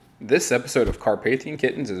This episode of Carpathian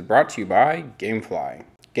Kittens is brought to you by Gamefly.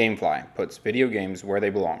 Gamefly puts video games where they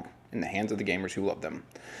belong, in the hands of the gamers who love them.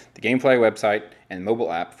 The Gamefly website and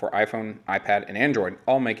mobile app for iPhone, iPad, and Android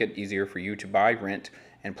all make it easier for you to buy, rent,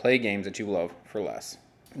 and play games that you love for less.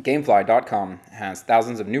 Gamefly.com has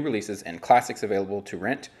thousands of new releases and classics available to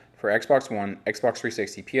rent for Xbox One, Xbox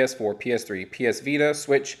 360, PS4, PS3, PS Vita,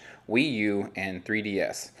 Switch, Wii U, and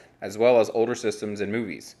 3DS, as well as older systems and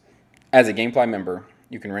movies. As a Gamefly member,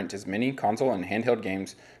 you can rent as many console and handheld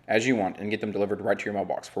games as you want and get them delivered right to your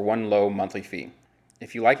mailbox for one low monthly fee.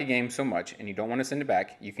 If you like a game so much and you don't want to send it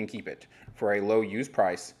back, you can keep it for a low used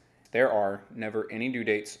price. There are never any due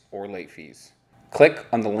dates or late fees. Click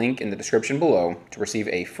on the link in the description below to receive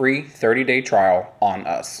a free 30-day trial on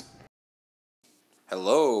us.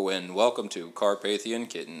 Hello and welcome to Carpathian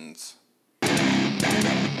Kittens.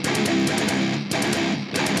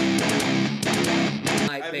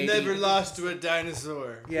 I've never lost to a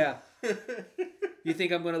dinosaur. Yeah. You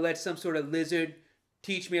think I'm going to let some sort of lizard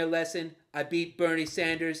teach me a lesson? I beat Bernie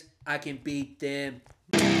Sanders. I can beat them.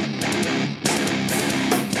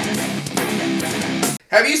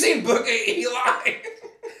 Have you seen Book of Eli?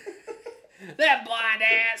 That blind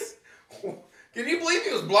ass. Can you believe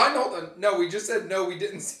he was blind? Hold on. No, we just said no, we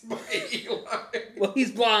didn't see Book of Eli. Well,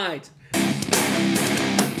 he's blind.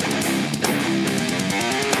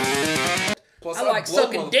 Plus, I like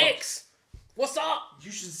sucking dicks. What's up?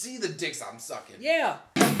 You should see the dicks I'm sucking. Yeah.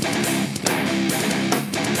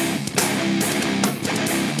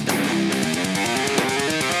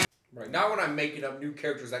 Right, not when I'm making up new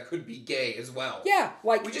characters that could be gay as well. Yeah,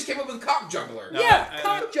 like... We just came up with Cock Juggler. Yeah,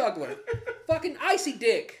 cock juggler. Fucking icy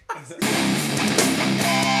dick. I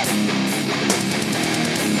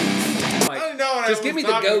don't know what Just I give was me the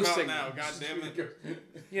talking ghost about signal. now. God damn it.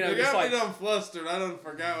 You know, You just got like... me done flustered. I don't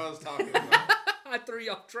forgot what I was talking about. I threw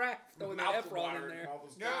you off track throwing the Mouth Efron in water, there. all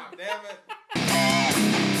those God cock. damn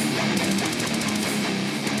it.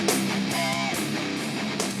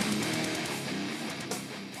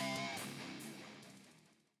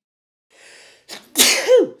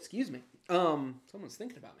 Excuse me. Someone's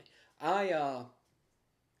thinking about me. No.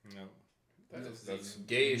 That's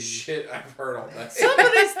gay as shit I've heard all that.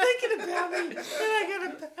 Somebody's thinking about me, and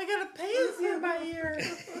I got a pansy in my ear.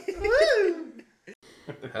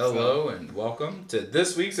 Hello and welcome to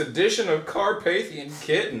this week's edition of Carpathian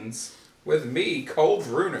Kittens with me, Cole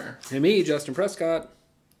Bruner. And me, Justin Prescott.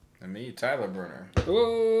 And me, Tyler Brunner.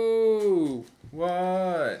 Whoa!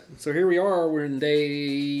 What? So here we are. We're in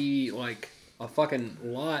day, like, a fucking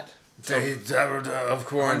lot. Day of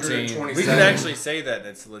quarantine. 127. We could actually say that.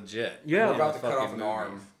 It's legit. Yeah. We're about to cut Fucking off an movie.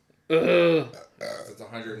 arm. Ugh. It's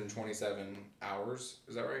 127 hours.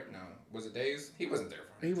 Is that right? No. Was it days? He wasn't there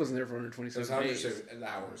for He wasn't there for It was 127 days. 127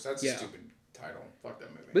 hours. That's Yeah. a stupid title. Fuck that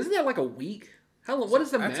movie. But isn't that like a week? How long? What is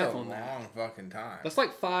the That's math a on that? long fucking time. That's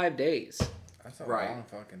like 5 days. That's a Right. long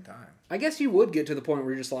fucking time. I guess you would get to the point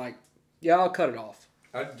where you're just like, yeah, I'll cut it off.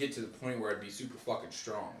 I'd get to the point where I'd be super fucking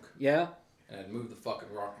strong. Yeah? And I'd move the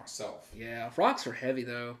fucking rock myself. Yeah. Rocks are heavy,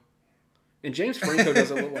 though. And James Franco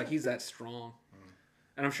doesn't look like he's that strong.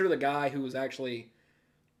 And I'm sure the guy who was actually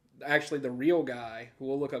the real guy, who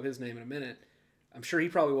we'll look up his name in a minute, I'm sure he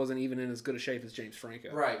probably wasn't even in as good a shape as James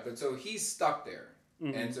Franco. Right, but so he's stuck there.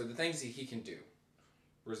 Mm-hmm. And so the things that he can do,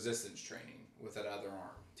 resistance training with that other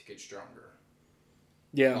arm to get stronger.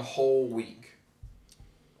 A Yeah. whole week.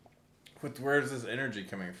 Where's this energy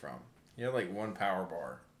coming from? You have like one power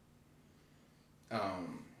bar.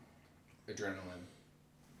 Adrenaline.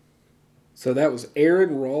 So that was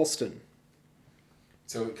Aaron Ralston.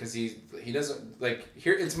 So, because he doesn't, like,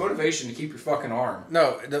 here, it's motivation to keep your fucking arm.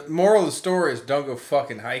 No, the moral of the story is don't go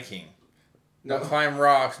fucking hiking. No. Don't climb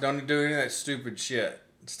rocks. Don't do any of that stupid shit.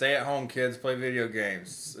 Stay at home, kids. Play video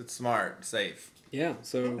games. It's smart. Safe. Yeah,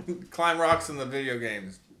 so Climb rocks in the video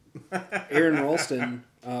games. Aaron Ralston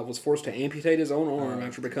was forced to amputate his own arm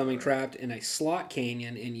after becoming trapped in a slot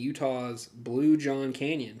canyon in Utah's Blue John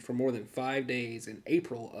Canyon for more than 5 days in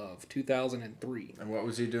April of 2003. And what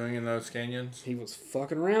was he doing in those canyons? He was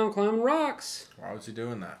fucking around climbing rocks Why was he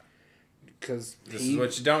doing that? because This is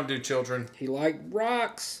what you don't do, children. he liked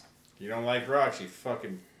rocks. You don't like rocks, you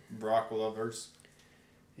fucking rock lovers.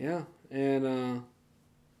 Yeah, and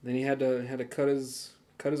then he had to cut his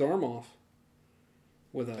arm off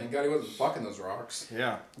with a. Thank God he wasn't fucking those rocks.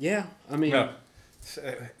 Yeah. Yeah, I mean, No.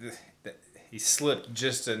 He slipped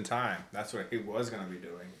just in time. That's what he was going to be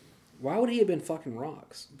doing. why would he have been fucking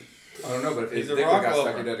rocks? I don't know, but if his He's a dick rock got stuck,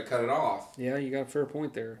 lover. he'd have to cut it off. Yeah, you got a fair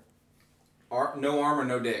point there. No arm or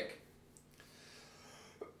no dick.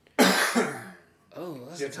 Oh,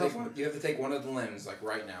 that's You a have, to tough take, one. you have to take one of the limbs, like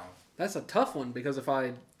right now. That's a tough one because if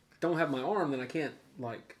I don't have my arm, then I can't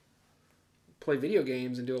like play video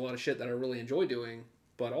games and do a lot of shit that I really enjoy doing.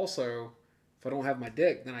 But also, if I don't have my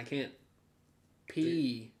dick, then I can't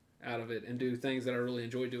pee out of it and do things that I really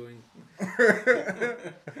enjoy doing.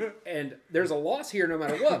 And there's a loss here no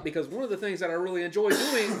matter what, because one of the things that I really enjoy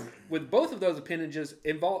doing with both of those appendages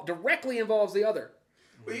directly involves the other.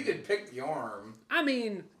 Well, you could pick the arm. I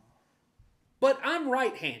mean, but I'm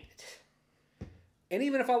right-handed. And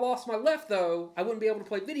even if I lost my left, though, I wouldn't be able to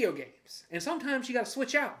play video games. And sometimes you got to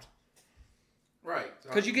switch out. Right.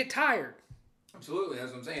 Because you get tired. Absolutely,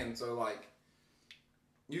 that's what I'm saying. So, like,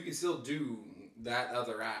 you can still do that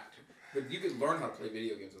other act. But you could learn how to play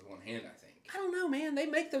video games with one hand, I think. I don't know, man. They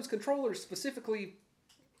make those controllers specifically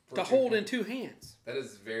to hold in two hands. That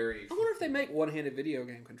is very... I wonder if they make one-handed video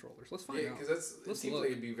game controllers. Let's find out. Yeah, because it seems like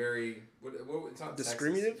it'd be very... it's not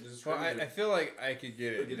discriminative? Well, I feel like I could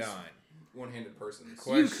get it done. One-handed person.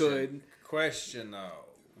 You could. Question,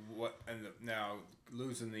 though. Now,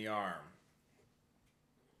 losing the arm.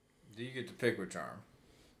 Do you get to pick which arm?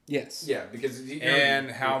 Yes. Yeah, because...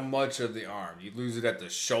 How much of the arm? Do you lose it at the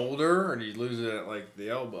shoulder, or do you lose it at, like, the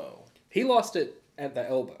elbow? He lost it at the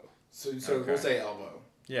elbow. So we'll say elbow.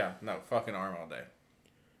 Yeah, no, fucking arm all day.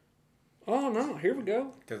 Oh, no. Here we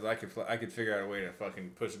go. Because I could figure out a way to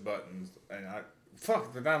fucking push buttons, and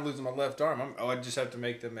if I'm losing my left arm, I just have to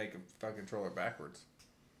make a fucking controller backwards.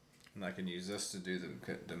 And I can use this to do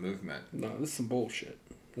the movement. No, this is some bullshit.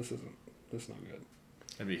 This is not good.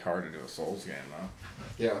 It'd be hard to do a Souls game, though.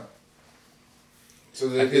 Yeah. So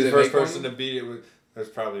I'd be the first person to beat it with... There's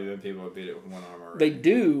probably been people who beat it with one arm already. They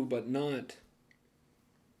do, but not...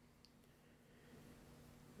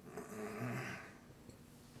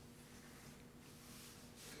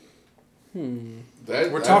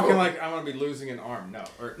 We're talking like I'm going to be losing an arm. No.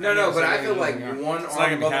 No, but I feel like one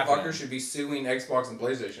arm motherfucker happening. should be suing Xbox and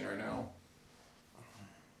PlayStation right now.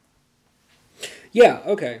 Yeah,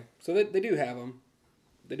 okay. So they do have them.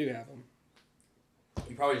 They do have them.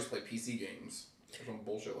 You probably just play PC games or some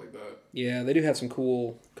bullshit like that. Yeah, they do have some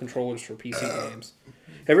cool controllers for PC games.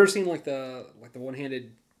 Have you ever seen like the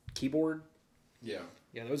one-handed keyboard? Yeah.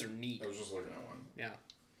 Yeah, those are neat. I was just looking at one. Yeah.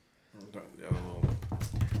 Yeah,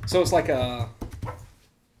 So it's like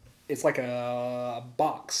a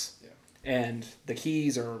box. Yeah. And the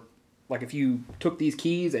keys are like if you took these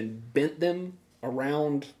keys and bent them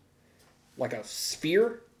around like a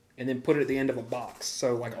sphere and then put it at the end of a box.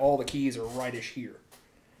 So like all the keys are rightish here.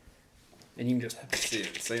 And you can just see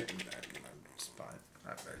it. It's fine.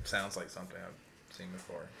 It sounds like something I've seen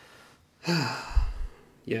before.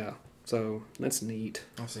 Yeah. So that's neat.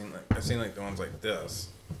 I've seen like the ones like this.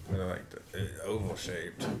 They're like the oval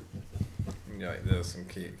shaped. You go like this and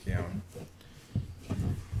key on.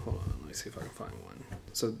 Hold on, let me see if I can find one.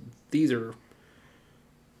 So these are...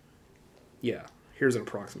 Yeah, here's an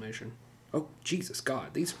approximation. Oh, Jesus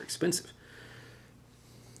God, these are expensive.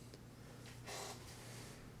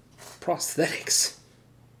 Prosthetics.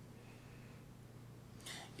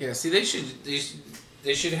 Yeah, see, they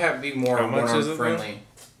should be more How much is it, friendly.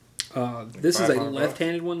 This is a $500?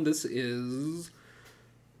 left-handed one. This is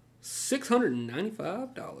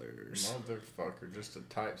 $695. Motherfucker, just to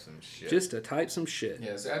type some shit. Just to type some shit.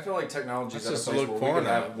 Yeah, see, I feel like technology is That's at a just to place look where we could porn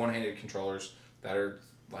have up. one-handed controllers that are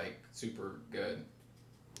like super good,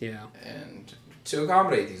 Yeah. and to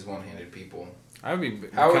accommodate these one-handed people. I would be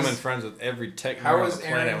How becoming is- friends with every tech how nerd on is the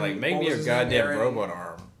planet. Aaron- Like, make what me was a his name? goddamn Aaron- robot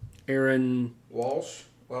arm. Aaron... Welsh?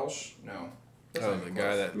 No. That's Oh, not the even guy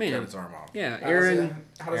close. that Man. cut his arm off. Yeah, How Aaron...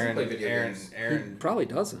 does he play video games? He Aaron probably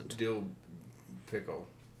doesn't. Dill Pickle.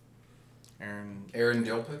 Aaron. Aaron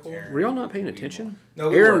Dill Pickle? Aaron- Were y'all not paying attention? No,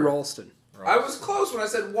 we Aaron weren't. Ralston. I was close when I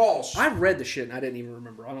said Walsh. I read the shit and I didn't even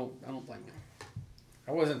remember. I don't blame you.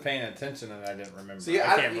 I wasn't paying attention and I didn't remember. See,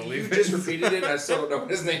 I can't believe you it. just repeated it and I still don't know what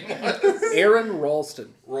his name was. Aaron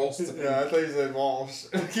Ralston. Ralston. I thought you said Walsh.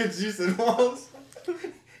 Because you said Walsh.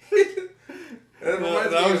 That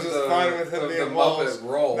reminds I me was of just fine with him of being the Walsh. Muppet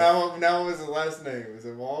Roll. Now what was the last name? Was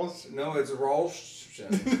it Walsh? No, it's Ralston.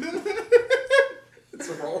 It's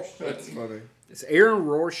a Ralston. That's funny. It's Aaron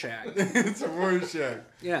Rorschach. It's a Rorschach.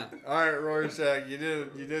 Yeah. All right, Rorschach, you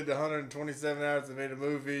did the 127 hours and made a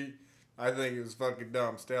movie. I think it was fucking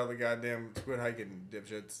dumb. Stay out of the goddamn quit hiking,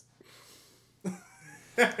 dipshits.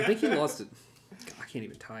 I think he lost it. God, I can't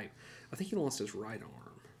even type. I think he lost his right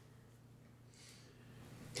arm.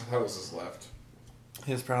 That was his left.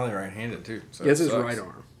 He's probably right-handed too. So Yeah, it's his right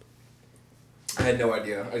arm. I had no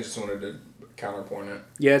idea. I just wanted to counterpoint it.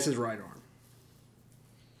 Yeah, it's his right arm.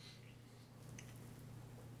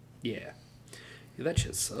 Yeah. Yeah, that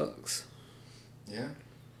shit sucks. Yeah.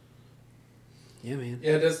 Yeah, man.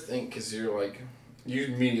 Yeah, it does think because you're like, you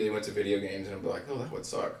immediately went to video games and I'm like, oh, that would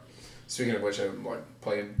suck. Speaking of which, I'm like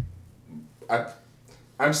playing.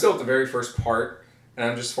 I'm still at the very first part, and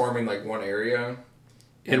I'm just farming like one area.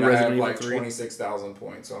 In And I have Resident Evil like 3. 26,000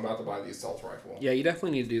 points, so I'm about to buy the assault rifle. Yeah, you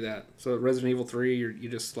definitely need to do that. So Resident Evil 3, you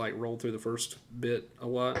just like roll through the first bit a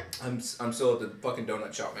lot. I'm still at the fucking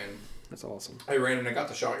donut shop, man. That's awesome. I ran and I got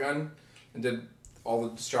the shotgun and did all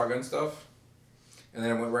the shotgun stuff. And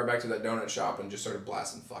then I went right back to that donut shop and just started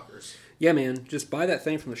blasting fuckers. Yeah, man. Just buy that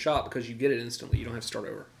thing from the shop because you get it instantly. You don't have to start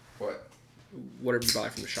over. What? Whatever you buy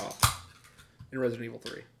from the shop in Resident Evil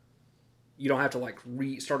 3. You don't have to like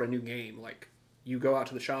restart a new game. Like you go out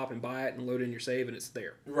to the shop and buy it and load in your save and it's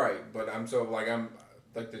there. Right, but I'm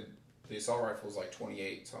like the assault rifle is like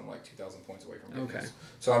 28, so I'm like 2,000 points away from it. Okay.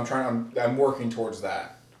 So I'm working towards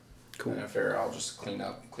that. Cool. And I figure I'll just clean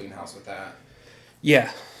house with that. Yeah.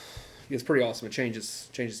 It's pretty awesome. It changes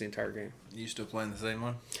the entire game. You still playing the same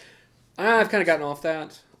one? I've kind of gotten off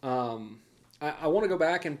that. I want to go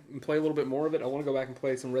back and play a little bit more of it. I want to go back and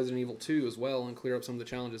play some Resident Evil 2 as well and clear up some of the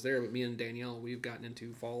challenges there. But me and Danielle, we've gotten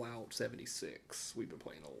into Fallout 76. We've been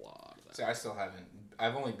playing a lot of that. See, I still haven't.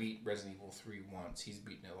 I've only beat Resident Evil 3 once. He's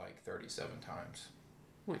beaten it like 37 times.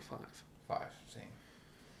 Only 5. 5, same.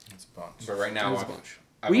 That's a bunch. But right now, That was a bunch.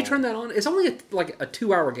 Will you turn that on? It's only a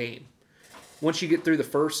 2-hour game. Once you get through the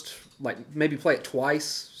first, like maybe play it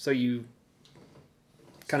twice so you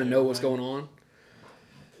kind of know what's going on.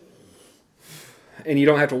 And you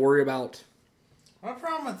don't have to worry about... My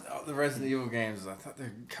problem with the Resident Evil games is I thought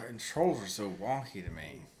their controls were so wonky to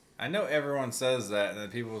me. I know everyone says that, and then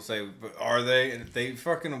people will say, but are they? And they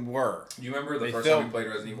fucking were. Do you remember the They first felt- time we played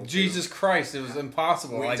Resident Evil 2? Jesus Christ, it was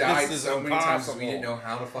impossible. We like, died this is so many times impossible. we didn't know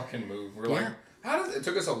how to fucking move. We're Yeah. like, how does it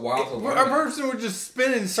took us a while to learn Our it. person would just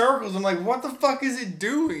spin in circles. I'm like, what the fuck is it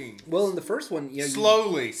doing? Well, in the first one,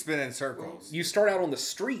 Slowly spin in circles. you start out on the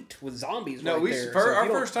street with zombies No, right we there. our if you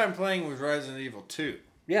don't- first time playing was Resident Evil 2.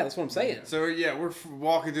 Yeah, that's what I'm saying. So yeah, we're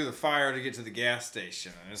walking through the fire to get to the gas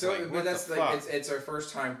station, and it's So, like, but what that's the like fuck? it's our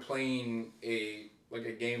first time playing a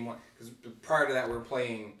game because prior to that we're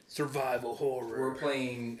playing Survival horror.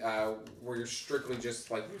 where you're strictly just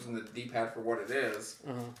like using the D-pad for what it is,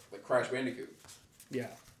 Uh-huh. like Crash Bandicoot.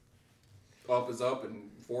 Yeah. Up is up and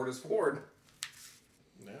forward is forward.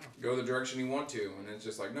 Yeah. Go the direction you want to, and it's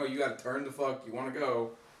just like no, you got to turn the fuck you want to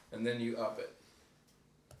go, and then you up it.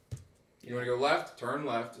 You want to go left, turn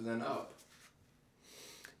left, and then up.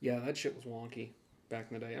 Yeah, that shit was wonky back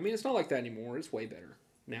in the day. I mean, it's not like that anymore. It's way better.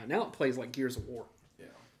 Now it plays like Gears of War. Yeah.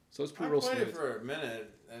 So it's I pretty real played smooth. it for a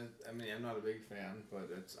minute, and I mean, I'm not a big fan,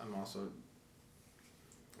 but I'm also,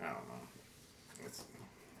 I don't know.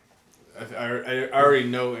 I already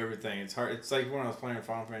know everything. It's hard. It's like when I was playing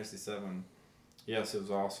Final Fantasy VII. Yes, it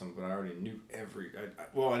was awesome, but I already knew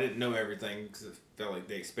I didn't know everything because it felt like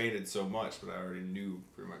they expanded so much, but I already knew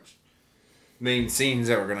pretty much main scenes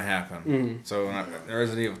that were going to happen. Mm-hmm. So when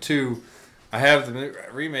Resident Evil 2, I have the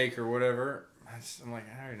remake or whatever. I'm like,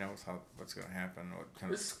 I already know what's going to happen, what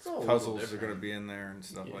kind It's of still a little puzzles are different. going to be in there and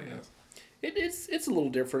stuff like that. It's a little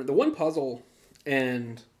different. The one puzzle,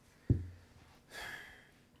 and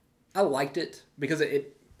I liked it because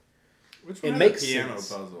it Which It one makes has a piano sense.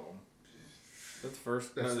 puzzle? That's the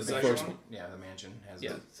first. That's No, the the second first one. one. Yeah, the mansion has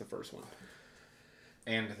yeah, it's the first one.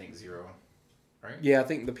 and I think 0, right? Yeah, I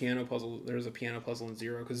think the piano puzzle. There's a piano puzzle in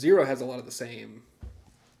 0 because 0 has a lot of the same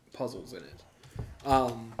puzzles in it.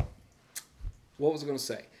 What was I going to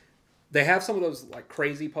say? They have some of those like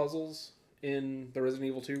crazy puzzles in the Resident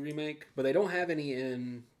Evil 2 remake, but they don't have any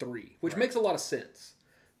in 3, which makes a lot of sense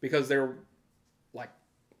because they're like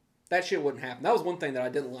that shit wouldn't happen. That was one thing that I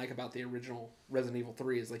didn't like about the original Resident Evil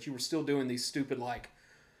 3 is like you were still doing these stupid like,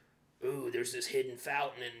 ooh, there's this hidden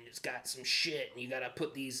fountain and it's got some shit and you gotta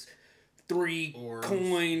put these 3 Orbs.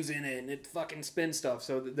 coins in it and it fucking spins stuff.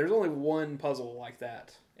 So there's only one puzzle like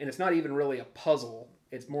that, and it's not even really a puzzle.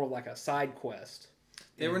 It's more like a side quest.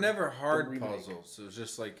 They were never hard remake. puzzles. It was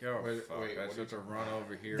just like, oh, fuck, I what just have to run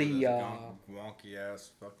over here. The, The wonky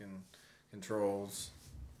ass fucking controls.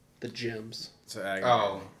 The gems. It's aggravating.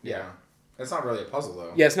 Oh, yeah. That's not really a puzzle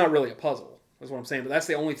though. Yeah, it's not really a puzzle. That's what I'm saying. But that's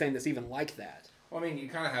the only thing that's even like that. Well, I mean, you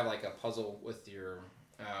kind of have like a puzzle with your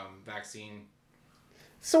vaccine.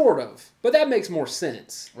 Sort of. But that makes more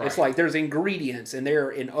sense. Right. It's like there's ingredients and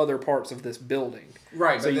they're in other parts of this building.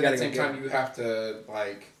 Right, So but you then at gotta the same go time, you have to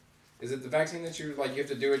like. Is it the vaccine that you like? You have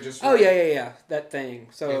to do it just. Oh, yeah. That thing.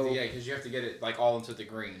 So, Yeah, because you have to get it like all into the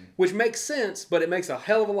green. which makes sense, but it makes a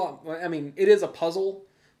hell of a lot. I mean, it is a puzzle,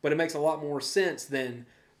 but it makes a lot more sense than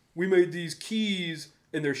we made these keys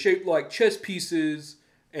and they're shaped like chess pieces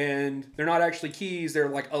and they're not actually keys. They're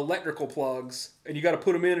like electrical plugs and you got to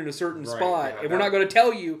put them in a certain Right, spot. yeah, And we're not going to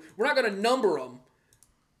tell you, we're not going to number them.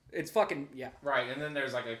 It's fucking, yeah. Right, and then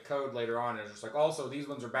there's like a code later on. It's just like also these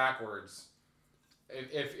ones are backwards.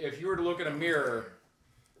 if you were to look in a mirror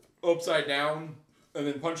upside down and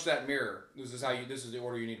then punch that mirror, this is the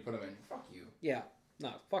order you need to put them in. Fuck you. Yeah.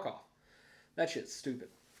 No, fuck off. That shit's stupid.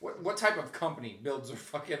 What type of company builds a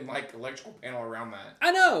fucking like electrical panel around that?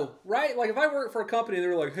 I know, right? Like if I work for a company and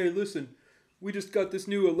they're like, hey, listen, we just got this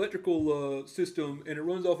new electrical system and it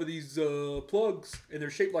runs off of these plugs and they're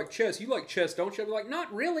shaped like chess. You like chess, don't you? I'd be like,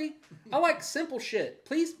 not really. I like simple shit.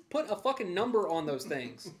 Please put a fucking number on those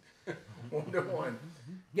things. 1 to 1.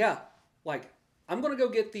 Yeah, like I'm gonna go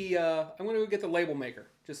get the label maker.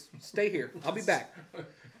 Just stay here. I'll be back.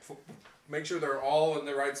 Make sure they're all in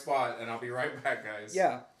the right spot, and I'll be right back, guys.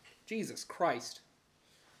 Yeah, Jesus Christ.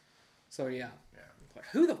 So yeah. Like,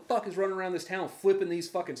 who the fuck is running around this town flipping these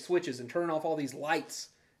fucking switches and turning off all these lights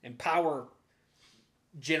and power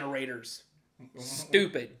generators?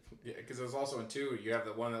 Stupid. Yeah, because there's also in 2, you have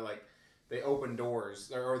the one that like they open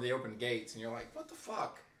doors or they open gates, and you're like, what the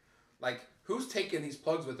fuck? Like, who's taking these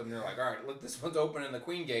plugs with them? And they're like, all right, look, this one's opening the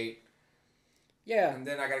queen gate. Yeah. And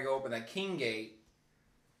then I gotta go open that king gate.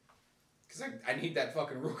 Because I need that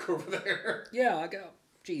fucking rook over there. Yeah, I go,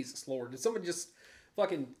 Jesus Lord. Did someone just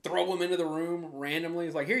fucking throw them into the room randomly?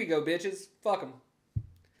 It's like, here you go, bitches. Fuck them.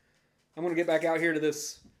 I'm going to get back out here to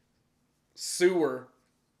this sewer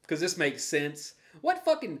because this makes sense. What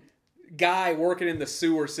fucking guy working in the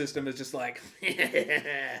sewer system is just like,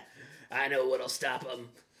 I know what'll stop them.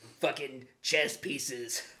 Fucking chess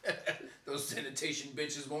pieces. Those sanitation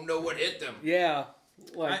bitches won't know what hit them. Yeah.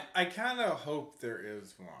 Like, I kind of hope there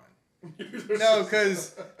is one. No,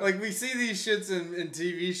 because like we see these shits in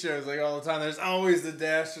TV shows like all the time. There's always the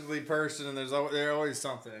dastardly person, and there's always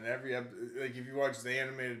something. And like if you watch the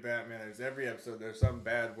animated Batman, there's every episode there's some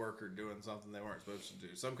bad worker doing something they weren't supposed to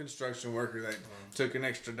do. Some construction worker that took an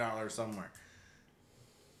extra dollar somewhere.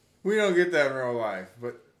 We don't get that in real life,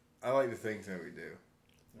 but I like to think that we do.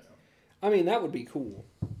 I mean, that would be cool.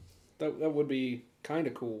 That would be kind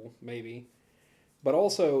of cool, maybe. But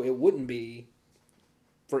also, it wouldn't be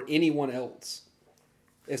for anyone else.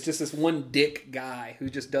 It's just this one dick guy who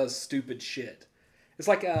just does stupid shit. It's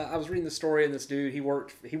like I was reading the story of this dude. He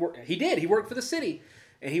worked for the city,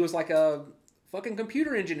 and he was like a fucking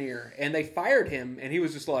computer engineer, and they fired him, and he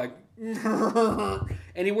was just like, and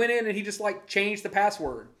he went in and he just like changed the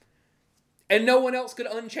password, and no one else could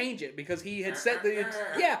unchange it because he had set the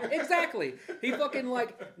yeah, exactly. He fucking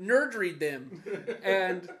like nerdried them,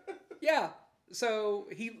 and yeah, so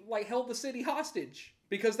he like held the city hostage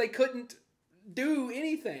because they couldn't do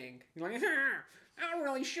anything. He's like, I'll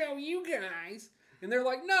really show you guys. And they're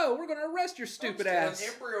like, no, we're going to arrest your stupid ass.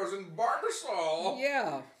 Embryos in Barbasol.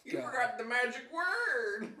 Yeah. You forgot the magic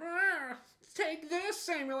word. Take this,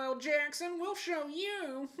 Samuel L. Jackson. We'll show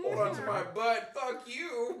you. Hold on to my butt. Fuck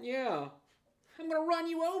you. Yeah. I'm going to run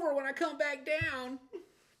you over when I come back down.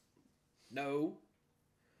 No.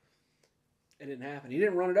 It didn't happen. He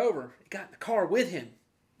didn't run it over. He got in the car with him.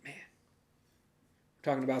 Man.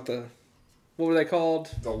 We're talking about what were they called?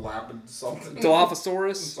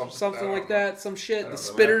 Dilophosaurus? something like that. Some shit. The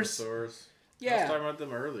spitters. Yeah. I was talking about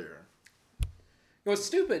them earlier. What's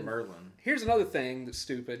stupid? Merlin. Here's another thing that's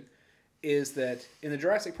stupid. Is that in the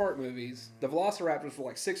Jurassic Park movies, the Velociraptors were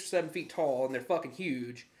like 6 or 7 feet tall and they're fucking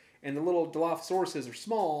huge. And the little Dilophosauruses are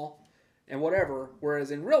small and whatever.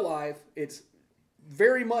 Whereas in real life, it's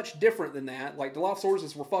very much different than that. Like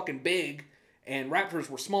Dilophosauruses were fucking big and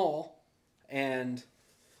raptors were small. And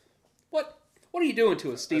what are you doing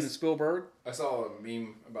to us, Steven Spielberg? I saw a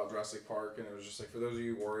meme about Jurassic Park, and it was just like, for those of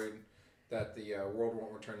you worried that the world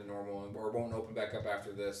won't return to normal or won't open back up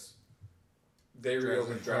after this, they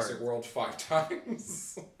reopened Jurassic World 5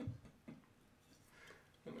 times.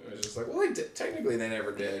 And it was just like, well, technically they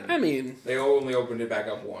never did. I mean, they only opened it back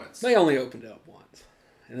up once. They only opened it up once.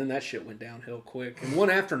 And then that shit went downhill quick. In one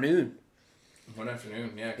afternoon. One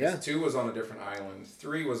afternoon, yeah. Because 2 was on a different island.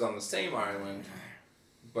 3 was on the same island.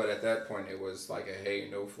 But at that point, it was like a, hey,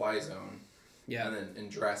 no-fly zone. Yeah. And then in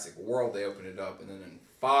Jurassic World, they opened it up. And then in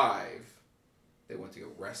 5, they went to go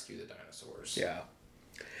rescue the dinosaurs. Yeah.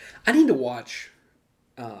 I need to watch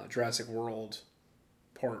Jurassic World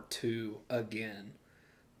Part 2 again.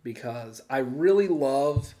 Because I really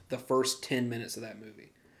love the first 10 minutes of that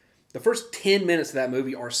movie. The first 10 minutes of that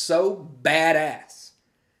movie are so badass.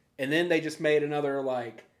 And then they just made another,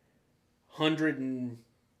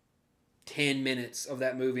 110 minutes of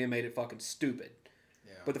that movie and made it fucking stupid.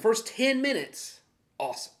 Yeah. But the first 10 minutes,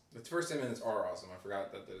 awesome. The first 10 minutes are awesome. I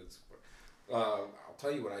forgot that it's... I'll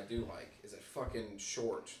tell you what I do like is that fucking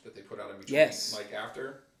short that they put out in between. Yes.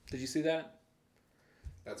 After. Did you see that?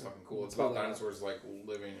 That's fucking cool. It's about dinosaurs, living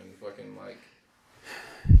in fucking,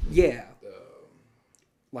 Yeah.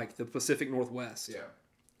 The Pacific Northwest. Yeah.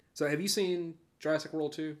 So have you seen Jurassic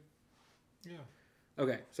World 2? Yeah.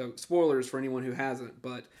 Okay, so spoilers for anyone who hasn't,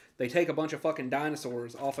 but they take a bunch of fucking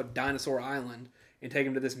dinosaurs off of Dinosaur Island and take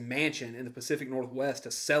them to this mansion in the Pacific Northwest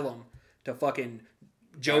to sell them to fucking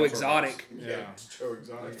Joe Dinosaur Exotic. Yeah. Joe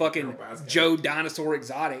Exotic. Fucking Joe Dinosaur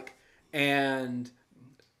Exotic. And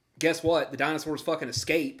guess what? The dinosaurs fucking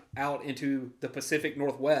escape out into the Pacific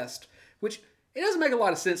Northwest, which it doesn't make a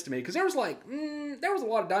lot of sense to me because there was a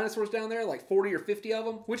lot of dinosaurs down there, like 40 or 50 of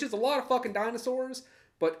them, which is a lot of fucking dinosaurs,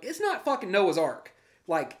 but it's not fucking Noah's Ark.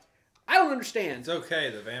 Like, I don't understand. It's okay.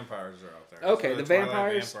 The vampires are out there. Okay, the Twilight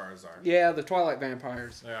vampires are. Yeah, the Twilight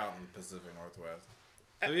vampires. They're out in the Pacific Northwest.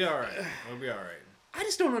 We'll be all right. We'll be all right. I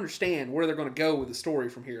just don't understand where they're going to go with the story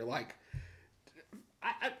from here. Like,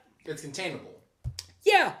 It's containable.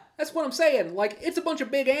 yeah, that's what I'm saying. Like, it's a bunch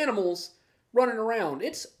of big animals running around.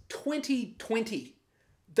 It's 2020.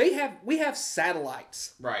 We have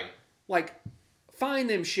satellites. Right. Like, find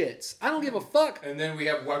them shits. I don't give a fuck. And then we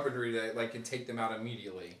have weaponry that like can take them out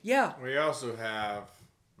immediately. Yeah. We also have.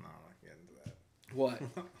 No, I'm not getting into that. What?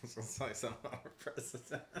 I was going to say something about our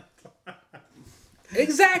president.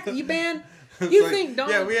 Exactly, man. It's You like, think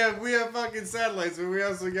Donald... Yeah, we have fucking satellites, but we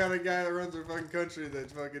also got a guy that runs our fucking country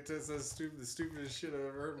that fucking says the stupidest shit I've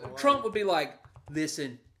ever heard in my life. Trump would be like,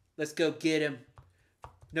 listen, let's go get him.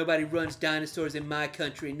 Nobody runs dinosaurs in my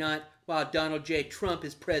country, not while Donald J. Trump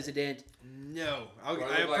is president. No, I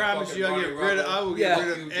like promise fucking you, I will Yeah.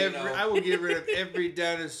 get rid of every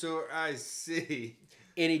dinosaur I see.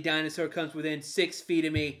 Any dinosaur comes within 6 feet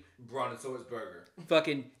of me, Brontosaurus burger.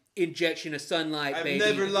 fucking injection of sunlight, I've baby.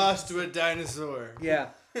 never lost to a dinosaur. Yeah.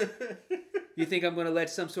 You think I'm going to let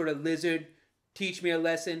some sort of lizard teach me a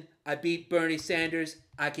lesson? I beat Bernie Sanders.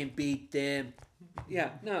 I can beat them. Yeah,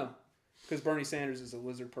 no. Because Bernie Sanders is a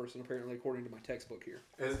lizard person, apparently, according to my textbook here.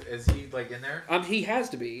 Is he like in there? He has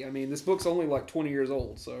to be. I mean, this book's only like 20 years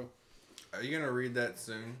old, so... Are you gonna read that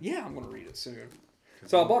soon? Yeah, I'm going to read it soon.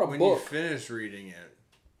 So I bought a when book. When you finish reading it,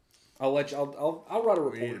 I'll let you... I'll write a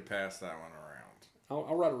we need to report. pass that one around.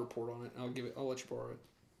 I'll write a report on it. I'll let you borrow it.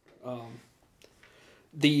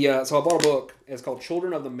 So I bought a book. It's called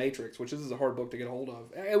Children of the Matrix, which is a hard book to get a hold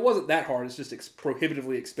of. It wasn't that hard. It's just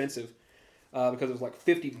prohibitively expensive because it was like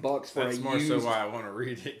 $50 for That's a more used... so why I want to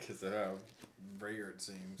read it because of how rare it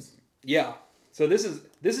seems. Yeah. So this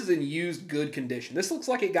is in used good condition. This looks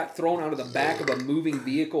like it got thrown out of the back of a moving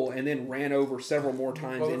vehicle and then ran over several more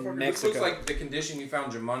times in This Mexico. looks like the condition you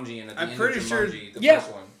found Jumanji in at the I'm end pretty of sure- Jumanji, the Yeah.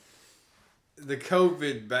 first one. The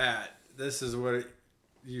COVID bat. This is what it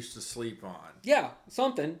used to sleep on. Yeah,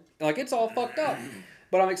 something. Like, it's all fucked up.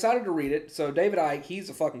 But I'm excited to read it. So David Icke, he's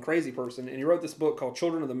a fucking crazy person, and he wrote this book called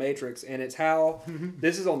Children of the Matrix, and it's how,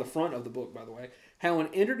 this is on the front of the book, by the way, how an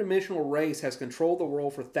interdimensional race has controlled the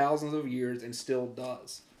world for thousands of years and still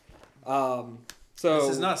does. So This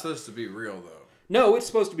is not supposed to be real, though. No, it's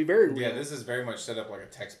supposed to be very real. Yeah, this is very much set up like a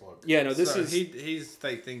textbook. Yeah, no, this So is... He's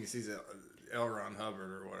like thinks he's L. Ron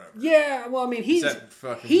Hubbard or whatever. Yeah, well, I mean, he's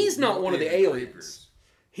not one of the aliens. Creepers.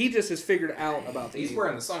 He just has figured out about the He's aliens.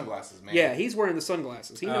 wearing the sunglasses, man. Yeah, he's wearing the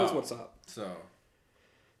sunglasses. He knows Oh. what's up. So.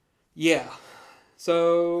 Yeah. That makes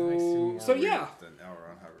So him more yeah. weird than L.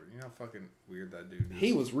 Ron Hubbard. You know how fucking weird that dude is.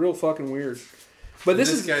 He was real fucking weird. But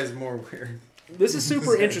this guy's more weird. is super This guy's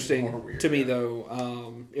more interesting weird, to me yeah.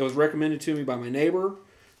 though. It was recommended to me by my neighbor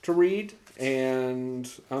to read, and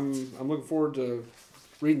I'm looking forward to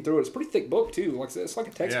reading through it. It's a pretty thick book too. Like it's like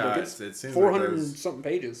a textbook. Yeah, It's it seems 400 like and those... something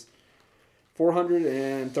pages.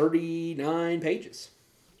 439 pages.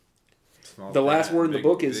 small The last fat, word in the big-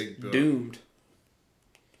 book is big book. doomed.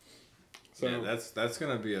 So Yeah, that's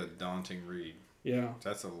gonna be a daunting read. yeah.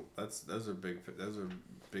 Those are big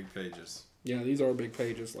pages. Yeah, these are big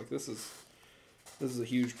pages. Like this is a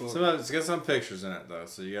huge book. It's got some pictures in it though,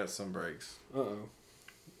 so you got some breaks. Uh-oh.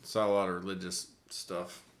 Saw a lot of religious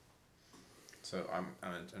stuff, so I'm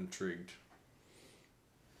intrigued.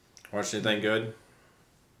 Watched anything good?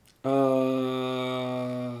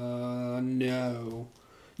 No.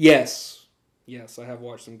 Yes, I have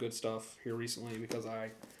watched some good stuff here recently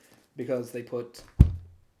because they put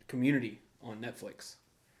Community on Netflix.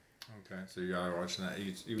 Okay, so you gotta watch that.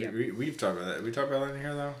 Yeah. We've talked about that. We talked about that in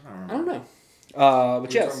here though. I don't know. But We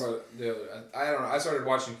were yes, talking about I don't know. I started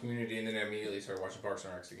watching Community and then I immediately started watching Parks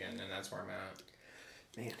and Rec again, and that's where I'm at.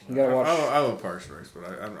 man, you gotta watch. I love Parks and Rec, but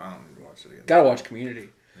I don't need to watch it again. Gotta watch Community.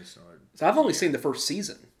 It's hard. So I've only seen the first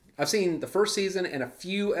season. I've seen the first season and a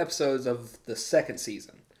few episodes of the second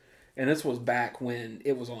season, and this was back when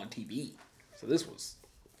it was on TV. So this was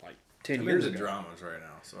like 10 I'm years into ago. dramas right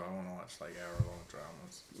now, so I want to watch like hour-long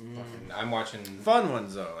dramas. Fucking- I'm watching Fun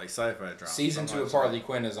ones though, like sci-fi dramas. season I'm 2 of watching- Harley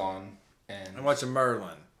Quinn is on, and I'm watching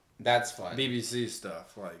Merlin, that's fun. BBC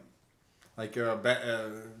stuff. Like Like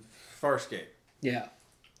Farscape. Yeah,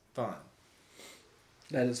 Fun.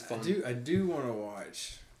 that is fun. I do want to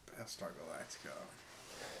watch Battlestar Galactica.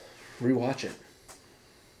 Rewatch it.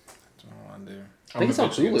 That's what I want to do. I think it's on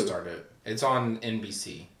eventually gonna Hulu. Start it. It's on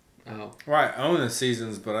NBC. Oh, Right, I own the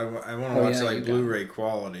seasons, but I want to watch yeah, you like got Blu-ray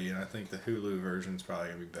quality, and I think the Hulu version's probably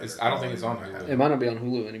gonna be better. I don't think it's on quality than Hulu. it might not be on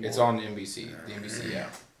Hulu anymore. It's on NBC. The NBC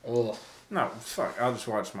app. Oh, No, fuck. I'll just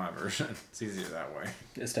watch my version. It's easier that way.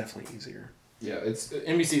 it's definitely easier. Yeah, it's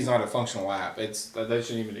NBC is not a functional app. That shouldn't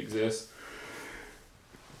even exist.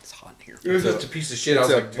 It's hot in here. It was just a piece of shit. I It's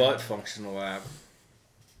was a like, butt functional app.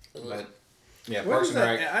 but yeah, What Parks is and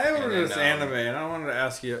that? Rec. I ordered and then, this anime, and I wanted to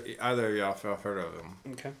ask you either of y'all if y'all heard of them.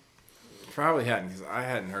 Okay. Probably hadn't, because I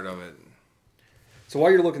hadn't heard of it. So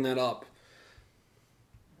while you're looking that up,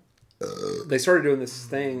 they started doing this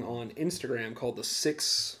thing on Instagram called the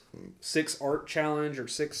six art challenge or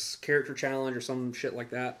 6 character challenge or some shit like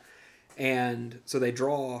that. And so they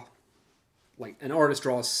draw, like an artist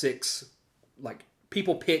draws 6, like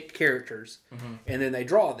people pick characters, and then they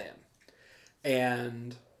draw them.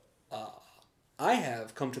 And I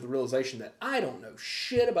have come to the realization that I don't know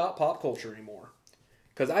shit about pop culture anymore.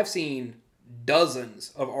 Because I've seen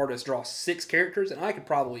dozens of artists draw 6 characters, and I could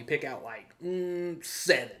probably pick out like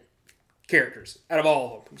 7 characters out of all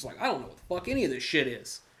of them. I'm just like, I don't know what the fuck any of this shit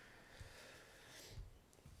is.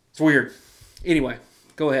 It's weird. Anyway,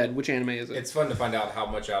 go ahead. Which anime is it? It's fun to find out how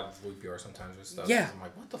much out of the loop you are sometimes with stuff. Yeah. 'Cause I'm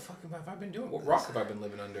like, what the fuck have I been doing? What rock have I been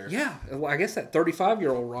living under? Yeah, well, I guess that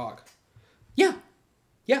 35-year-old rock. Yeah,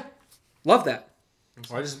 yeah, love that.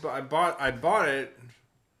 Well, I bought it,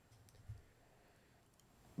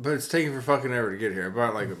 but it's taking for fucking ever to get here. I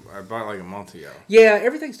bought it like a month ago. Yeah,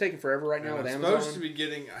 everything's taking forever right now And with I'm Amazon. supposed to be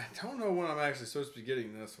getting. I don't know when I'm actually supposed to be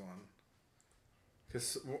getting this one.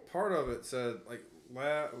 Because part of it said like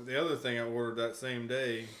the other thing I ordered that same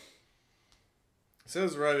day. It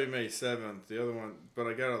says arriving May 7th. The other one, but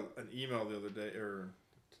I got an email the other day or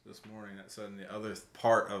this morning that said the other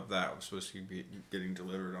part of that was supposed to be getting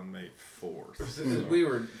delivered on May 4th. We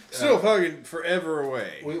were Still fucking forever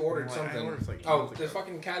away. we ordered Like, I something. ordered like Oh, months the ago.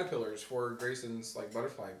 fucking caterpillars for Grayson's like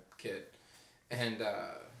butterfly kit, and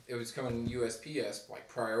it was coming USPS like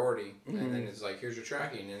priority, and then it's like here's your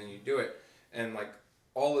tracking, and then you do it, and like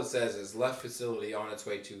all it says is left facility on its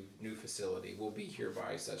way to new facility will be here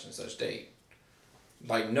by such and such date.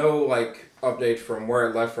 Like no like update from where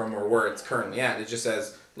it left from or where it's currently at. It just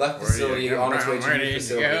says left Where facility you on its way to ready new to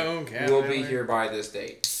facility go, will be Caterpillar? here by this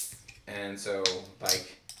date. And so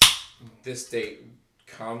like this date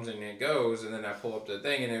comes and it goes, and then I pull up the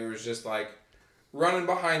thing and it was just like running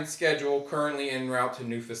behind schedule, currently en route to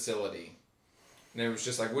new facility. And it was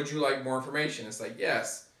just like, would you like more information? It's like,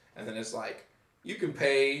 yes. And then it's like, you can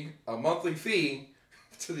pay a monthly fee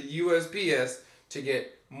to the USPS to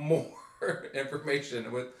get more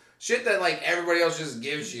information with shit that like everybody else just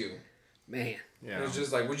gives you. Man, Yeah. It was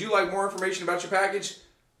just like, would you like more information about your package?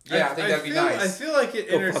 Yeah, I think that'd be nice. I feel like it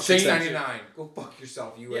Go fuck interchanges. $6.99. Go fuck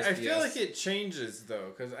yourself, USPS. Yeah, I feel like it changes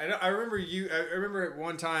though, because I remember I remember at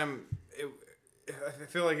one time I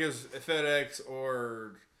feel like it was FedEx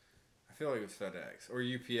or I feel like it was FedEx or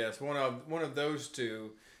UPS, one of those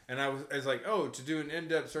two, and I was like, oh, to do an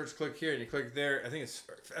in-depth search, click here, and you click there. I think it's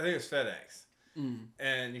FedEx,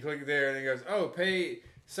 and you click there, and it goes, oh,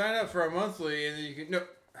 sign up for a monthly, and then you can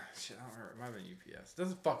shit. I don't remember. It might have been UPS.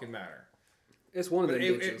 Doesn't fucking matter. it's one of But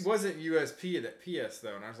them it bitches. wasn't USP at PS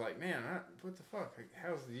though, and I was like, man, what the fuck? Like,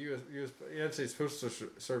 how's the US United States Postal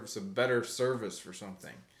Service a better service for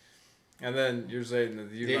something? And then you're saying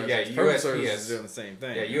that the United States Postal Service USPS is doing the same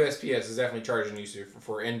thing. Yeah, USPS is definitely charging you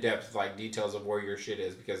for in-depth like details of where your shit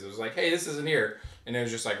is, because it was like, hey, this isn't here, and it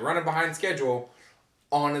was just like running behind schedule,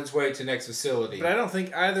 on its way to next facility. But I don't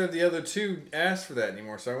think either of the other two asked for that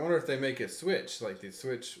anymore. So I wonder if they make a switch, like they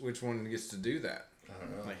switch which one gets to do that, I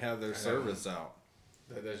don't know. like have their service out.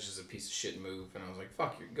 That's just a piece of shit move, and I was like,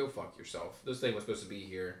 go fuck yourself. This thing was supposed to be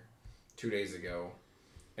here 2 days ago,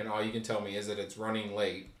 and all you can tell me is that it's running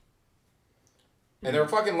late. And they're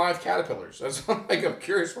fucking live caterpillars. That's like, I'm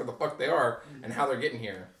curious where the fuck they are and how they're getting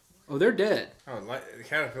here. Oh, they're dead. Oh, like the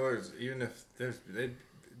caterpillars, even if it'd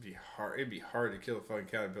be hard. It'd be hard to kill a fucking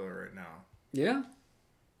caterpillar right now. Yeah.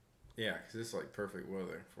 Yeah, because it's like perfect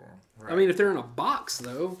weather for them. I mean, if they're in a box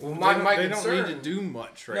though. Well, my they concern, don't need to do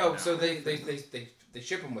much right now. no, so they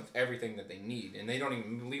ship them with everything that they need, and they don't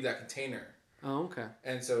even leave that container. Oh, okay.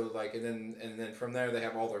 And so like, and then from there they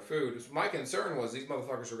have all their food. So my concern was these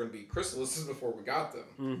motherfuckers were going to be chrysalises before we got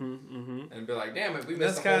them, and be like, damn it, we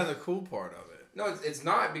missed. That's kind of the cool part of it. No, it's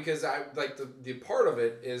not, because I like the part of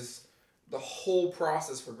it is the whole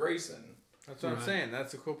process for Grayson. That's what I'm saying.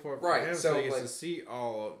 That's the cool part for Right, him. so, he gets like- to see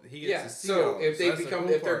all. He gets Yeah. to see So all. if they that's the become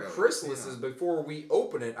cool if they're part of it, chrysalises before we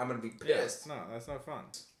open it, I'm gonna be pissed. No, that's not fun.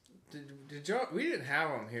 Did y'all? We didn't have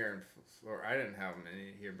them here in Florida. I didn't have them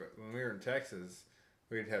here, but when we were in Texas,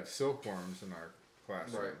 we'd have silkworms in our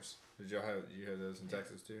classrooms. Did y'all have? You had those in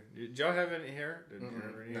Texas too? Did y'all have any here?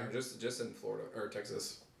 No, just in Florida or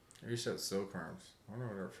Texas. We used to have silkworms. I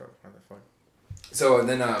wonder what the fuck. So and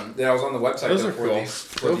then I was on the website. Those are for cool. these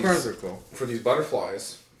Silkworms are cool. for these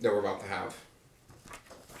butterflies that we're about to have.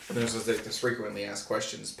 And there's this frequently asked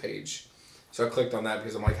questions page. So I clicked on that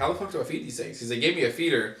because I'm like, how the fuck do I feed these things? Because they gave me a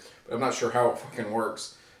feeder, but I'm not sure how it fucking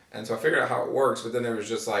works. And so I figured out how it works, but then there was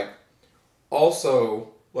just like,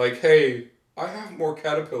 also, like, hey, I have more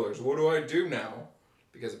caterpillars. What do I do now?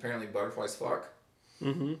 Because apparently butterflies fuck.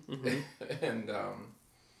 And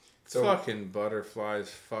so Fucking butterflies,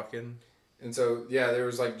 fucking. And so, yeah, there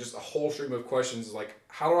was like just a whole stream of questions like,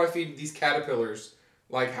 how do I feed these caterpillars?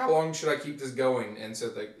 Like, how long should I keep this going? And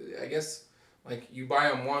so, like, I guess, like, you buy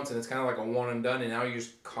them once and it's kind of like a one and done, and now you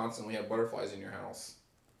just constantly have butterflies in your house.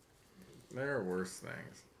 There are worse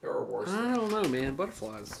things. There are worse I things. don't know, man.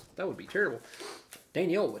 Butterflies. That would be terrible.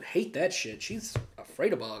 Danielle would hate that shit. She's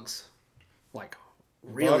afraid of bugs. Like,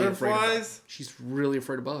 really afraid of bugs. Butterflies? She's really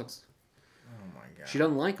afraid of bugs. Oh my god. She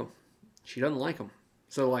doesn't like them. She doesn't like them.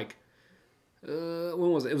 So, like,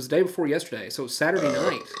 when was it? It was the day before yesterday. So it was Saturday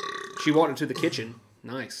night. She walked into the kitchen.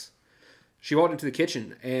 Nice. She walked into the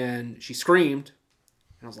kitchen and she screamed.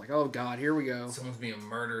 And I was like, oh, God, here we go. Someone's being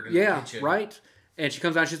murdered in the kitchen. Yeah, right? And she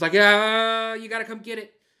comes out and she's like, yeah, you got to come get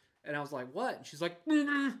it. And I was like, what? And she's like,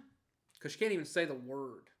 because she can't even say the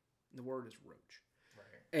word. The word is roach.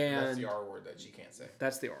 Right. And that's the R word that she can't say.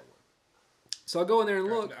 That's the R word. So I go in there and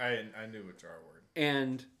look. I knew which R word.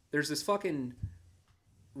 And there's this fucking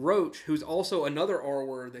roach who's also another R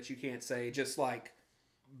word that you can't say, just like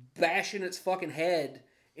bashing its fucking head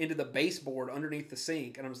into the baseboard underneath the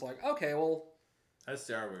sink. And I'm just like, okay, well. That's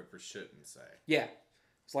the R word for shouldn't say. Yeah.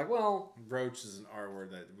 It's like, well. Roach is an R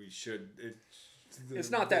word that we should.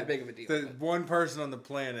 It's not that big of a deal. The one person on the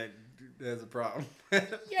planet has a problem.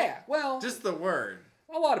 Yeah, well. Just the word.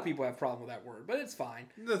 A lot of people have a problem with that word, but it's fine.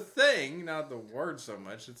 The thing, not the word so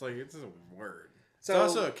much. It's like, it's a word. So,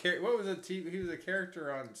 it's also a character. What was it? He was a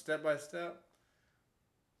character on Step by Step.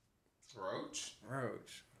 Roach?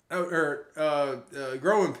 Roach. Oh, or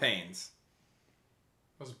Growing Pains.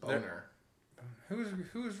 That was Boner.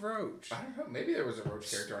 Who's Roach? I don't know. Maybe there was a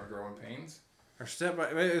Roach character on Growing Pains. Or Step by.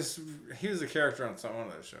 He was a character on one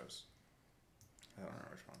of those shows. I don't know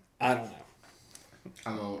which one. I don't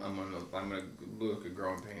know. I'm gonna look at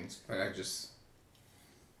Growing Pains, but I just.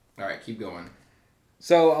 All right, keep going.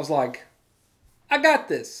 So I was like, I got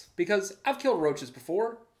this because I've killed roaches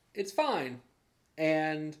before. It's fine.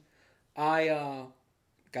 And I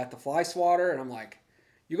got the fly swatter, and I'm like,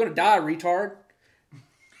 you're gonna die, retard.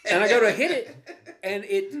 And I go to hit it, and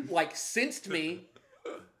it like sensed me,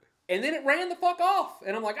 and then it ran the fuck off.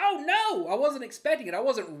 And I'm like, oh no, I wasn't expecting it. I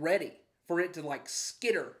wasn't ready for it to like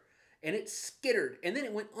skitter. And it skittered, and then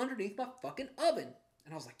it went underneath my fucking oven.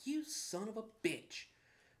 And I was like, you son of a bitch.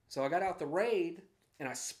 So I got out the Raid, and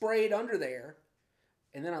I sprayed under there,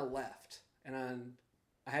 and then I left. And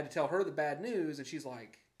I had to tell her the bad news, and she's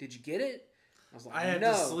like, did you get it? I was like, I had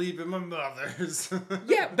no. to sleep in my mother's.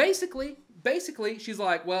 Yeah, basically, she's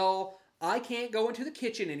like, well, I can't go into the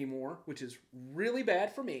kitchen anymore, which is really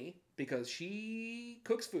bad for me, because she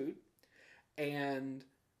cooks food, and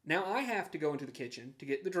now I have to go into the kitchen to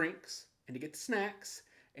get the drinks and to get the snacks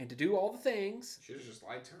and to do all the things. You should have just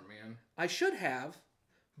lied to her, man. I should have,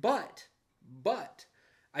 but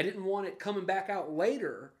I didn't want it coming back out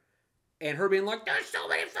later and her being like, there's so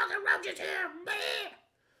many fucking roaches here, man.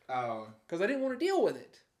 Oh. Because I didn't want to deal with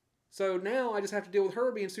it. So now I just have to deal with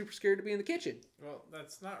her being super scared to be in the kitchen. Well,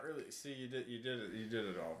 that's not really. See, you did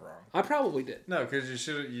it all wrong. I probably did. No, because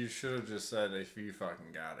you should have just said if you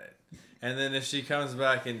fucking got it, and then if she comes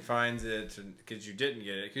back and finds it because you didn't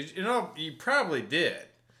get it, because you probably did.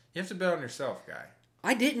 You have to bet on yourself, guy.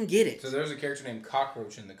 I didn't get it. So there's a character named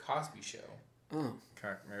Cockroach in the Cosby Show. Oh.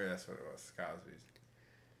 Maybe that's what it was. Cosby's.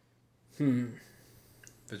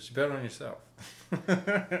 But you bet on yourself.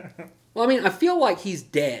 Well, I mean, I feel like he's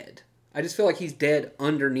dead. I just feel like he's dead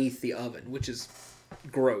underneath the oven, which is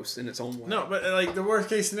gross in its own way. No, but like the worst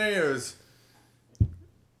case scenario is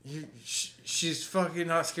she's fucking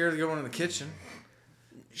not scared to go into the kitchen.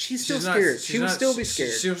 She's still scared. She would still be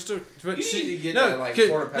scared. She'll still. But You she need to get no, that, like, could-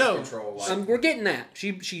 Florida Pest no. Control. Like, We're getting that.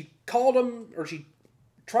 She called him, or she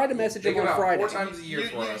tried to message him think on about Friday. 4 times a year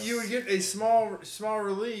for us. You would get a small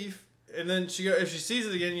relief, and then if she sees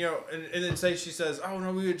it again, and then she says, "Oh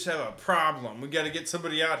no, we just have a problem. We got to get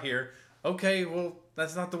somebody out here." Okay, well,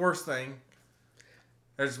 that's not the worst thing.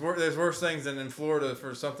 There's worse things than in Florida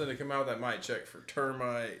for something to come out that might check for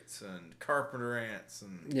termites and carpenter ants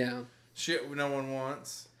and Yeah. shit no one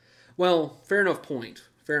wants. Well, fair enough point.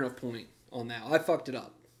 Fair enough point on that. I fucked it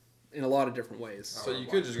up in a lot of different ways. So you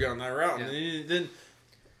could just go on that route, Yeah. and then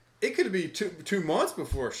it could be two months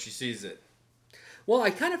before she sees it. Well,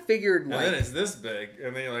 I kind of figured And like then it's this big,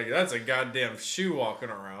 and then you're like, that's a goddamn shoe walking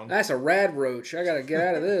around. that's a rad roach. I gotta get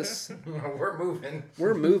out of this. We're moving.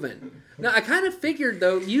 We're moving. Now, I kind of figured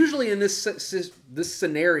though. Usually in this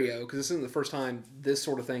scenario, because this isn't the first time this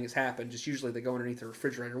sort of thing has happened. Just usually they go underneath the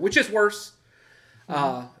refrigerator, which is worse.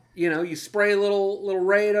 You spray a little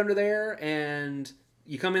Raid under there, and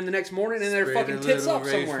you come in the next morning and they're fucking tits up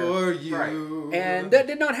somewhere. For you. Right. And that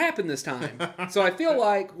did not happen this time. So I feel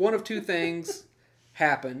like one of two things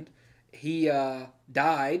happened. He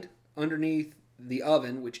died underneath the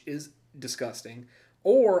oven, which is disgusting.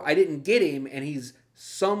 Or I didn't get him and he's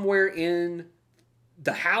somewhere in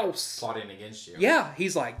the house. Plotting against you. Yeah,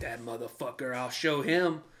 he's like, that motherfucker, I'll show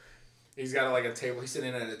him. He's got like a table. He's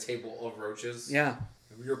sitting at a table of roaches. Yeah,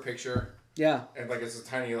 Your picture. yeah. And like it's a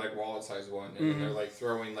tiny like wallet-sized one, and they're like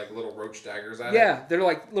throwing like little roach daggers at it. Yeah, they're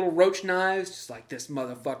like little roach knives, just like this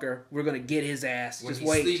motherfucker. We're gonna get his ass. When Just he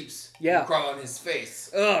wait. sleeps, Yeah. you crawl on his face.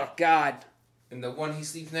 Oh God, And the one he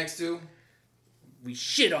sleeps next to, we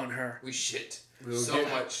shit on her. we shit We'll so get-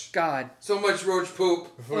 much, God. so much roach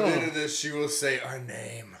poop. Before the end of this, she will say our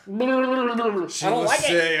name. I don't like it.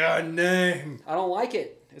 Say our name. I don't like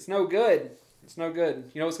it. It's no good. It's no good.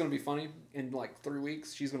 You know what's going to be funny? In like 3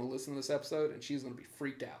 weeks, she's going to listen to this episode and she's going to be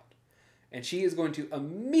freaked out. And she is going to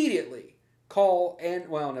immediately call and,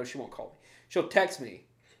 well, no, she won't call me. She'll text me,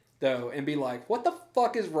 though, and be like, what the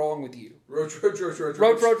fuck is wrong with you? Roach, roach, roach, roach,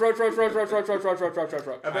 Roach, roach, roach, roach, roach, roach, roach, roach, roach, roach, roach, roach,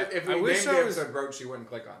 roach. I bet if I we wish named I the was- episode roach, she wouldn't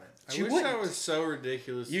click on it. She I wish wouldn't. I was so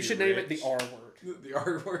ridiculous. You should name it the R word. The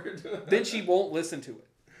R word. Then she won't listen to it.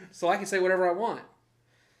 So I can say whatever I want.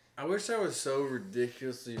 I wish I was so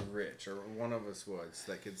ridiculously rich, or one of us was,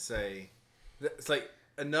 that could say, it's like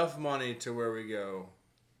enough money to where we go,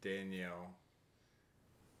 Danielle,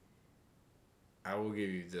 I will give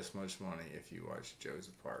you this much money if you watch Joe's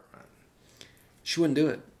Apartment. She wouldn't do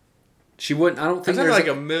it. She wouldn't. I don't think That's there's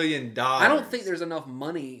like $1 million. I don't think there's enough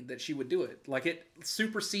money that she would do it. Like, it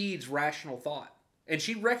supersedes rational thought. And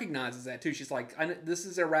she recognizes that, too. She's like, this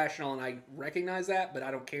is irrational, and I recognize that, but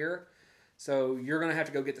I don't care. So you're going to have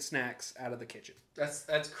to go get the snacks out of the kitchen. That's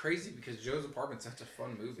crazy because Joe's Apartment's such a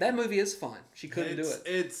fun movie. That movie is fun. She couldn't do it.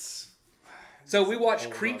 It's So we watched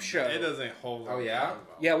hold Creep up. Show. It doesn't hold Oh, up yeah? that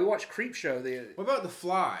well. Yeah, we watched Creep Show. What about The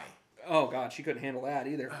Fly? Oh, God, she couldn't handle that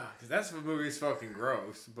either. Because that's what movie's fucking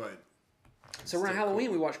gross, but... So around still Halloween,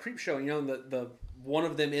 cool. we watched Creep Show. You know, the one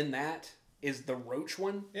of them in that is the roach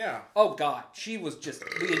one. Yeah. Oh, God. She was just,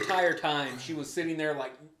 the entire time, she was sitting there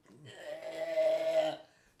like...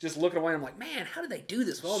 just looking away. I'm like, man, how did they do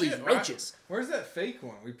this with all these Shit, roaches? Where's that fake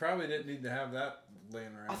one? We probably didn't need to have that laying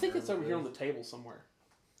around. I think it's there. over here on the table somewhere.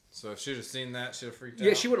 So if she'd have seen that, she'd have freaked out.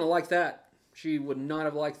 Yeah, she wouldn't have liked that. She would not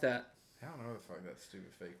have liked that. I don't know where the fuck that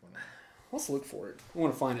stupid fake one is. Let's look for it. I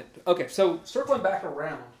want to find it. Okay, so circling back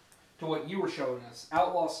around to what you were showing us,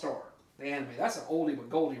 Outlaw Star, the anime. That's an oldie but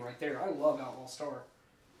goldie right there. I love Outlaw Star.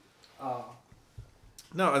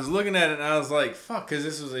 No, I was looking at it and I was like, fuck, because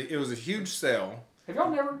it was a huge sale. Have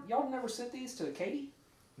y'all never sent these to Katie?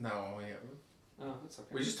 No, yeah. Oh, that's okay.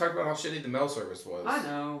 We just talked about how shitty the mail service was. I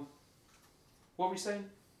know. What were you saying?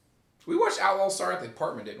 We watched Outlaw Star at the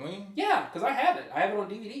apartment, didn't we? Yeah, because I have it. I have it on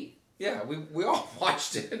DVD. Yeah, we all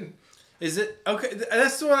watched it. Is it okay?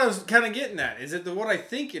 That's what I was kind of getting at. Is it what I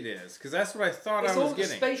think it is? Because that's what I thought It's I the was one with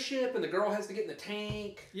the getting. spaceship, and the girl has to get in the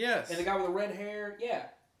tank, Yes. and the guy with the red hair. Yeah.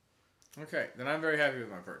 Okay, then I'm very happy with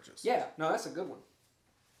my purchase. Yeah. No, that's a good one.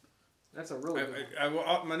 That's a really good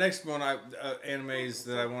one. My next one, animes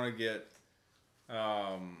that I want to get,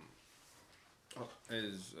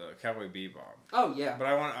 is Cowboy Bebop. Oh, yeah. But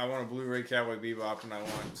I want a Blu-ray Cowboy Bebop, and I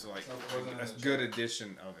want a good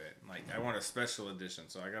edition of it. Like I want a special edition,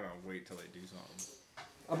 so I gotta wait till they do something.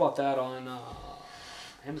 I bought that on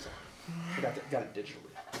Amazon. I got it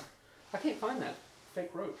digitally. I can't find that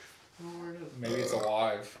fake roach. I don't know where it is. Maybe it's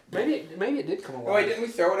alive. Maybe it did come alive. Oh wait, didn't we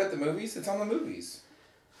throw it at the movies? It's on the movies.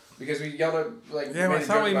 Because we yelled at like. Yeah, made I a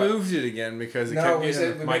thought joke we about- moved it again because it No, kept we getting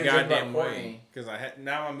said we my made a joke about goddamn way. Courtney. Because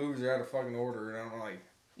now my movies are out of fucking order, and I'm like,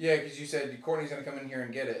 Yeah, because you said Courtney's gonna come in here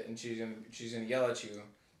and get it, and she's gonna yell at you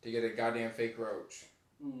to get a goddamn fake roach.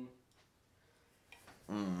 Mm.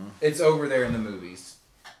 It's over there in the movies.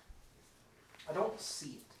 I don't see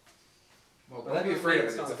it. Well, But don't that be doesn't afraid mean of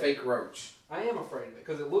it's it. It's not a fake roach. I am afraid of it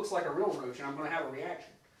because it looks like a real roach, and I'm going to have a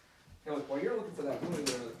reaction. And like, while you're looking for that, I'm going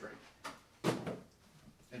to get another drink.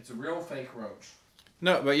 It's a real fake roach.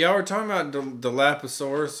 No, but y'all were talking about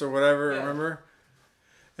Dilophosaurus or whatever, remember?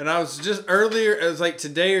 And I was just earlier, it was like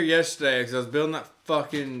today or yesterday, because I was building that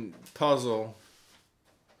fucking puzzle.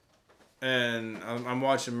 And I'm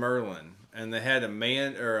watching Merlin. And they had a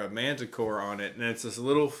manticore on it. And it's this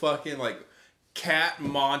little fucking, like, cat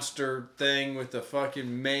monster thing with the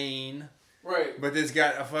fucking mane. Right. But it's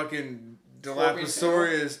got a fucking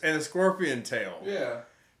Dilophosaurus and a scorpion tail. Yeah.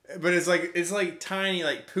 But it's like tiny,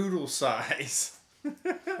 like poodle size.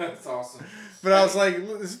 That's awesome. But I was like,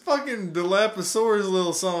 this fucking Dilophosaurus,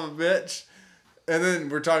 little son of a bitch. And then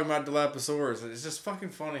we're talking about Dilophosaurus. It's just fucking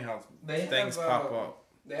funny how things pop up.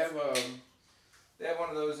 They have one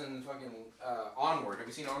of those in fucking Onward. Have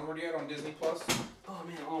you seen Onward yet on Disney Plus? Oh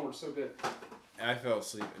man, Onward's so good. I fell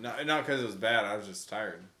asleep. Not because it was bad. I was just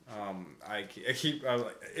tired. I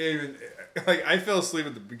fell asleep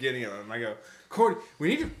at the beginning of it. And I go, Cordy, we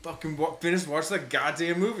need to fucking finish watching that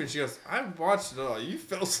goddamn movie. And she goes, I watched it all. You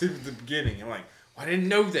fell asleep at the beginning. I'm like, well, I didn't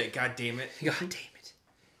know that. God damn it. God damn it.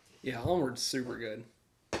 Yeah, Onward's super good.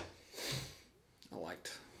 I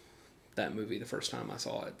liked that movie the first time I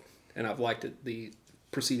saw it, and I've liked it the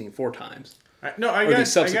preceding 4 times. I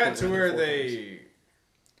got to where they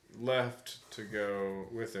left to go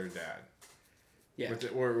with their dad. Yeah. With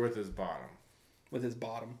his bottom. With his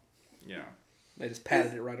bottom. Yeah. They just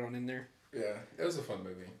patted it right on in there. Yeah, it was a fun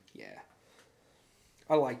movie. Yeah.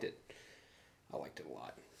 I liked it. I liked it a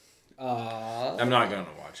lot. I'm not going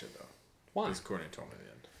to watch it, though. Why? Because Courtney told me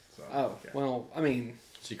the end. So, Oh, yeah. Well, I mean...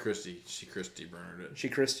 She Christy Bernard it. She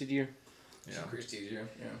Christied you? Yeah. She Christied you,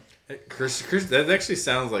 yeah. Hey, Christy, that actually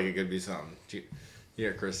sounds like it could be something.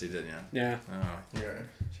 Yeah, Christy, didn't you? Yeah. Oh, Yeah.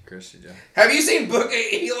 she Christied you. Have you seen Book of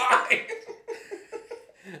Eli?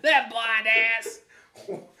 That blind ass!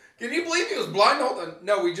 Can you believe he was blind? Hold on.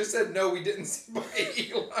 No, we just said no, we didn't see Book of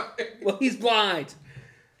Eli. Well, he's blind.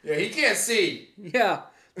 Yeah, he can't see. Yeah.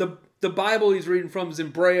 The Bible he's reading from is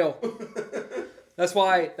in Braille. That's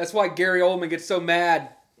why Gary Oldman gets so mad.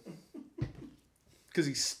 Because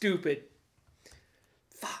he's stupid.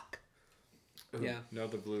 Fuck. Ooh, Yeah.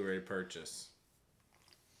 Another Blu-ray purchase.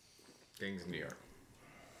 Gangs in New York.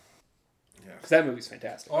 Yeah. Because that movie's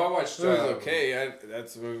fantastic. Oh, I watched. It was okay.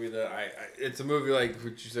 That's a movie that it's a movie like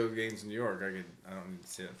what you said with Gangs in New York. I don't need to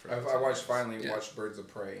see it for. I watched Birds of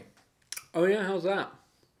Prey. Oh yeah, how's that?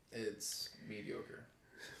 It's mediocre.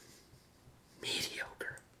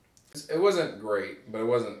 Mediocre. It wasn't great, but it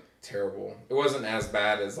wasn't terrible. It wasn't as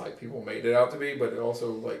bad as like people made it out to be, but it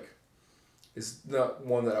also like is not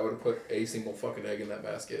one that I would have put a single fucking egg in that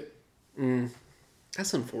basket.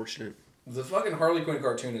 That's unfortunate. The fucking Harley Quinn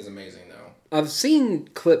cartoon is amazing though. I've seen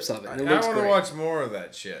clips of it. And it looks I want to great. watch more of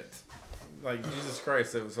that shit. Like Jesus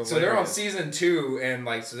Christ, it was hilarious. So they're on season 2, and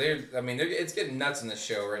like so they're it's getting nuts in the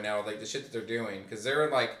show right now, like the shit that they're doing, because they're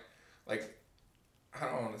in like I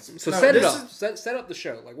don't want to. So set it up. Set up the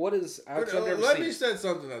show. Like what is? Let me set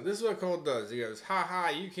something up. This is what Cole does. He goes, "Ha ha!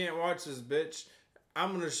 You can't watch this, bitch.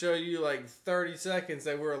 I'm gonna show you like 30 seconds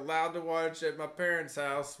that we're allowed to watch at my parents'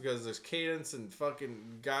 house because there's Cadence and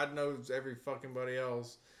fucking God knows every fucking buddy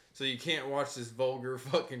else. So you can't watch this vulgar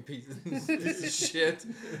fucking piece of shit."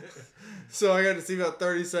 So I got to see about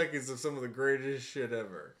 30 seconds of some of the greatest shit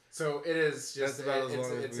ever. So it is just That's about as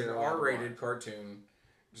long as it's we an were allowed to R-rated watch. cartoon,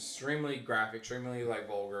 extremely graphic, extremely like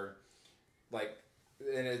vulgar, like,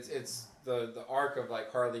 and it's the arc of like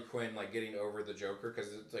Harley Quinn like getting over the Joker,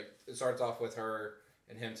 because it's like it starts off with her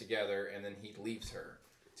and him together, and then he leaves her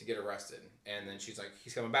to get arrested, and then she's like,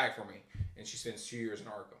 he's coming back for me, and she spends 2 years in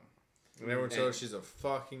Arkham. And everyone tells she's a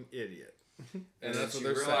fucking idiot. And that's what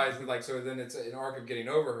they're saying. Like, so then it's an arc of getting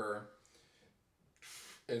over her.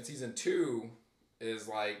 And season 2 is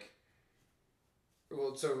like,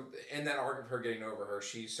 well, so in that arc of her getting over her,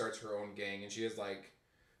 she starts her own gang, and she has like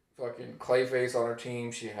fucking Clayface on her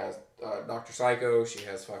team. She has Dr. Psycho. She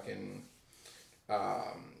has fucking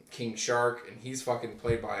King Shark, and he's fucking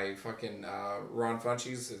played by fucking Ron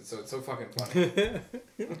Funches. So it's so fucking funny.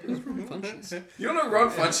 Funches. You don't know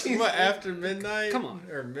Ron Funches? What, After Midnight? Come on.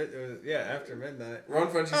 After Midnight. Ron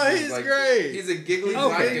Funches. Oh, he's like, great. He's a giggly Okay.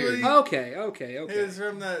 black dude. Okay. He was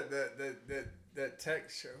from that tech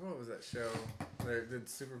show. What was that show? That did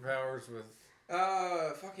superpowers with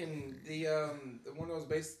Fucking the one that was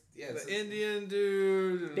based. Yeah, the Indian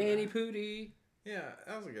dude. Danny Pooty. Yeah,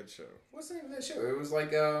 that was a good show. What's the name of that show? It was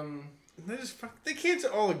like They cancel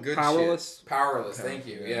all the good Powerless. shit. Powerless. Thank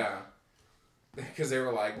you. Yeah. Because they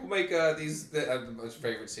were like, we'll make these. My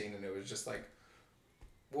favorite scene, and it was just like,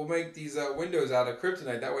 we'll make these windows out of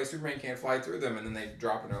kryptonite. That way, Superman can't fly through them. And then they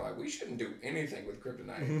drop, and they're like, we shouldn't do anything with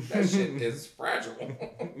kryptonite. That shit is fragile.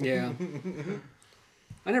 Yeah.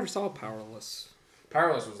 I never saw Powerless.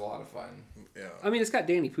 Powerless was a lot of fun. Yeah. I mean, it's got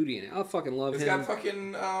Danny Pudi in it. I fucking love It's him. got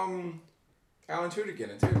fucking Alan Tudyk in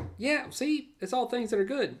it too. Yeah, see, it's all things that are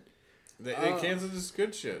good. They canceled this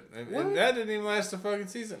good shit. And What? that didn't even last a fucking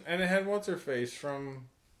season. And it had what's-her-face from...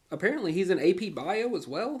 Apparently, he's in AP Bio as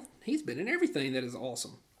well. He's been in everything that is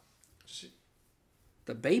awesome.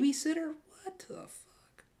 The Babysitter? What the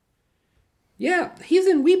fuck? Yeah, he's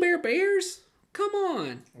in We Bare Bears? Come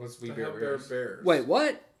on. What's We The Bare hell Bears? Bears. Wait,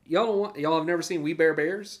 what? Y'all have never seen We Bare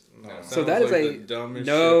Bears? No, So that is like a the dumbest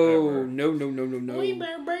no. We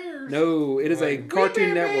Bare Bears. No, it is a Like, Cartoon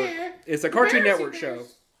We Bare Network. Bear. It's a Cartoon Bears, Network Bears. show.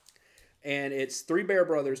 And it's three bear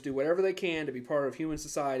brothers do whatever they can to be part of human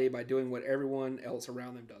society by doing what everyone else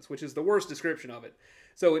around them does, which is the worst description of it.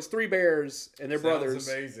 So it's three bears and their brothers.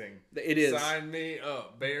 Amazing. It is. Sign me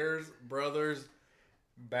up. Bears, brothers,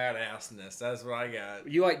 badassness. That's what I got.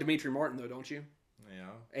 You like Dimitri Martin though, don't you? Yeah.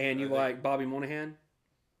 And you I think- like Bobby Moynihan?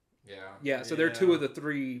 Yeah. Yeah, so they're two Yeah. of the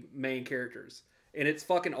three main characters. And it's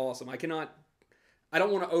fucking awesome. I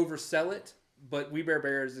don't want to oversell it, but We Bare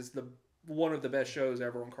Bears is one of the best shows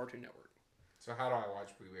ever on Cartoon Network. So how do I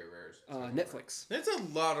watch We Bare Bears? Netflix. There's a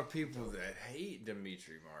lot of people that hate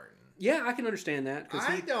Dimitri Martin. Yeah, I can understand that.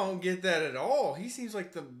 I don't get that at all. He seems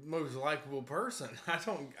like the most likable person. I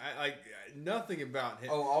like nothing about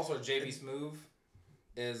him. Oh, also JB Smoove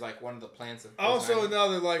is like one of the plants of. Also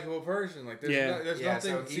another likable person. Like there's, Yeah. there's Yeah,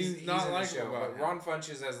 nothing so he's seems not in the likable show, about but him. Ron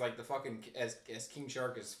Funches as like the fucking as King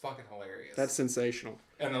Shark is fucking hilarious. That's sensational.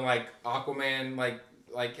 And then like Aquaman like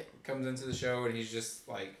comes into the show and he's just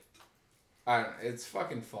like, I don't know, it's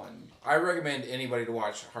fucking fun. I recommend anybody to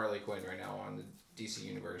watch Harley Quinn right now on the DC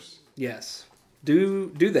Universe. Yes. Do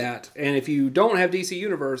that. And if you don't have DC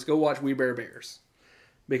Universe, go watch We Bare Bears.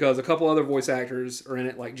 Because a couple other voice actors are in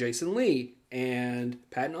it, like Jason Lee and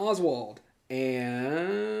Patton Oswalt.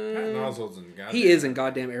 And Patton Oswalt's in goddamn. he is in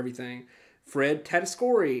goddamn everything. Fred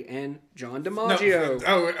Tatasciore and John DiMaggio.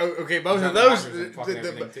 Okay, both John of those. DiMaggio's in fucking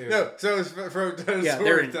everything, too. No, so it's from Yeah,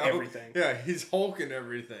 they're in everything. Yeah, he's Hulk in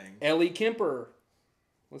everything. Ellie Kemper.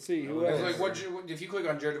 Let's see who It's else. like if you click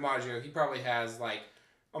on Joe DiMaggio, he probably has like,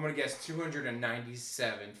 I'm gonna guess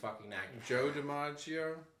 297 fucking actors. Joe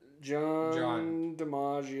DiMaggio. John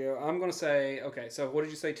DiMaggio. I'm gonna say okay. So what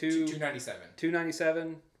did you say? 297.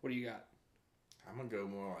 297. What do you got? I'm gonna go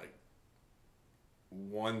more like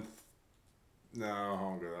one. No, I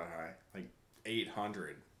won't go that high. Like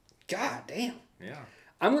 800. God damn. Yeah.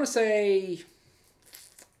 I'm gonna say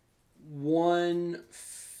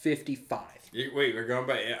 155. Wait, we're going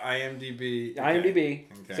by IMDb. IMDb.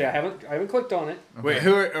 Okay. See, I haven't clicked on it. Wait,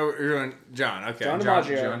 who are you're going? John. Okay. John John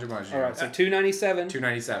DiMaggio. DiMaggio. All right, so 297,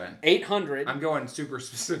 297. 800. I'm going super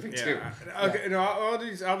specific too. Yeah. Okay. No, I'll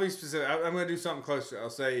be specific. I'm gonna do something closer. I'll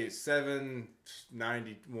say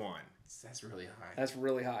 791. That's really high. That's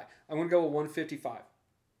really high. I'm gonna go with 155.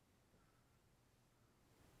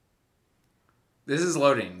 This is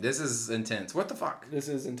loading. This is intense. What the fuck? This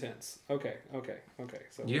is intense. Okay.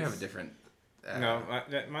 So You have a different. No,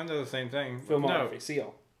 mine does the same thing. filmography. No.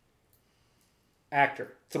 CO.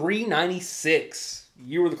 Actor 396.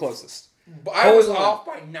 You were the closest. I was Hold on. off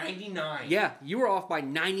by 99. Yeah, you were off by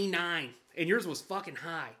 99, and yours was fucking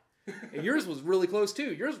high. And yours was really close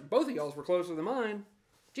too. Both of y'all's were closer than mine.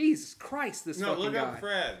 Jesus Christ, this No, fucking look guy. up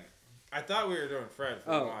Fred. I thought we were doing Fred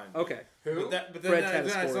for Oh, mine. okay. Who? But Fred then I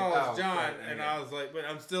Tatasciore. saw it was Oh, John, Fred, and okay. I was like, but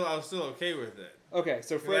I was still okay with it. Okay,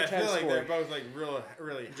 so 'Cause Fred I feel like they're Tatasciore. both like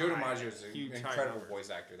really. Joe high, DiMaggio is an huge high incredible numbers. voice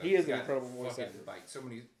actor. Though. He is He's an got incredible voice fucking, actor. Like so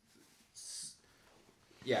many.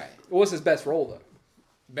 Yeah, What was his best role though?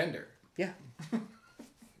 Bender. Yeah.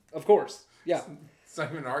 Of course. Yeah. It's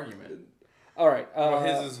not even an argument. All right. Well,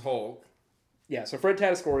 his is Hulk. Yeah. So Fred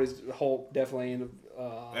Tatasciore is Hulk, definitely. And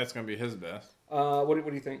That's gonna be his best. what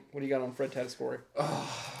do you think? What do you got on Fred Tatasciore?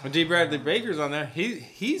 When D. Bradley Baker's on there,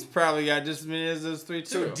 he's probably got just as many as those three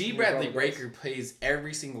too. So D. Bradley probably Baker plays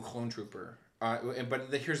every single clone trooper.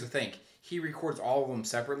 But here's the thing: he records all of them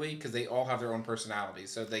separately because they all have their own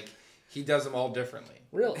personalities. So he does them all differently.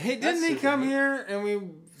 Really? Hey, That's didn't he super come neat. here and we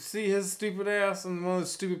see his stupid ass on one of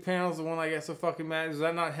those stupid panels? The one I got so fucking mad. Is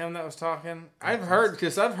that not him that was talking? I've heard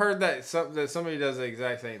that somebody does the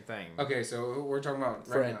exact same thing. Okay, so we're talking about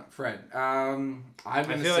Fred. right now. Fred. I'm I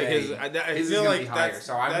gonna feel say like his his is feel gonna like be higher. that's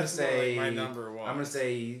So I'm gonna that's say what, like, my number one. I'm gonna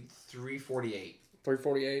say 348.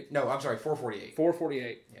 348. No, I'm sorry, 448.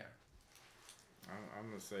 448. Yeah. I'm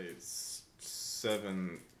gonna say it's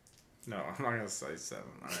 7. No, I'm not gonna say 7.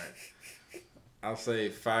 All right. I'll say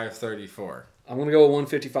 534. I'm gonna go with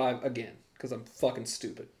 155 again because I'm fucking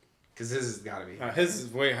stupid. Because his has got to be. His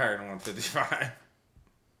is way higher than 155.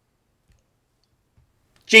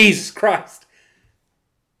 Jesus Christ.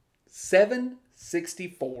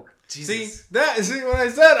 764. Jesus. See when I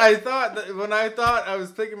thought I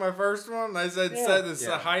was picking my first one, I said this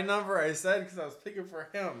a high number. I said because I was picking for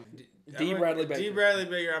him. D. Bradley Baker. D. Bradley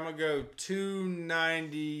Baker. I'm gonna go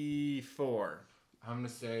 294. I'm gonna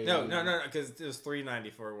say No, because it was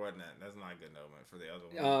 394, wasn't it? That's not a good omen for the other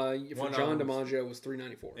one. For John DiMaggio was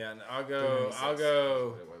 394. Yeah, and I'll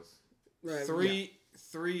go. It was. Right,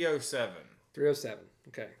 307. 307.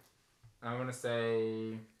 Okay. I'm gonna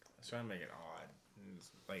say. I was trying to make it odd.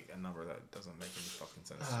 It's like a number that doesn't make any fucking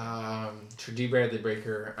sense. For D. Bradley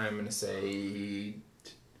Baker, I'm gonna say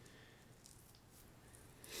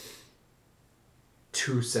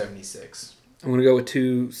 276. I'm gonna go with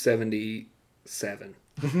 277.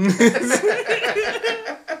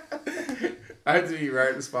 I have to be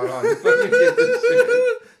right and spot on.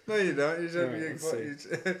 No, you don't. You should be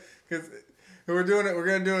because we're doing it. We're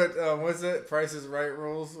gonna do it. What's it? Price is Right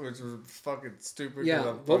rules, which was fucking stupid. Yeah.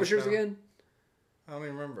 What was yours again? I don't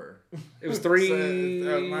even remember. It was 3.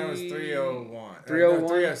 Mine was 301. 301?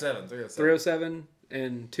 307. 307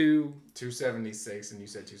 and 276, and you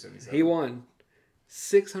said 277. He won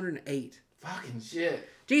 608. Fucking shit.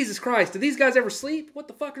 Jesus Christ! Do these guys ever sleep? What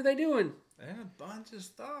the fuck are they doing? And a bunch of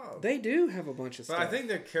stuff. They do have a bunch of But stuff. I think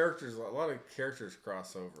the characters, a lot of characters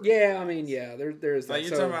cross over. Yeah, I mean, yeah, there's that. Like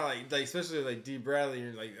you're talking about, like especially like D. Bradley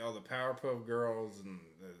and like all the Powerpuff Girls and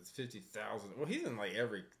the 50,000. Well, he's in like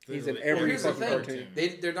every. He's in every Here's the fucking thing.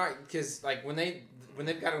 cartoon. They're not, because like when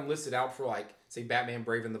they've got him listed out for like say Batman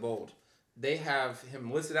Brave and the Bold, they have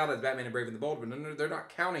him listed out as Batman and Brave and the Bold, but they're not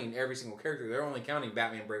counting every single character. They're only counting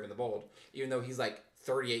Batman Brave and the Bold, even though he's like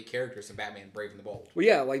 38 characters in Batman Brave and the Bold. Well,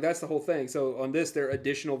 yeah, like that's the whole thing. So on this, they're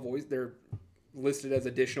listed as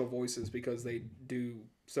additional voices because they do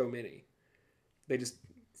so many. They just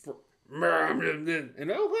and here's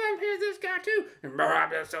this guy too, and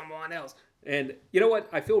there's someone else. And you know what?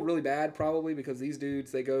 I feel really bad probably because these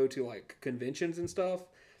dudes, they go to like conventions and stuff,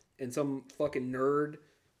 and some fucking nerd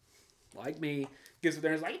like me gets up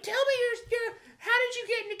there and is like, "Tell me how did you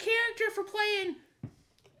get into character for playing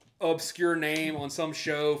obscure name on some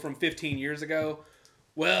show from 15 years ago?"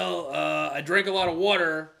 Well, I drank a lot of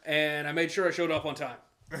water and I made sure I showed up on time.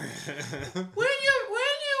 When you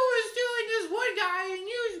was doing this one guy and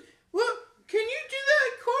can you do that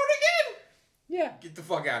quote again? Yeah. Get the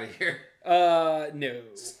fuck out of here. No.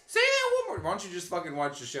 Say that one more. Why don't you just fucking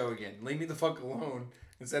watch the show again? Leave me the fuck alone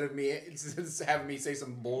instead of having me say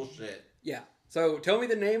some bullshit. Yeah. So tell me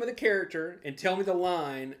the name of the character and tell me the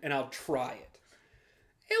line and I'll try it.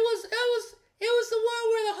 It was the one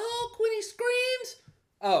where the Hulk when he screams.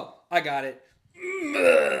 Oh, I got it.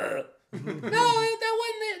 No, that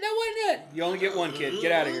wasn't it. You only get one, kid.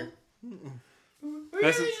 Get out of here. I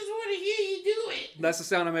just want to hear you do it. That's the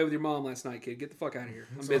sound I made with your mom last night, kid. Get the fuck out of here.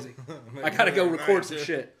 I'm busy. I gotta go record some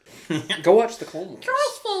shit. Go watch the Clone Wars.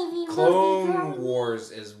 Clone Wars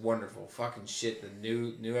is wonderful. Fucking shit. The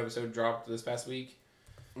new episode dropped this past week.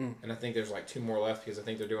 And I think there's like 2 more left because I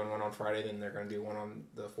think they're doing one on Friday, then they're going to do one on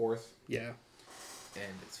the 4th. Yeah.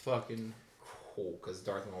 And it's fucking cool because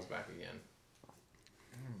Darth Maul's back again.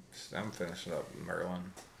 I'm finishing up Merlin.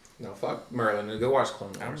 No, fuck Merlin. Go watch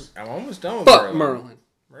Clone Wars. I'm almost done with Fuck Merlin. Merlin.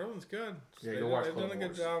 Merlin's good. Yeah, go watch They've Clone done a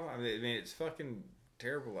good Wars. job. I mean, it's fucking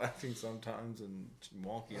terrible acting sometimes and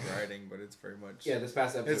wonky writing, but it's very much. Yeah, this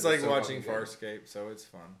past episode. It's like was so watching fucking good. Farscape, so it's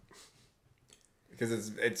fun. Because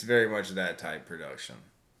it's very much that type production.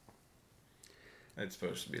 It's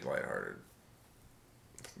supposed to be lighthearted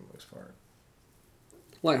for the most part.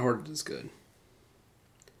 Lighthearted is good.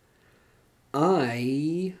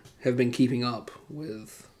 I have been keeping up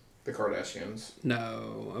with. The Kardashians.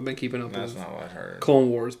 No, I've been keeping up That's with not lighthearted.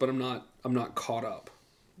 Clone Wars, but I'm not caught up.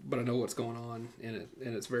 But I know what's going on in it,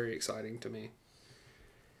 and it's very exciting to me.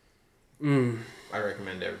 I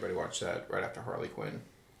recommend everybody watch that right after Harley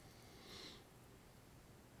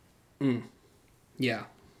Quinn. Yeah.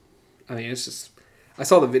 I mean, it's just... I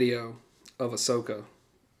saw the video of Ahsoka,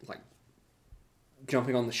 like,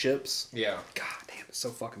 jumping on the ships. Yeah. God damn, it's so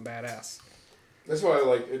fucking badass. That's why I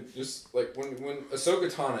like it. Just like when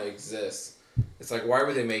Ahsoka Tano exists, it's like why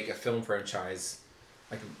would they make a film franchise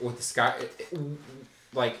like with the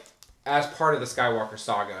like as part of the Skywalker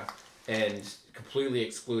saga and completely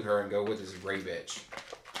exclude her and go with this Rey bitch?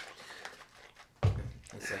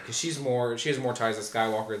 It's like because she has more ties to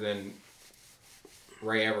Skywalker than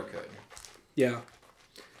Rey ever could. Yeah.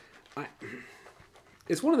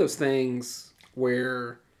 It's one of those things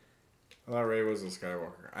where I thought Rey was a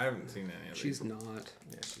Skywalker. I haven't seen any of these. she's not.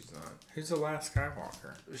 Yeah, she's not. Who's the last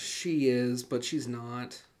Skywalker? She is, but she's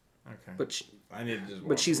not. Okay. But I need to just.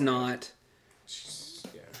 but watch she's it. not. She's,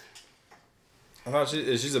 yeah. I thought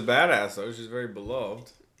she's a badass though. She's very beloved.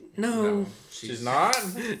 No. She's not?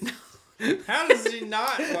 How does she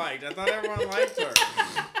not liked? I thought everyone liked her.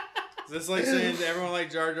 Is this like saying everyone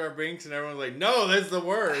liked Jar Jar Binks and everyone's like, no, that's the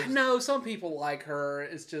worst? No, some people like her.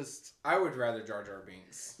 It's just... I would rather Jar Jar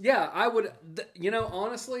Binks. Yeah, I would...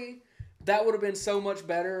 honestly, that would have been so much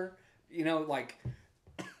better. Like...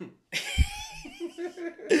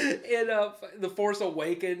 in The Force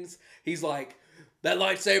Awakens, he's like, that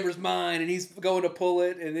lightsaber's mine, and he's going to pull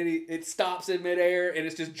it, and then it stops in midair, and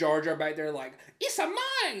it's just Jar Jar back there like, it's a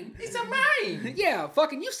mine! It's a mine! Yeah,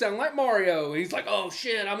 fucking you sound like Mario. And he's like, oh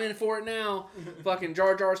shit, I'm in for it now. Fucking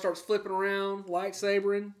Jar Jar starts flipping around,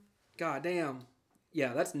 lightsabering. God damn.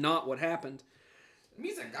 Yeah, that's not what happened.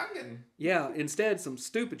 Me's a Gungan. Yeah, instead some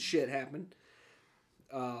stupid shit happened.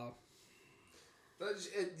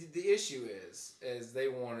 The issue is they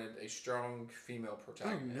wanted a strong female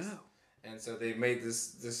protagonist. Oh, no. And so they made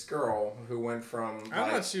this girl who went from...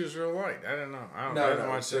 I thought she was real light. I didn't know.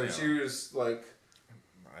 No. So she was like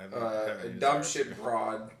a dumb shit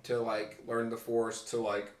broad to like learn the Force, to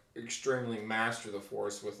like extremely master the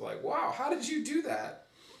Force with like, wow, how did you do that?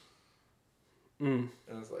 And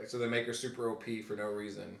it's like, so they make her super OP for no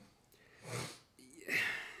reason.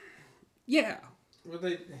 Yeah. Well,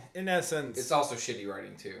 in essence, it's also shitty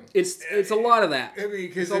writing too. It's a lot of that. I mean,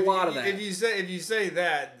 because a lot of that. If you say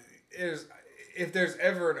that, if there's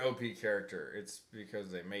ever an OP character, it's because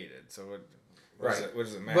they made it. So what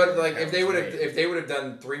does it matter? But like, if they would have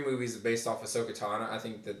done 3 movies based off Ahsoka Tano, I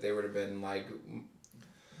think that they would have been like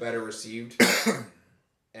better received,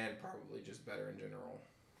 and probably just better in general,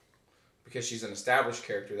 because she's an established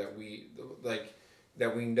character that we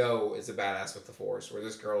know is a badass with the Force. Where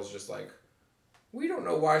this girl's just like, we don't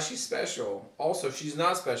know why she's special. Also, she's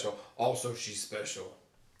not special. Also, she's special.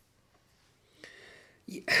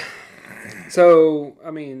 Yeah. So,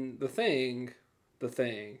 I mean, the thing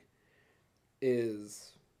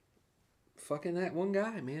is fucking that one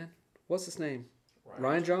guy, man. What's his name?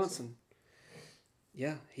 Ryan Johnson.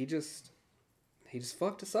 Yeah, he just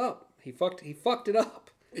fucked us up. He fucked it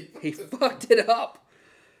up. He fucked it up.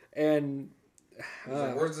 And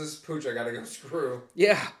like, where's this pooch I gotta go screw?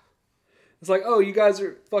 Yeah. It's like, oh, you guys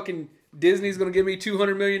are fucking... Disney's going to give me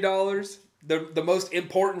 $200 million. The most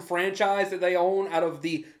important franchise that they own out of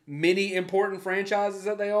the many important franchises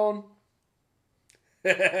that they own.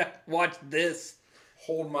 Watch this.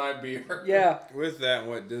 Hold my beer. Yeah. With that,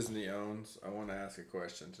 what Disney owns, I want to ask a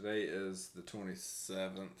question. Today is the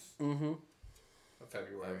 27th Of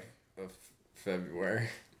February. Of February.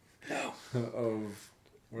 No. Of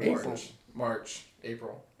March.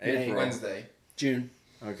 April. Wednesday. June.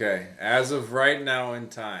 Okay, as of right now in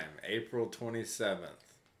time, April 27th.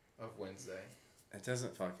 Of Wednesday. It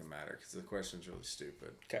doesn't fucking matter because the question's really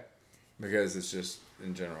stupid. Okay. Because it's just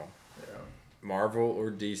in general. Yeah. Marvel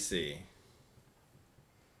or DC?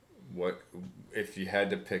 What if you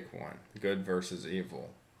had to pick one? Good versus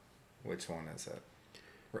evil. Which one is it?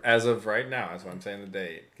 As of right now, that's why I'm saying the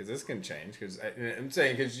date. Because this can change. Because I'm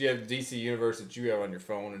saying because you have DC Universe that you have on your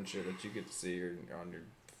phone and shit that you get to see or on your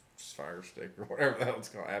Fire Stick or whatever the hell it's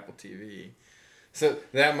called, Apple TV. So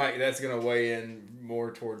that's gonna weigh in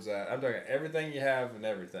more towards that. I'm talking everything you have and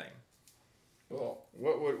everything. Well,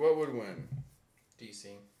 what would win? DC.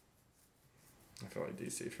 I feel like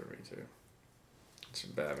DC for me too. It's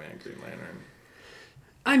Batman, Green Lantern.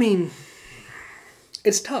 I mean,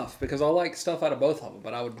 it's tough because I like stuff out of both of them,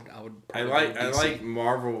 but I would. I like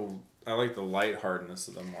Marvel. I like the lightheartedness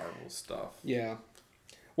of the Marvel stuff. Yeah.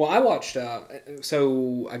 Well, I watched,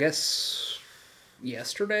 so I guess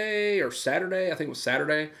yesterday or Saturday, I think it was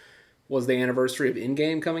Saturday, was the anniversary of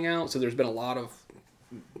Endgame coming out. So there's been a lot of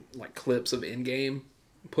like clips of Endgame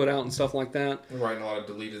put out and stuff like that. We're writing a lot of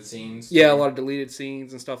deleted scenes. Yeah, a lot of deleted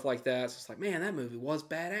scenes and stuff like that. So it's like, man, that movie was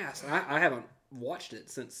badass. And I haven't watched it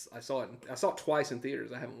since I saw it. I saw it twice in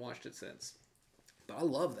theaters. I haven't watched it since. But I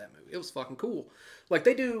love that movie. It was fucking cool. Like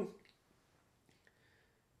they do...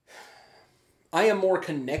 I am more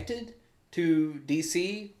connected to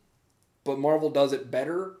DC, but Marvel does it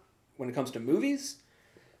better when it comes to movies.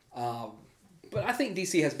 But I think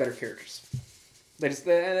DC has better characters.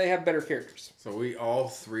 They have better characters. So we all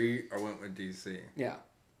three went with DC. Yeah.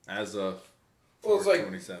 As of it's like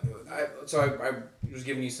 27. I was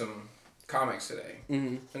giving you some comics today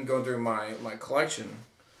and going through my collection,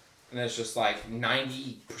 and it's just like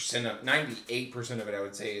 98% of it I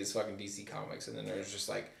would say is fucking DC comics, and then there's just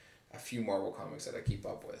like a few Marvel comics that I keep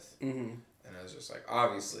up with. And I was just like,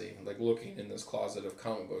 obviously, like looking in this closet of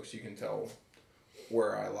comic books, you can tell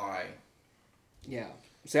where I lie. Yeah.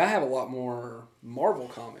 See, I have a lot more Marvel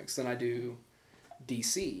comics than I do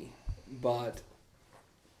DC, but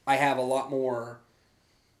I have a lot more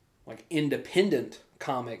like independent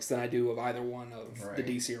comics than I do of either one of the Right.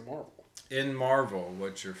 DC or Marvel. In Marvel,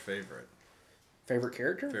 what's your favorite? Favorite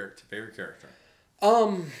character? Favorite character.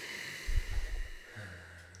 Um,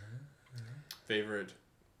 Favorite,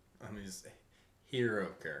 hero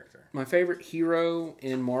character. my favorite hero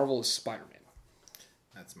in Marvel is Spider-Man.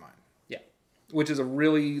 That's mine. Yeah, which is a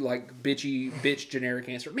really like bitch generic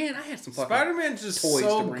answer. Man, I had some fucking Spider-Man's just toys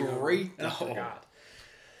so to bring over. great. And I forgot.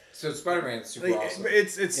 So Spider-Man is super Like, awesome.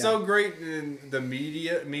 it's so great in the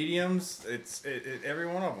mediums. Every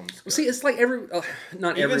one of them. Well, see, it's like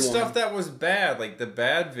not Even everyone. stuff that was bad, like the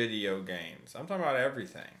bad video games. I'm talking about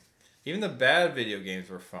everything. Even the bad video games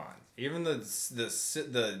were fun. Even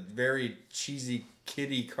the very cheesy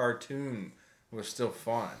kiddie cartoon was still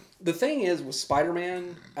fun. The thing is with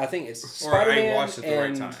Spider-Man, I think it's Or I Spider-Man watched it the right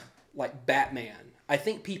and time. like Batman. I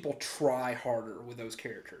think people try harder with those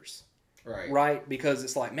characters. Right. Right? Because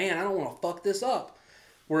it's like, man, I don't want to fuck this up.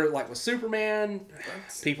 Where like with Superman,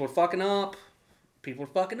 people are fucking up.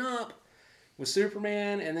 With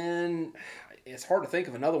Superman, and then it's hard to think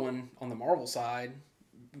of another one on the Marvel side.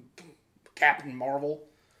 Captain Marvel.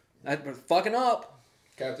 That was fucking up.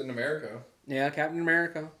 Captain America. Yeah, Captain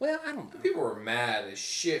America. Well, I don't know. People were mad as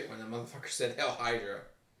shit when the motherfucker said Hell Hydra.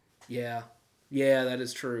 Yeah. Yeah, that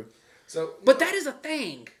is true. So, But that is a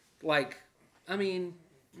thing. Like, I mean,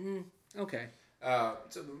 okay.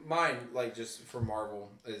 so mine, like, just for Marvel,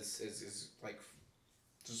 is like,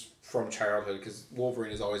 just from childhood, because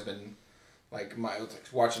Wolverine has always been, like,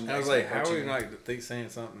 watching I was X-Men like, how are cartoon. you not saying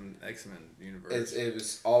something X-Men universe? It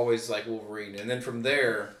was always, like, Wolverine. And then from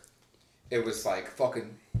there, it was like,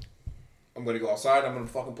 fucking, I'm going to go outside, I'm going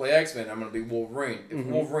to fucking play X-Men, I'm going to be Wolverine. If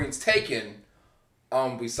Wolverine's taken, I'm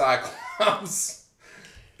going to be Cyclops.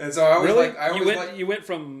 And so I always Really? You went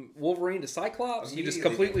from Wolverine to Cyclops? You just Immediately.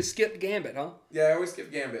 completely skipped Gambit, huh? Yeah, I always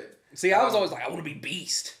skip Gambit. See, I was always like, I want to be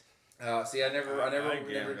Beast. See, I never, I like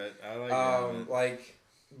Gambit. I like Gambit.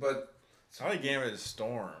 But I like Gambit as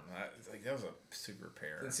Storm. That was a super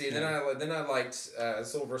pair. and see, then I liked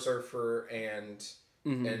Silver Surfer and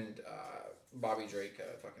Bobby Drake,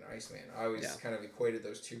 fucking Iceman. I always kind of equated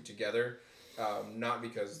those two together, not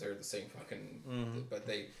because they're the same fucking, but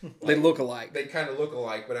they Look alike. They kind of look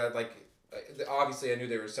alike, but I like. Obviously, I knew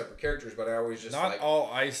they were separate characters, but I always just Not like all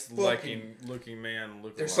ice-looking man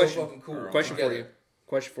look they're alike. so fucking cool. Question together.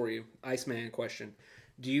 for you. Iceman question.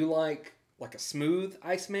 Do you like a smooth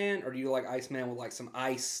Iceman, or do you like Iceman with like some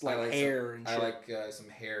ice hair and shit? I like some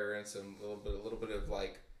hair and some little bit of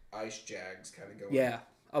like ice jags kind of going. Yeah,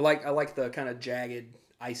 I like the kind of jagged,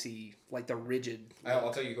 icy, like the rigid.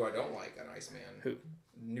 I'll tell you who I don't like on Iceman. Who?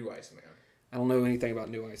 New Iceman. I don't know anything about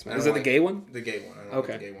New Iceman. I Is don't it the like- gay one? The gay one. I don't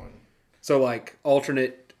Okay. like the gay one. So like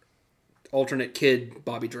alternate kid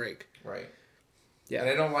Bobby Drake. Right. Yeah. And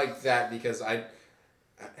I don't like that because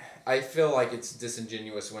I feel like it's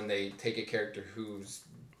disingenuous when they take a character who's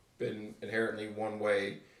been inherently one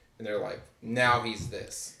way and they're like, now he's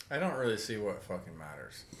this. I don't really see what fucking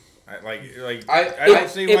matters. I I don't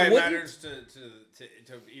see why it wouldn't- matters to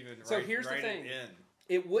even So write, here's the write thing. it in.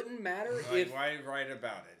 It wouldn't matter Like, if why write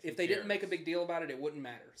about it? if they didn't make a big deal about it. It wouldn't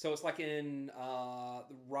matter. So it's like in the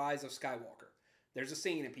Rise of Skywalker. There's a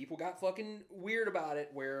scene and people got fucking weird about it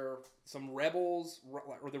where some rebels or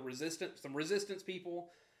some resistance people.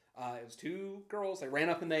 It was two girls. They ran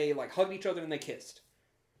up and they like hugged each other and they kissed.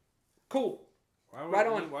 Cool. Right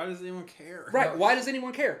on. Why does anyone care? Right. Why does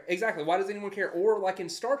anyone care? Exactly. Why does anyone care? Or like in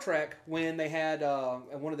Star Trek when they had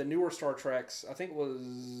one of the newer Star Treks. I think it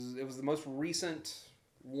was the most recent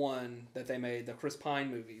one that they made, the Chris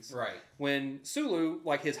Pine movies. Right. When Sulu,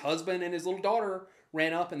 like his husband and his little daughter,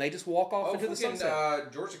 ran up and they just walk off into the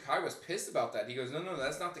sunset. George Takei was pissed about that. He goes, no,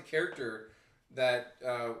 that's not the character that,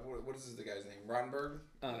 what is the guy's name? Roddenberry?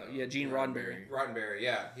 Yeah, Gene Roddenberry. Roddenberry,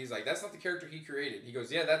 yeah. He's like, that's not the character he created. He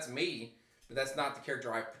goes, yeah, that's me, but that's not the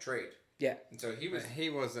character I portrayed. Yeah. And so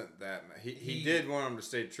He wasn't that. He did want him to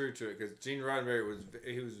stay true to it because Gene Roddenberry was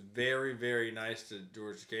very, very nice to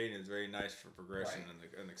George Takei and he was very nice for progression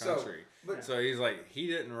in the country. So he's like, he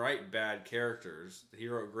didn't write bad characters. He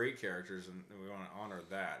wrote great characters, and we want to honor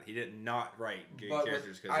that. He did not write gay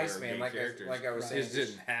characters because they were gay characters. Like I was saying, Just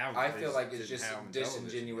didn't have. I feel like it's didn't just have them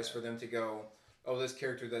disingenuous television for them to go, oh, this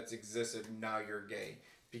character that's existed, now you're gay.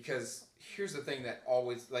 Because here's the thing that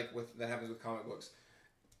always that happens with comic books.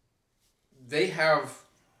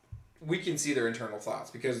 We can see their internal thoughts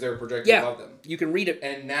because they're projected above them. You can read it.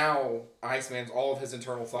 And now Iceman's, all of his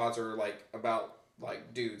internal thoughts are like about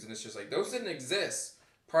like dudes, and it's just like those didn't exist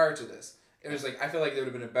prior to this. And it's like I feel like there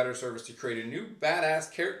would have been a better service to create a new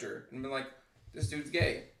badass character and been like, this dude's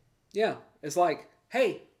gay. Yeah. It's like,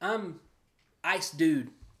 hey, I'm Ice Dude.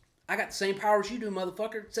 I got the same powers you do,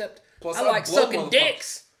 motherfucker, except Plus, I I like blow sucking motherfuckers.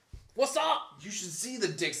 dicks. What's up? You should see the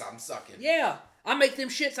dicks I'm sucking. Yeah, I make them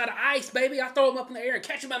shits out of ice, baby. I throw them up in the air and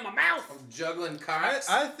catch them in my mouth. I'm juggling cocks.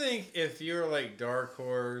 I think if you're like Dark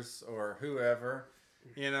Horse or whoever,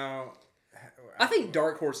 you know. I think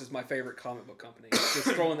Dark Horse is my favorite comic book company.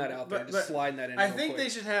 Just throwing that out there, just sliding that in. I real think quick. they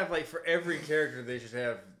should have, like, for every character, they should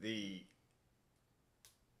have the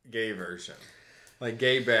gay version. Like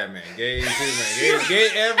gay Batman, gay Superman, gay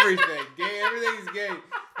everything. Everything's gay.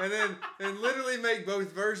 And then literally make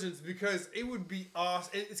both versions because it would be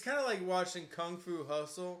awesome. It's kind of like watching Kung Fu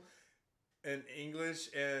Hustle in English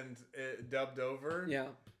and dubbed over. Yeah.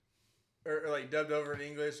 Or like dubbed over in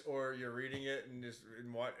English, or you're reading it and just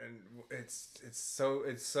and what, and it's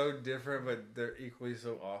so different, but they're equally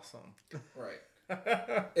so awesome. Right.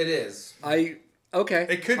 It is. Okay.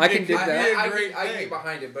 It could. I can dig could that. be a I great get thing.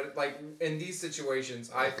 behind it, but like in these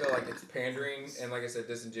situations, I feel like it's pandering and, like I said,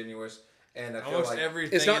 disingenuous. And I feel Almost like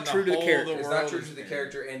everything. It's not in the true to the whole character. of it's world not true is to the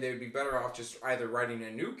pandering. character, and they would be better off just either writing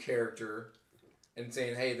a new character and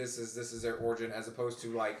saying, "Hey, this is their origin," as opposed to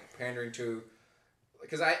like pandering to.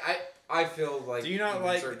 Because I feel like. Do you not even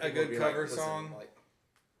like certain a people would good be cover listen, song? Like,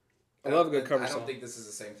 I love a good cover I don't song. think this is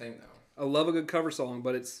the same thing though. I love a good cover song,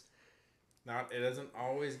 but it's It doesn't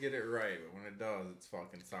always get it right, but when it does, it's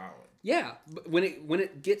fucking solid. yeah. But when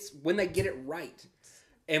they get it right,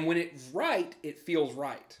 and when it's right, it feels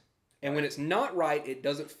right, and when it's not right, it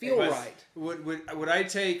doesn't feel But right. Would I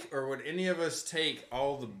take, or would any of us take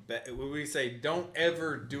all the? Would we say don't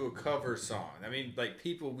ever do a cover song? I mean, like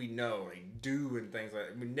people we know, like do and things like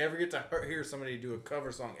that. We never get to hear somebody do a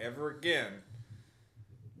cover song ever again,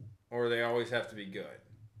 or they always have to be good.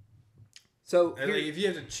 So And, like, if you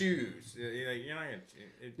have to choose, you're not gonna.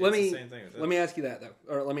 It's let the same thing. me ask you that though,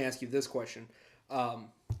 or let me ask you this question: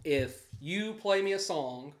 if you play me a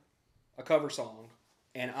song, a cover song,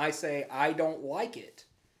 and I say I don't like it,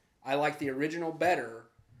 I like the original better,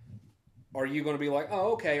 are you going to be like,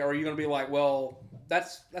 oh okay, or are you going to be like, well,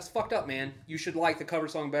 that's fucked up, man. You should like the cover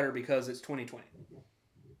song better because it's 2020.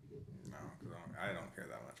 No, 'cause I don't care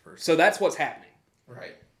that much personally. So that's what's happening.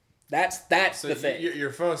 Right. That's So the thing.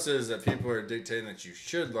 your fuss is that people are dictating that you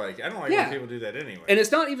should like it. I don't like Yeah. when people do that anyway. And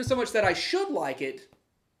it's not even so much that I should like it,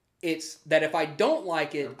 it's that if I don't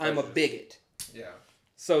like it, I'm a prejudiced. bigot. Yeah.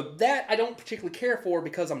 So that I don't particularly care for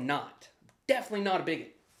because I'm not. Definitely not a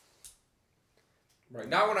bigot. Right.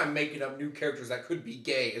 Not when I'm making up new characters that could be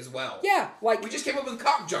gay as well. Yeah, like We just came up with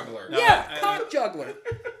cock juggler. yeah, I- cock juggler,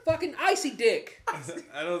 fucking icy dick.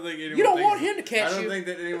 I don't think anyone. You don't thinks, want him to catch I don't you. think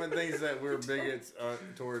that anyone thinks that we're bigots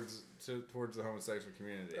towards the homosexual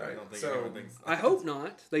community. I Right. don't think So, anyone thinks. I hope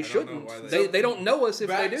not. They don't know shouldn't. why They don't know us if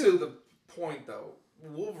Back they to do. the point though,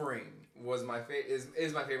 Wolverine was my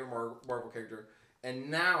is my favorite Marvel character, and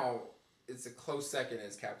now it's a close second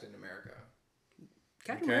as Captain America.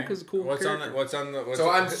 Captain America's a cool What's character. on the? So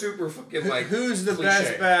I'm super fucking like. Who's the cliche.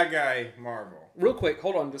 best bad guy? Marvel. Real quick,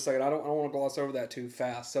 hold on just a second. I don't want to gloss over that too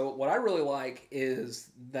fast. So what I really like is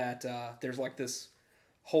that there's like this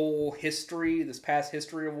whole history, this past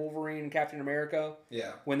history of Wolverine and Captain America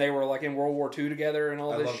Yeah. when they were like in World War II together and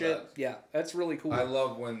all I this love shit. that. Yeah, that's really cool. I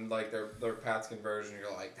love when like their paths conversion.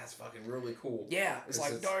 You're like, that's fucking really cool. Yeah, it's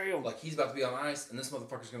like, damn. Like he's about to be on ice, and this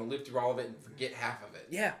motherfucker's gonna live through all of it and forget half of it.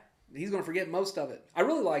 Yeah, he's gonna forget most of it. I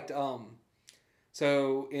really liked.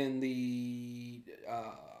 So in the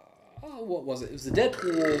what was it? It was the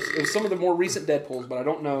Deadpools. It was some of the more recent Deadpools, but I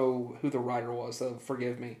don't know who the writer was. So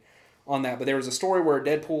forgive me on that. But there was a story where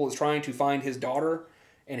Deadpool is trying to find his daughter,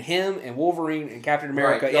 and him and Wolverine and Captain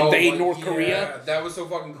America Right. Oh, invade like, North yeah, Korea. That was so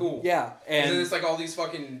fucking cool. Yeah, And then and it's like all these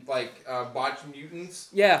fucking like botched mutants.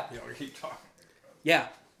 yeah, You know, keep talking. yeah,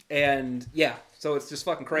 and yeah. So it's just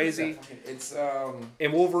fucking crazy. It's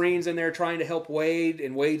And Wolverine's in there trying to help Wade,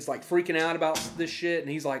 and Wade's like freaking out about this shit, and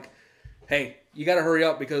he's like, "Hey, you got to hurry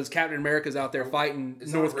up because Captain America's out there fighting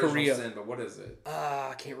it's North not original Korea." Sin, but what is it?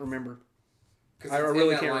 I can't remember. 'Cause I it's in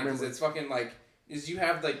really that can't line, 'cause remember. It's fucking like you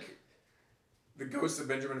have like the ghost of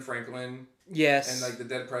Benjamin Franklin Yes. and like the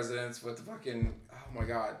dead presidents with the fucking oh my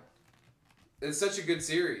god. It's such a good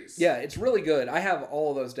series. Yeah, it's really good. I have all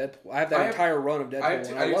of those Deadpool. I have that entire run of Deadpool. I and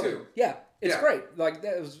do love it. too. Yeah, it's Yeah. great. Like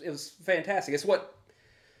it was fantastic. It's what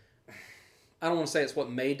I don't want to say it's what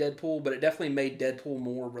made Deadpool, but it definitely made Deadpool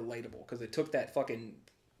more relatable because it took that fucking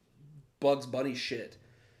Bugs Bunny shit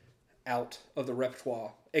out of the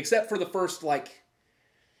repertoire, except for the first like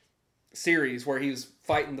series where he was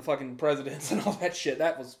fighting the fucking presidents and all that shit.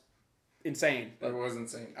 That was insane. That was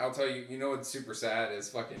insane. I'll tell you. You know what's super sad is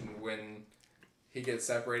fucking when he gets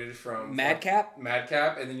separated from Madcap?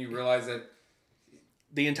 Madcap, and then you realize that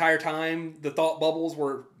The entire time, the thought bubbles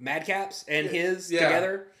were Madcap's and his Yeah.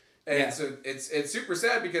 together. And Yeah. so it's super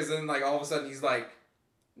sad because then like all of a sudden he's like,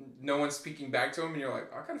 no one's speaking back to him, and you're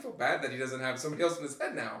like, I kind of feel bad that he doesn't have somebody else in his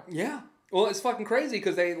head now. Yeah. Well, it's fucking crazy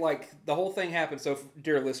because they the whole thing happened. So,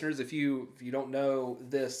 dear listeners, if you don't know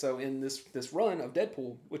this, so in this run of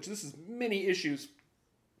Deadpool, which this is many issues,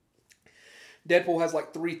 Deadpool has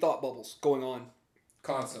like 3 thought bubbles going on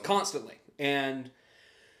constantly, and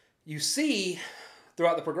you see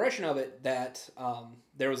throughout the progression of it that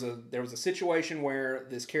there was a situation where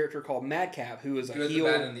this character called Madcap, who is a Good, heel,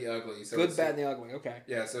 the bad, and the ugly. So good, bad, and the ugly. Okay.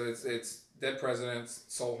 Yeah, so it's Dead Presidents,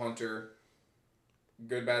 Soul Hunter,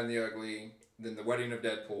 Good, Bad, and the Ugly, then The Wedding of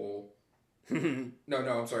Deadpool. No,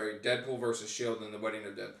 I'm sorry. Deadpool versus S.H.I.E.L.D. and The Wedding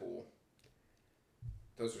of Deadpool.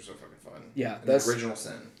 Those are so fucking fun. Yeah, and that's the Original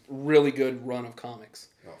Sin. really good run of comics.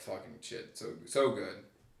 Oh, fucking shit. So good.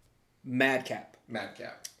 Madcap.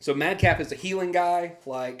 Madcap. So Madcap is a healing guy,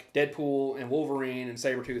 like Deadpool and Wolverine and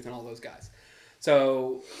Sabretooth and all those guys.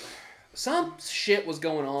 So some shit was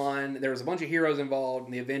going on. There was a bunch of heroes involved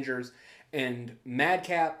in the Avengers, and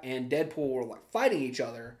Madcap and Deadpool were like fighting each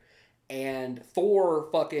other, and Thor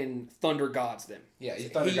fucking thunder gods them. Yeah, he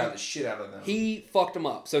thunder got the shit out of them. He fucked them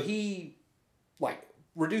up. So he like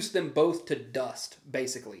reduced them both to dust,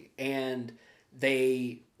 basically, and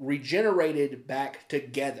they regenerated back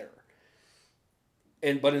together.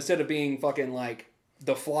 But instead of being fucking like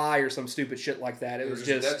the Fly or some stupid shit like that, it was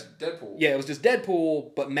just Deadpool. Yeah, it was just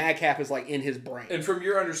Deadpool, but Madcap is like in his brain. And from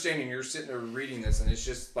your understanding, you're sitting there reading this, and it's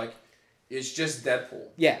just Deadpool.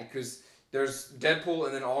 Yeah. Because there's Deadpool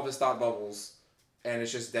and then all of his thought bubbles, and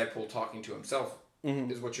it's just Deadpool talking to himself,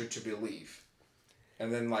 is what you're to believe.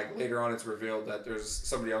 And then like later on, it's revealed that there's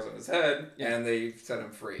somebody else in his head, and they set him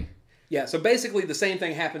free. Yeah, so basically the same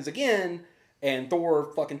thing happens again, and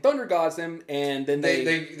Thor fucking thunder gods them, and then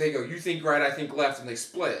they go, you think right, I think left, and they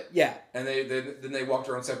split. Yeah. And then they walk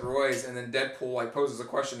their own separate ways, and then Deadpool like poses a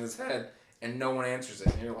question in his head, and no one answers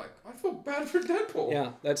it, and you're like, I feel bad for Deadpool.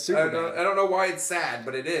 Yeah, that's super bad. I don't know why it's sad,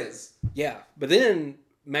 but it is. Yeah, but then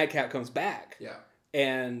Madcap comes back. Yeah.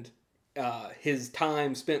 And his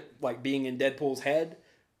time spent like being in Deadpool's head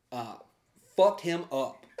fucked him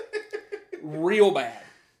up real bad.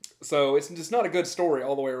 So it's just not a good story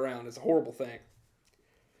all the way around. It's a horrible thing.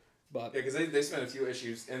 But yeah, because they spent a few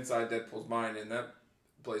issues inside Deadpool's mind, and that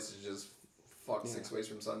place is just fucked 6 ways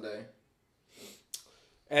from Sunday.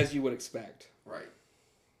 As you would expect. Right.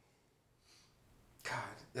 God,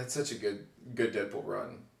 that's such a good Deadpool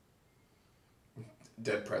run.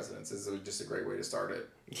 Dead Presidents is just a great way to start it.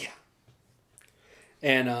 Yeah.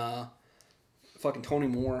 And fucking Tony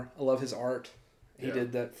Moore, I love his art. He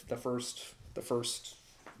did that the first.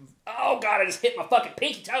 Oh God! I just hit my fucking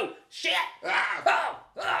pinky toe. Shit!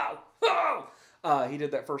 He did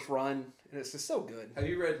that first run, and it's just so good. Have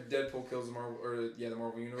you read Deadpool Kills the Marvel the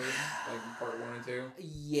Marvel Universe, like part 1 and 2?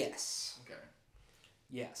 Yes. Okay.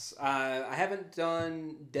 Yes. I haven't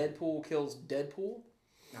done Deadpool Kills Deadpool.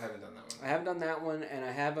 I haven't done that one. I haven't done that one, and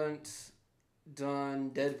I haven't done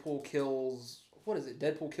Deadpool Kills. What is it?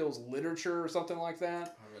 Deadpool Kills Literature or something like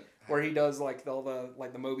that. Where he does like all the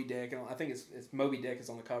like the Moby Dick, and I think it's Moby Dick is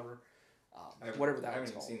on the cover. Whatever that one's called. I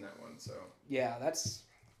haven't seen that one, so yeah, that's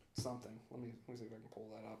something. Let me see if I can pull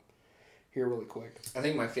that up here really quick. I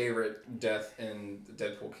think my favorite death in the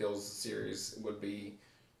Deadpool Kills series would be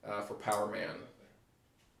for Power Man.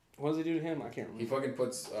 What does he do to him? I can't remember. He fucking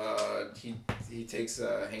puts he takes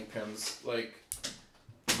Hank Pym's like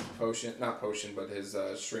not potion, but his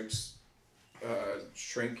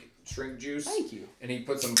shrink juice. Thank you. And he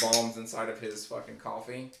puts some bombs inside of his fucking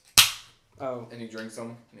coffee. Oh. And he drinks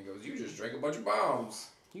them, and he goes, "You just drank a bunch of bombs."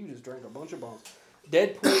 You just drank a bunch of bombs.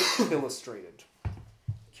 Deadpool Illustrated.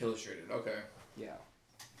 Illustrated, okay. Yeah.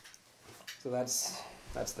 So that's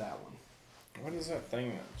that one. What is that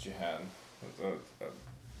thing that you had? Was that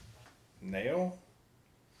a nail?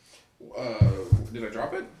 Did I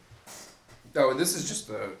drop it? Oh, this is just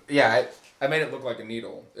the... Yeah, I made it look like a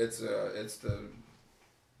needle. It's the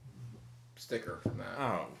sticker from that.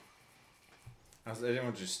 Oh. I didn't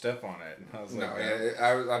want you to step on it. I was No, like,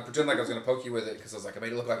 I pretended like I was going to poke you with it because I was like, I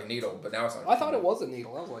made it look like a needle, but now it's not. I thought it was a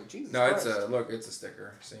needle. I was like, Jesus Christ. It's a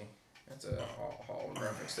sticker. See? It's a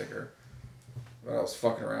holographic sticker. But I was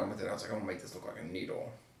fucking around with it. I was like, I'm going to make this look like a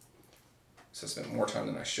needle. So I spent more time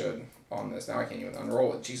than I should on this. Now I can't even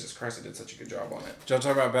unroll it. Jesus Christ, I did such a good job on it. Did y'all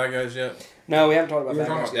talk about bad guys yet? No, we haven't talked about We were that.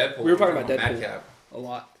 talking about Deadpool. We were talking about Deadpool Madcap. a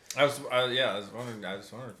lot. I was wondering if I was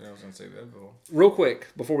going to say Deadpool. Real quick,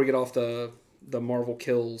 before we get off the Marvel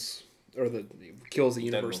kills, or the kills the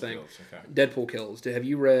universe Deadpool thing. kills, okay. Deadpool kills. Have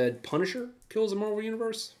you read Punisher kills the Marvel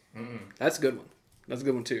universe? Mm-mm. That's a good one. That's a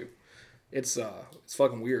good one too. It's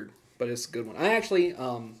fucking weird, but it's a good one. I actually,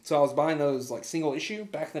 so I was buying those like single issue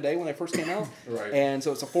back in the day when they first came out. Right. And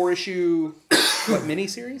so it's a 4-issue like mini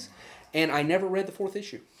series, and I never read the 4th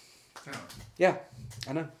issue. Oh. Yeah,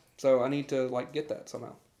 I know. So I need to like get that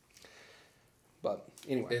somehow. But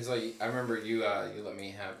anyway, It's like I remember you let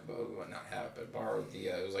me have, well, not have, but borrow the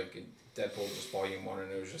it was like Deadpool just volume 1,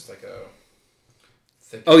 and it was just like a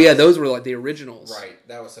thick. oh yeah, those were like the originals. Right,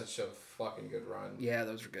 that was such a fucking good run. Yeah,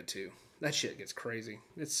 those were good too. That shit gets crazy.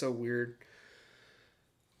 It's so weird.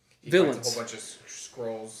 He Villains. fights a whole bunch of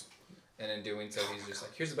scrolls, and in doing so, he's just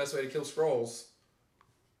like, "Here's the best way to kill scrolls.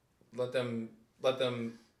 Let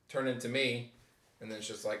them turn into me," and then it's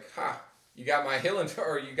just like, "Ha! You got my healing,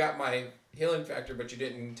 or you got my healing factor, but you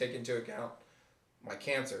didn't take into account my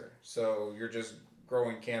cancer. So you're just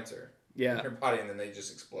growing cancer in Yeah, your body, and then they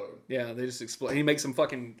just explode." yeah, they just explode. He makes them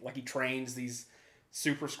fucking like he trains these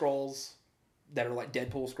super scrolls that are like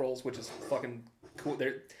Deadpool scrolls, which is fucking cool.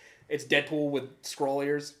 It's Deadpool with scroll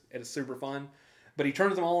ears, and it's super fun. But he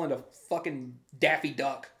turns them all into fucking Daffy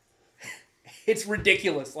Duck. It's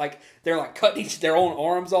ridiculous. Like they're like cutting their own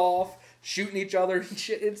arms off, shooting each other and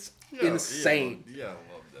shit. It's insane. Yeah, I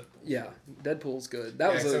love Deadpool. Yeah, Deadpool's good.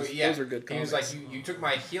 That was those are good He comics. was like, you took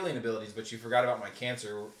my healing abilities, but you forgot about my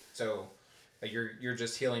cancer. So like, you're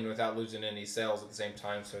just healing without losing any cells at the same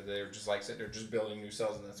time. So they're just like sitting there just building new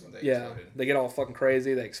cells, and that's when they exploded. They get all fucking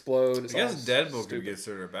crazy. They explode. It's I guess all Deadpool could stupid. get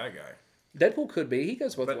considered a bad guy. Deadpool could be. He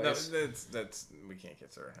goes both But no, ways. that's we can't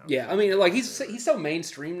consider him. Yeah, I mean, like he's so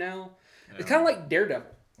mainstream now. It's kind of like Daredevil.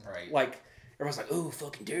 Right. Like everyone's like, "Oh,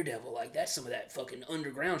 fucking Daredevil! Like that's some of that fucking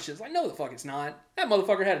underground shit." It's like, no, the fuck, it's not. That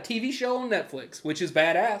motherfucker had a TV show on Netflix, which is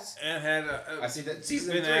badass. And had I see that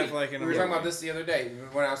season Ben 3. Affleck in We a were talking movie. about this the other day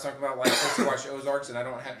when I was talking about like let's watch Ozarks, and I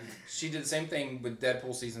don't have. She did the same thing with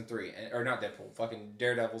Deadpool season 3, or not Deadpool, fucking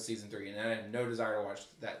Daredevil season 3, and I have no desire to watch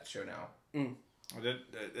that show now.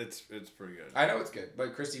 It's pretty good. I know it's good,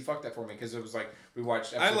 but Christy fucked that for me because it was like we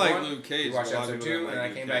watched. I Episode like 1, Luke Cage. We watched but a lot of episode people 2, don't and I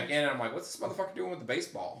like came Luke back Cage. in, and I'm like, "What's this motherfucker doing with the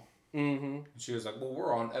baseball?" Mm-hmm. And she was like, "Well,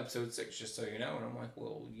 we're on episode 6, just so you know." And I'm like,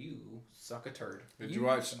 "Well, you suck a turd." Did you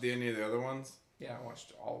watch any of the other ones? Yeah, I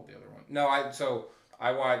watched all of the other ones. No,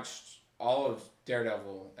 I watched all of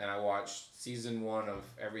Daredevil, and I watched season 1 of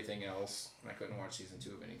everything else, and I couldn't watch season 2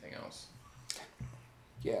 of anything else.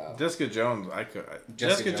 Yeah. Jessica Jones, Jessica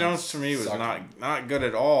Jessica Jones to me was sucked. not good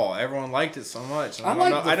at all. Everyone liked it so much. And I I don't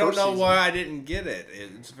liked know, the I don't first know season. why I didn't get it.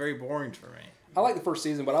 It's very boring for me. I like the first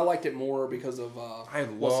season, but I liked it more because of I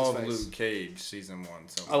what's his love face? Luke Cage season 1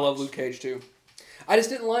 so much. I love Luke Cage too. I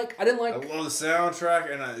just didn't like. I didn't I like. love the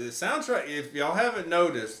soundtrack, and the soundtrack. If y'all haven't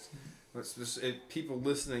noticed, people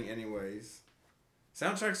listening anyways,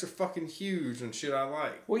 soundtracks are fucking huge and shit I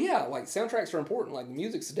like. Well, yeah, like soundtracks are important. Like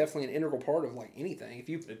music's definitely an integral part of like anything. If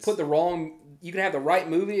you It's- put the wrong, you can have the right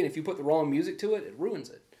movie, and if you put the wrong music to it, it ruins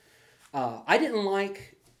it. I didn't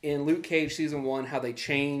like in Luke Cage season 1 how they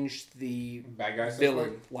changed the Bad guys.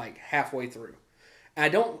 villain like halfway through. And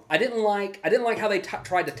I didn't like how they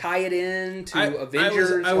tried to tie it in to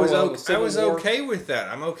Avengers. I was Civil War. okay with that.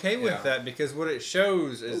 I'm okay with Yeah. that because what it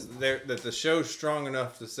shows is that the show's strong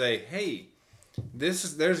enough to say, hey,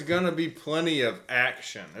 there's gonna be plenty of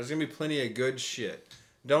action. There's gonna be plenty of good shit.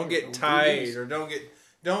 Don't get tied or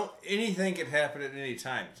don't anything can happen at any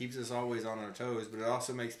time. It keeps us always on our toes, but it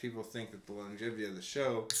also makes people think that the longevity of the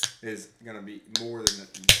show is gonna be more than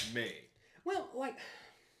it may. Well, like,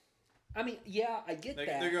 I mean, yeah, I get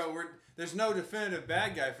that. They go, there's no definitive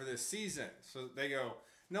bad guy for this season. So they go,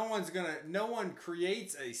 no one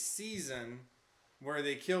creates a season where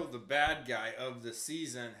they kill the bad guy of the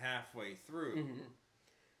season halfway through. Mm-hmm.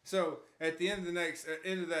 So at the end of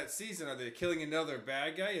that season, are they killing another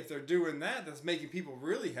bad guy? If they're doing that, that's making people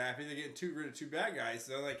really happy. They're getting rid of 2 bad guys.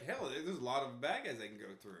 So they're like, hell, there's a lot of bad guys they can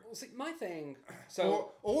go through. Well, see, my thing.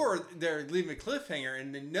 So Or they're leaving a cliffhanger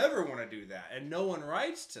and they never want to do that, and no one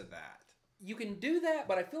writes to that. you can do that,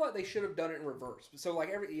 but I feel like they should have done it in reverse. So like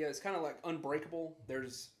it's kind of like Unbreakable.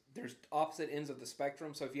 There's opposite ends of the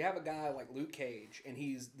spectrum. So if you have a guy like Luke Cage and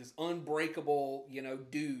he's this unbreakable,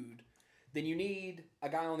 dude, then you need a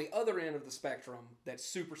guy on the other end of the spectrum that's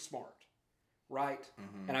super smart, right?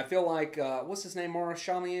 Mm-hmm. And I feel like what's his name,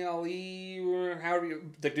 Mahershala Ali, or however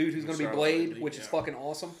the dude who's going to be Blade, which is fucking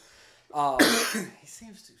awesome. He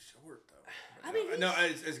seems too short, though. I mean, no,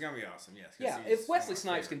 it's gonna be awesome. Yes. 'cause Yeah, he's if Wesley one of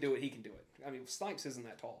my Snipes can favorites. do it, he can do it. I mean, Snipes isn't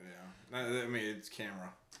that tall. Yeah, I mean it's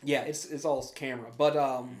camera. Yeah, it's all camera. But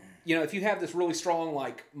if you have this really strong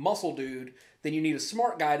like muscle dude, then you need a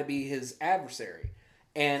smart guy to be his adversary.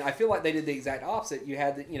 And I feel like they did the exact opposite. You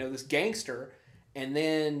had this gangster, and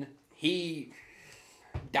then he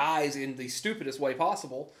dies in the stupidest way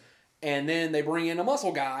possible, and then they bring in a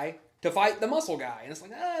muscle guy to fight the muscle guy, and it's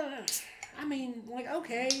like, I mean, like,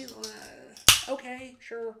 okay,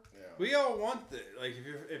 sure. We all want the like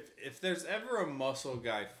if there's ever a muscle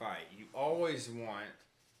guy fight, you always want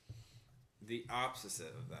the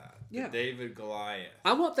opposite of that. Yeah. The David Goliath.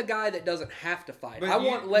 I want the guy that doesn't have to fight. But I you-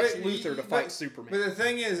 want Lex but Luthor you- to fight Superman. But the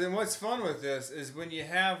thing is, and what's fun with this is when you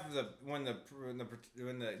have when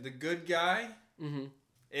the good guy Mm-hmm.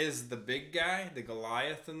 is the big guy, the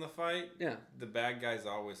Goliath in the fight. Yeah. The bad guy's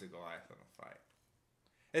always the Goliath in the fight.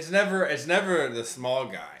 It's never the small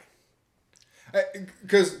guy.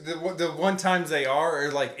 Because the one times they are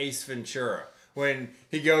like Ace Ventura when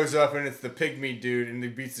he goes up and it's the pygmy dude and he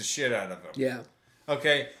beats the shit out of him. Yeah.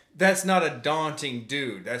 Okay, that's not a daunting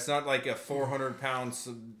dude. That's not like a 400-pound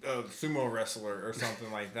sumo wrestler or something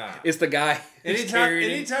like that. It's the guy. who's carrying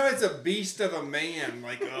him. Anytime it's a beast of a man,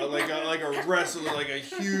 like a wrestler, like a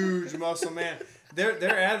huge muscle man,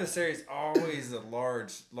 their adversary is always a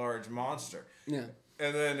large monster. Yeah.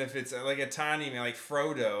 And then if it's like a tiny man, like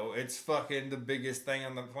Frodo, it's fucking the biggest thing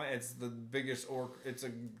on the planet. It's the biggest orc. It's a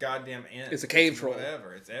goddamn ant. It's a cave troll.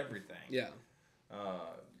 Whatever. It's everything. Yeah.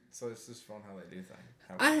 So it's just fun how they do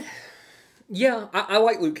things. I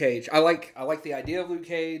like Luke Cage. I like the idea of Luke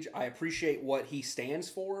Cage. I appreciate what he stands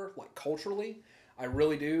for, like culturally. I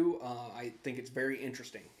really do. I think it's very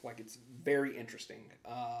interesting. Like it's very interesting.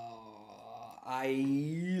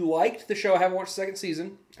 I liked the show. I haven't watched the second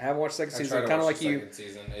season. Kind of like you.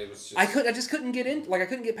 Season. It was just... I just couldn't get in. Like I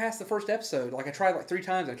couldn't get past the first episode. Like I tried like 3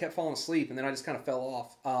 times. And I kept falling asleep, and then I just kind of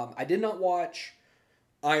fell off. I did not watch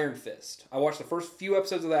Iron Fist. I watched the first few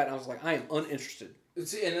episodes of that, and I was like, I am uninterested.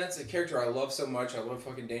 See, and that's a character I love so much. I love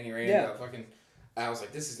fucking Danny Rand. Yeah. I was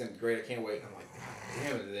like, this is gonna be great. I can't wait. And I'm like, God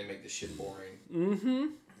damn it, did they make this shit boring? Mm-hmm.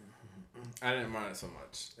 I didn't mind it so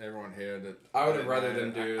much. Everyone hated it. I would have rather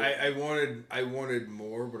them do. I wanted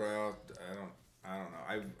more, but I don't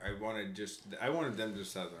know. I wanted them to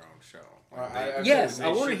just have their own show. Like Yes, I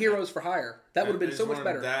they wanted should- Heroes for Hire. That would have been I so just much wanted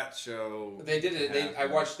better. That show. They did it. I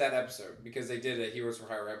happen. watched that episode because they did a Heroes for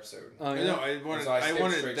Hire episode. Oh, No, I wanted. So I I skipped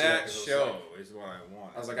wanted straight to that that 'cause it was show. like- Is what I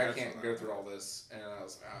wanted. I was like, I That's can't what go through all this, and I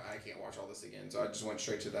was I can't watch all this again. So I just went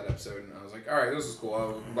straight to that episode, and I was like, all right, this is cool.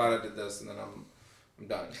 I'm glad I did this, and then I'm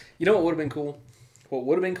done. You know what would have been cool? What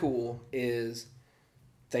would have been cool is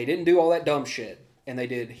they didn't do all that dumb shit, and they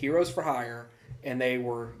did Heroes for Hire, and they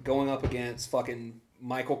were going up against fucking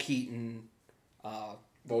Michael Keaton,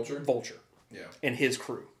 Vulture. Yeah, and his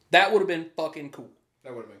crew. That would have been fucking cool.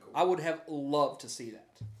 that would have been cool. I would have loved to see that.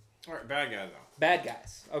 All right, bad guy though. Bad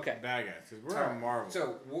guys. Okay. Bad guy, because we're on Marvel.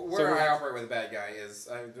 So where So I operate with a bad guy is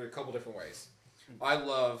there are a couple different ways. I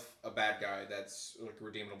love a bad guy that's like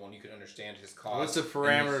redeemable and you can understand his cause. What's the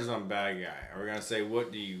parameters on bad guy? Are we gonna say what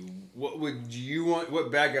would you want?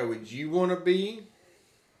 What bad guy would you want to be?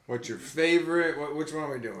 What's your favorite? Which one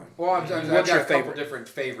are we doing? Well, I've got What's a your couple favorite? different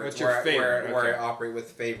favorites What's your favorite? where Okay. I operate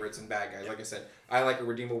with favorites and bad guys. Like I said, I like a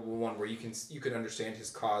redeemable one where you can understand his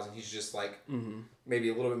cause and he's just like maybe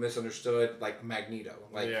a little bit misunderstood, like Magneto.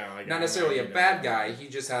 Like, Yeah, like not necessarily a Magneto. bad guy. He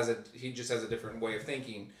just has a different way of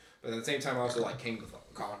thinking. But at the same time, I also like King the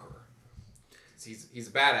Conqueror. He's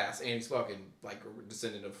a badass and he's fucking like a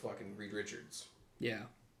descendant of fucking Reed Richards. Yeah.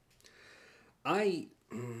 I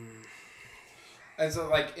And so,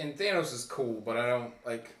 like, and Thanos is cool, but I don't,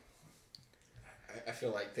 like... I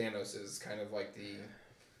feel like Thanos is kind of like the...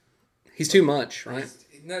 he's too much, right? It's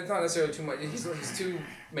not necessarily too much. He's too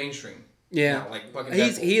mainstream. Yeah. Now, like, fucking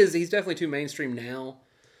He's Deadpool. he's definitely too mainstream now.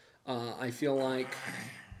 I feel like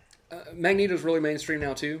Magneto's really mainstream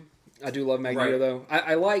now too. I do love Magneto Right. though.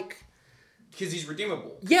 I like. Because he's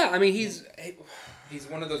redeemable. Yeah, I mean he's He's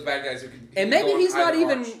one of those bad guys who can... and he can maybe go on he's not either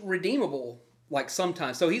even arch. redeemable like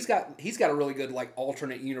sometimes. So he's got a really good like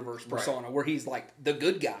alternate universe persona where he's like the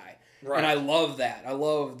good guy. Right. And I love that. I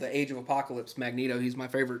love the Age of Apocalypse Magneto. He's my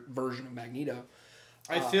favorite version of Magneto.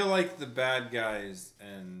 I feel like the bad guys,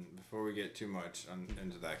 and before we get too much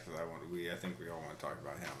into that, because I think we all want to talk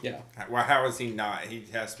about him. Yeah. How is he not? He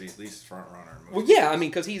has to be at least front runner. Well, yeah, I mean,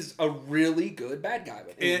 because he's a really good bad guy.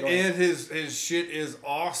 But And his shit is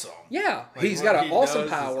awesome. yeah, Like, he's what got he an awesome does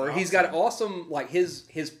is power. awesome. He's got an awesome like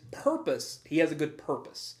his purpose. He has a good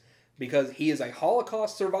purpose because he is a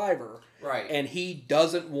Holocaust survivor, Right. and he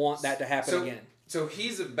doesn't want that to happen again. So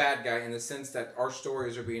he's a bad guy in the sense that our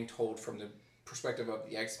stories are being told from the perspective of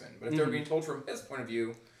the X-Men. But if they're being told from his point of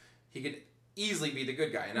view, he could easily be the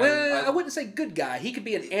good guy. And Well, I wouldn't say good guy. He could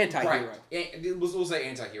be an anti-hero. Right. We'll say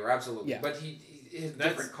anti-hero, absolutely. Yeah. But his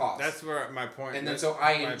different costs. That's where my point. And then so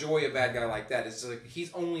I enjoy a bad guy like that. It's like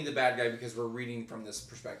he's only the bad guy because we're reading from this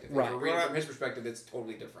perspective. Right. If we're reading from his perspective, it's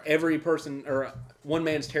totally different. Every person or one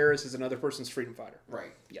man's terrorist is another person's freedom fighter.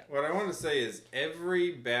 Right. Yeah. What I want to say is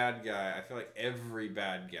every bad guy. I feel like every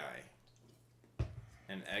bad guy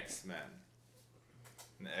in X-Men,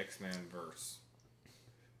 in the X-Men verse,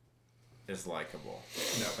 is likable.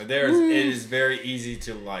 No, it is very easy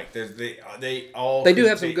to like. They do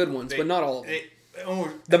have some good ones, but not all of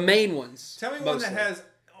them. The main ones. Tell me one that has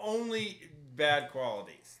only bad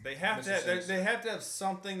qualities. They have they have to have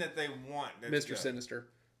something that they want. That's Mr. good. Sinister,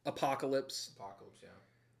 Apocalypse, Yeah.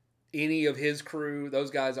 any of his crew,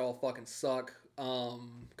 those guys all fucking suck.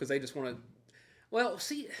 Because they just want to. Well,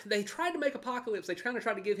 see, they tried to make Apocalypse. They try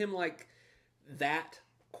to give him like that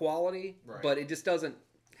quality, Right. but it just doesn't.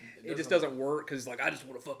 It just doesn't work because like I just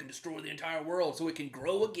want to fucking destroy the entire world so it can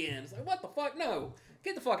grow again. It's like what the fuck? No,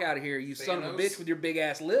 get the fuck out of here, you son of a bitch with your big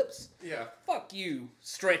ass lips. Yeah. Fuck you,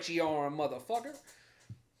 stretchy arm motherfucker.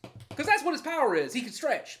 Because that's what his power is. He can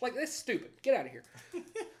stretch. Like that's stupid. Get out of here.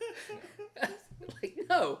 Like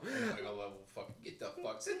no. Like a level fucking get the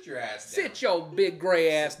fuck sit your ass down. Sit your big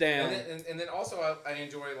gray ass down. And then also I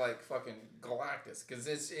enjoy like fucking Galactus because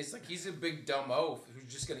it's like he's a big dumb oaf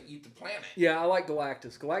who's just gonna eat the planet. Yeah, I like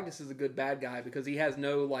Galactus. Galactus is a good bad guy because he has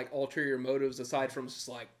no like ulterior motives aside from just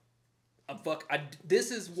like,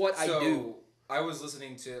 this is what I do. I was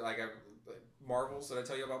listening to like Marvels. Did I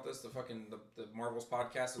tell you about this? The fucking the Marvels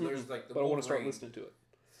podcast. So there's like the. But I want to start Wolverine. listening to it.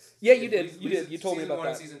 Yeah, you did. You did. You told me about Season 1 that.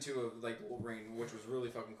 and Season 2 of like Wolverine, which was really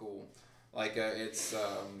fucking cool. Like it's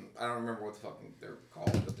I don't remember what the fucking they're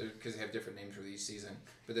called, but because they have different names for each season.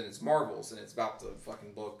 But then it's Marvels, and it's about the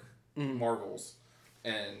fucking book Marvels,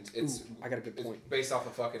 and it's I got a good point. It's based off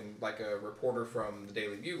of fucking like a reporter from the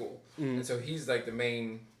Daily Bugle, and so he's like the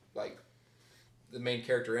main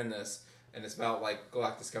character in this, and it's about like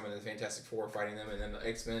Galactus coming to the Fantastic Four, fighting them, and then the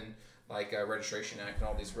X-Men. Like Registration Act and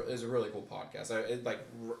all these. It's a really cool podcast.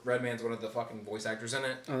 Redman's one of the fucking voice actors in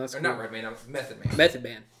it. Oh, that's cool. Not Redman, Method Man. Method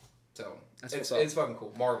Man. So That's it's what's up. fucking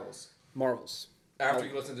cool. Marvels. After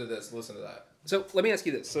you listen to this, listen to that. So let me ask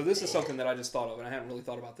you this. So this is something that I just thought of, and I hadn't really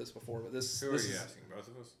thought about this before. But Who are you asking? Both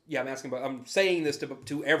of us? Yeah, I'm asking about. I'm saying this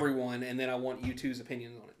to everyone, and then I want you two's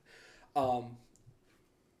opinions on it.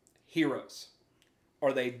 Heroes,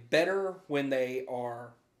 are they better when they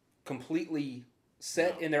are completely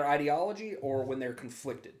set in their ideology, or when they're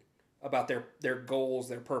conflicted about their goals,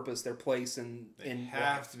 their purpose, their place, and They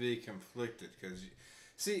have to be conflicted because,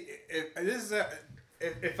 see,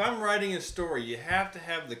 if I'm writing a story, you have to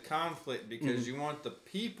have the conflict because you want the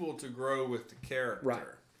people to grow with the character. Right.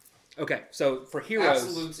 Okay, so for heroes,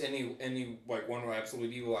 Absolutes, any like one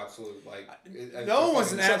absolute evil, absolute like. No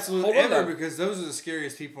one's an absolute hold on, ever though. because those are the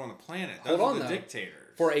scariest people on the planet. Those Hold are on, the though. dictators.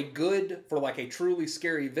 for like a truly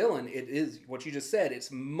scary villain, it is what you just said.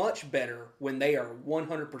 It's much better when they are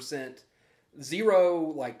 100% zero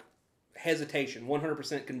like hesitation,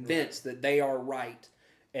 100% convinced that they are right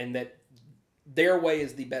and that their way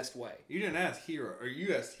is the best way. You didn't ask hero, or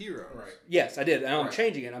you asked hero. Right. Yes, I did. And I'm Right.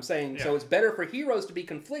 changing it. I'm saying so Yeah. it's better for heroes to be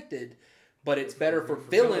conflicted, but it's better for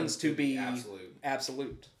villains to be absolute.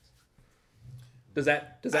 absolute. Does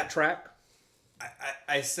that track?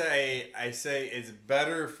 I say it's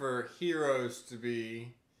better for heroes to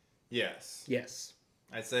be, yes. Yes.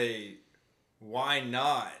 I say, why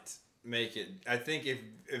not make it? I think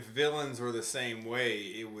if villains were the same way,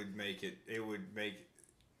 it would make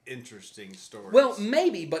interesting stories. Well,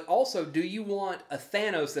 maybe, but also, do you want a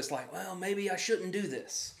Thanos that's like, well, maybe I shouldn't do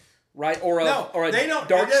this, right? Or a they don't-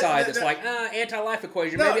 dark that- side that- that's like, anti-life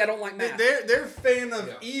equation. No, Maybe I don't like math. Their fan of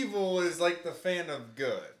Yeah. evil is like the fan of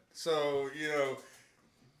good. So,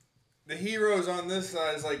 the heroes on this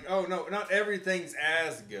side is like, oh no, not everything's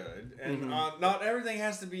as good, and not everything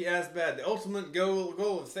has to be as bad. The ultimate goal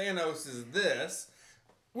of Thanos is this,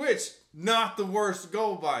 which not the worst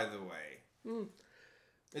goal, by the way.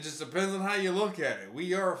 It just depends on how you look at it.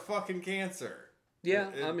 We are fucking cancer. Yeah,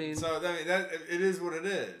 I mean, that it is what it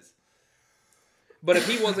is. but if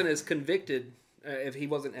he wasn't as convicted, if he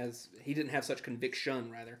didn't have such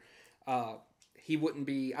conviction, rather, he wouldn't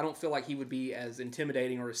be. I don't feel like he would be as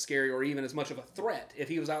intimidating or as scary or even as much of a threat if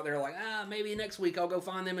he was out there like, maybe next week I'll go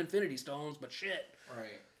find them Infinity Stones, but shit.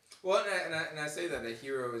 Right. Well, and I say that a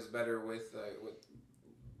hero is better with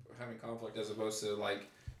having conflict as opposed to like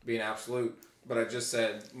being absolute. But I just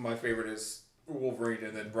said my favorite is Wolverine,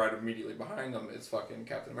 and then right immediately behind them is fucking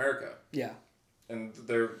Captain America. Yeah. And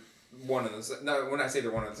they're one and the same. No, when I say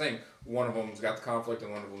they're one and the same, one of them's got the conflict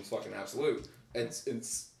and one of them's fucking absolute.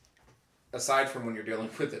 It's aside from when you're dealing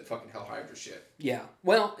with that fucking Hell Hydra shit. Yeah.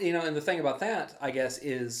 Well, and the thing about that, I guess,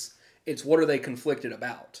 is It's what are they conflicted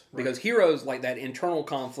about? Because heroes like that internal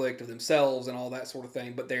conflict of themselves and all that sort of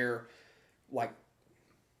thing, but they're like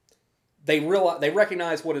they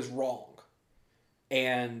recognize what is wrong,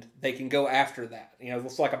 and they can go after that. You know,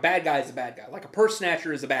 it's like a bad guy is a bad guy, like a purse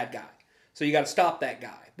snatcher is a bad guy. So you got to stop that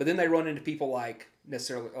guy. But then they run into people like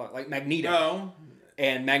Magneto. No.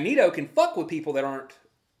 And Magneto can fuck with people that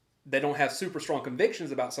don't have super strong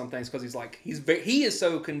convictions about some things because he is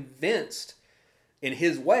so convinced in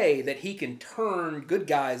his way that he can turn good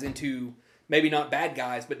guys into maybe not bad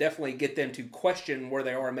guys, but definitely get them to question where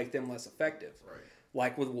they are and make them less effective. Right.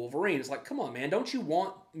 Like with Wolverine, it's like, come on, man, don't you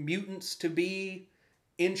want mutants to be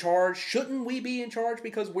in charge? Shouldn't we be in charge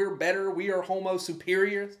because we're better? We are homo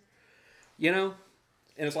superiors, you know?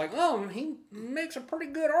 And it's like, oh, he makes a pretty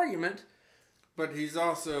good argument. But he's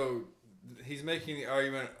making the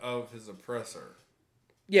argument of his oppressor.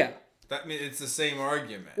 Yeah. That means it's the same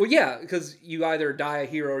argument. Well, yeah, because you either die a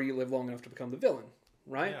hero or you live long enough to become the villain,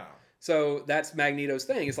 right? Yeah. So that's Magneto's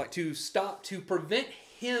thing. It's like to prevent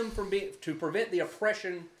the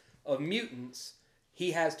oppression of mutants,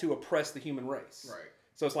 he has to oppress the human race. Right.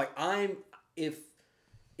 So it's like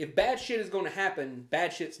if bad shit is going to happen,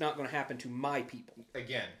 bad shit's not going to happen to my people.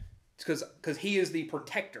 Again. Because he is the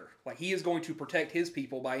protector. Like, he is going to protect his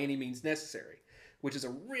people by any means necessary. Which is a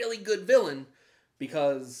really good villain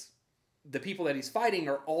because the people that he's fighting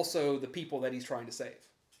are also the people that he's trying to save.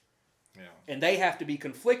 Yeah. And they have to be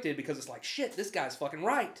conflicted because it's like, shit, this guy's fucking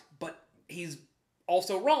right. But he's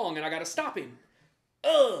also wrong and I gotta stop him.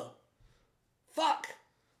 Ugh. Fuck.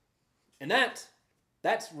 And that's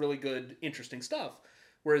really good, interesting stuff.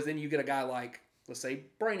 Whereas then you get a guy like, let's say,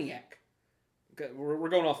 Brainiac. Okay, we're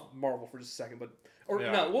going off Marvel for just a second,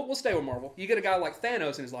 we'll stay with Marvel. You get a guy like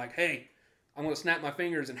Thanos and he's like, hey, I'm going to snap my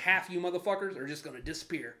fingers and half you motherfuckers are just going to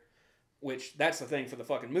disappear. Which, that's the thing for the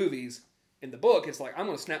fucking movies. In the book, it's like, I'm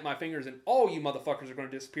going to snap my fingers and all you motherfuckers are going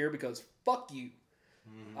to disappear because fuck you.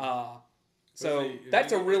 So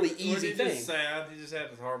that's a really easy thing. Just sad. He just had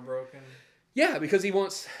his heart broken. Yeah, because he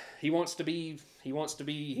wants to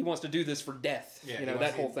do this for death. Yeah, you know,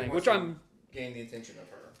 that whole thing. Which gain the attention of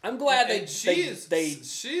her. I'm glad they she's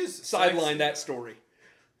sidelined that story.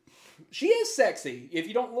 She is sexy if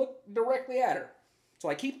you don't look directly at her. It's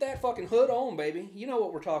like, keep that fucking hood on, baby. You know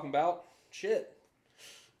what we're talking about. Shit.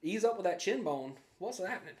 Ease up with that chin bone. What's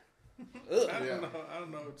happening? Ugh. I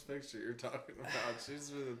don't know which picture you're talking about.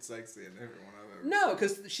 She's really sexy in everyone I've ever No,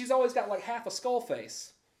 because she's always got like half a skull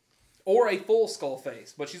face. Or a full skull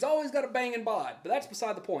face. But she's always got a banging bod. But that's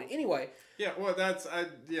beside the point. Anyway. Yeah, well, I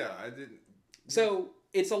didn't. So,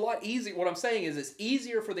 it's a lot easier. What I'm saying is it's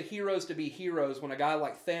easier for the heroes to be heroes when a guy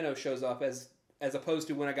like Thanos shows up as opposed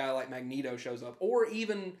to when a guy like Magneto shows up. Or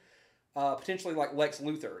even potentially like Lex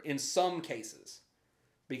Luthor in some cases.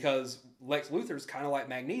 Because Lex Luthor's kind of like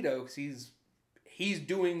Magneto because he's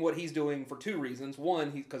doing what he's doing for two reasons.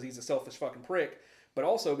 One, because he's a selfish fucking prick. But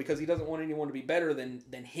also because he doesn't want anyone to be better than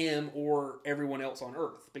him or everyone else on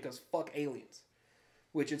Earth. Because fuck aliens.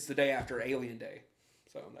 Which it's the day after Alien Day.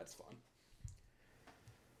 So that's fun.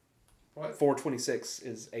 What? 4/26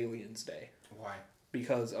 is Aliens Day. Why?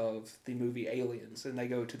 Because of the movie Aliens. And they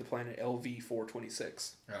go to the planet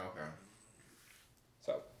LV-426. Oh, okay.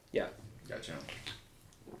 So, yeah. Gotcha.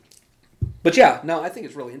 But yeah, no, I think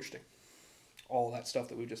it's really interesting. All that stuff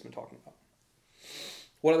that we've just been talking about.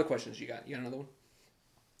 What other questions you got? You got another one?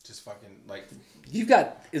 Just fucking, like... You've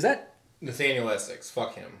got... Is that... Nathaniel Essex.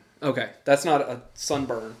 Fuck him. Okay. That's not a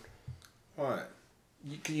sunburn. What?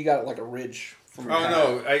 You got like a ridge from your hat.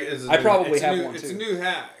 No. I probably have one, It's too. a new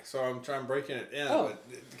hack, so I'm trying breaking it in. Oh.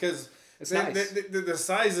 But because It's nice. the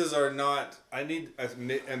sizes are not... I need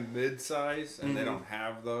a mid-size, and they don't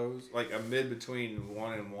have those. Like a mid between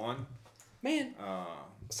 1 and 1. Man.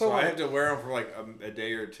 So I have to wear them for like a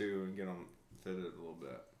day or two and get them fitted a little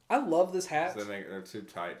bit. I love this hat. So they're too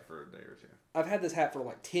tight for a day or two. I've had this hat for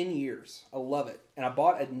like 10 years. I love it. And I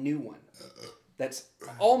bought a new one that's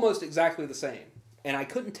almost exactly the same. And I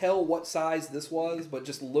couldn't tell what size this was, but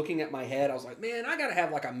just looking at my head, I was like, man, I gotta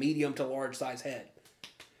have like a medium to large size head.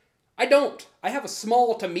 I don't. I have a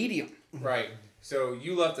small to medium. Right. So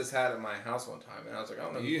you left this hat at my house one time, and I was like, I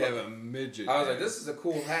don't know. You have a midget. I was like, this is a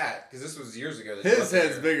cool hat because this was years ago. That you His left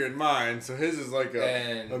head's there. bigger than mine, so his is like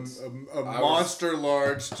a monster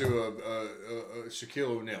large to a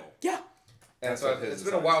Shaquille O'Neal. Yeah. And That's so what his it's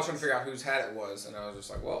been a size while is. trying to figure out whose hat it was, and I was just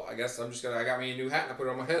like, well, I guess I got me a new hat and I put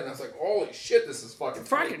it on my head, and I was like, holy shit, this is fucking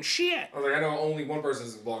tight. Shit. I was like, I know only one person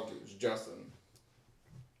this belongs to, it's Justin.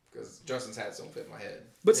 Because Justin's hats don't fit my head.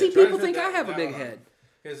 But see, try people to think fit I that have a down big on- head.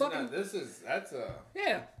 Because Fucking- that's a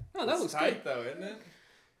Yeah. Oh, that that's looks tight good. though, isn't it?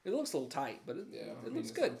 It looks a little tight, but it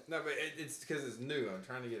looks good. No, but it's because it's new. I'm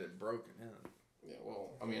trying to get it broken in. Yeah, well,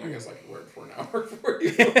 I mean, I guess I can wear it for an hour for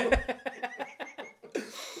you.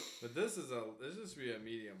 But this should be a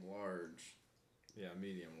medium large. Yeah,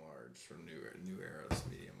 medium large from New Era's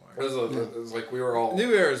medium large. It was like we were all.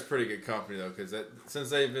 New Era's pretty good company though, because since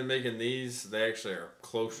they've been making these, they actually are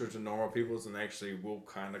closer to normal people's and actually will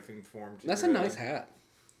kind of conform to. That's a nice hat.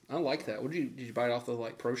 I like that. Did you buy it off the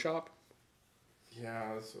Pro Shop?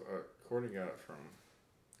 Yeah, that's, Courtney got it from.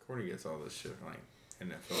 Courtney gets all this shit from,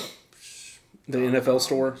 NFL. The NFL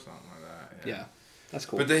store. Something like that. Yeah, that's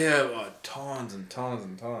cool. But they have tons and tons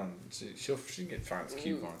and tons. She can find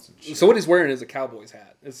coupons and shit. So what he's wearing is a Cowboys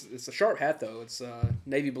hat. It's a sharp hat though. It's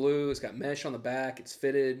navy blue. It's got mesh on the back. It's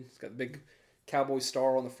fitted. It's got a big Cowboy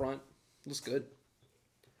star on the front. Looks good.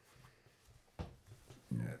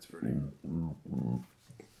 Yeah, it's pretty.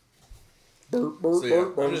 Burp, burp, So, yeah,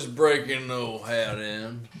 burp, burp. I'm just breaking the old hat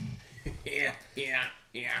in. Yeah.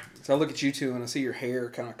 So I look at you two and I see your hair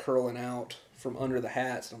kind of curling out from under the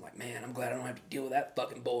hats. And I'm like, man, I'm glad I don't have to deal with that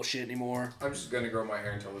fucking bullshit anymore. I'm just gonna grow my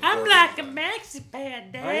hair until it's I'm dark like a and maxi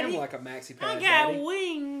pad, Daddy. I am like a maxi pad I got daddy.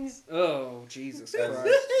 wings. Oh, Jesus That's-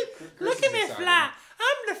 Christ. Look at me excited. fly.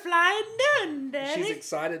 I'm the flying nun, Daddy. She's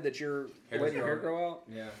excited that you're Hair's letting your hair growing. grow out.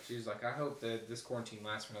 Yeah, she's like, I hope that this quarantine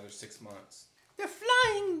lasts for another 6 months. The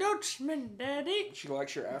flying Dutchman, Daddy. She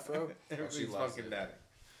likes your afro. Everybody's loves fucking it. daddy.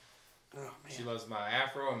 Oh, She man. loves my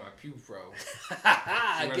afro and my pubro. She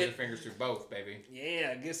I runs her get, fingers through both, baby.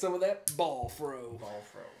 yeah, get some of that ball fro. Ball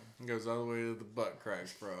fro. It goes all the way to the butt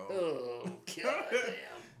cracks, bro. Oh, god damn.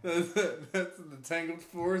 That's the tangled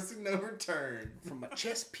forest of no return. From my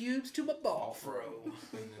chest pubes to my ball fro.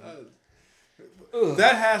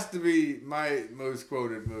 That has to be my most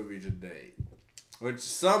quoted movie to date, which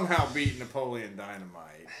somehow beat Napoleon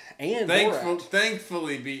Dynamite. And Borat.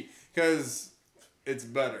 Thankfully beat, because it's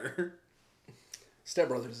better. Step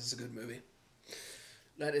Brothers is a good movie.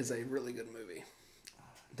 That is a really good movie.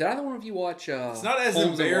 Did either one of you watch It's not as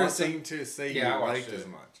Holmes and embarrassing Watson? to say Yeah, I you watched liked it. as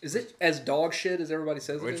much. Is it as dog shit as everybody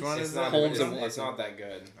says Which it is? one It's is not, that? Holmes it's, and it's Watson. not that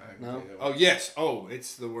good. No? Oh yes. Oh,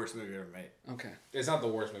 it's the worst movie ever made. Okay. It's not the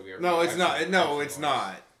worst movie ever. No, made. it's I've not. seen- No, I've seen it's worse.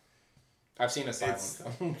 not. I've seen asylum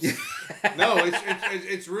It's- films. No,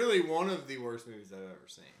 it's really one of the worst movies I've ever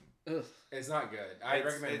seen. Ugh. It's not good. I It's-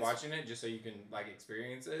 recommend it's- watching it just so you can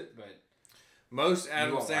experience it, but Most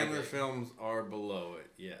Adam won't like Sandler it. films are below it.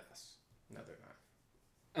 Yes. no, they're not.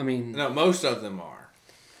 I mean, No, most of them are.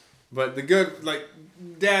 But the good,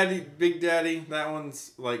 Daddy, Big Daddy, that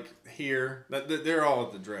one's here. They're all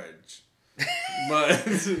at the dredge. But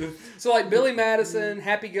so like Billy Madison,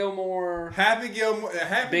 Happy Gilmore. Happy Gilmore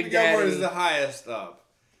Big Gilmore Daddy. is the highest up.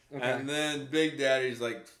 Okay. And then Big Daddy's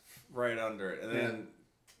right under it. And then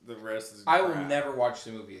the rest is I will crap. never watch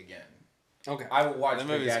the movie again. Okay. I will watch That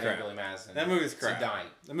Big movie's Daddy and crap. Billy Madison. That movie's crap. Tonight.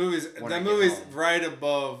 The movie's When I that get movie's home. right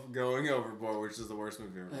above Going Overboard, which is the worst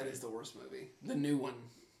movie ever That made. is the worst movie. The new one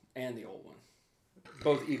and the old one.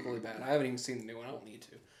 Both equally bad. I haven't even seen the new one. I don't need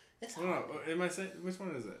to. It's No, am I saying which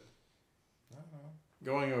one is it? I don't know.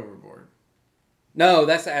 Going Overboard. No,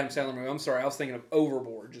 that's the Adam Sandler movie. I'm sorry. I was thinking of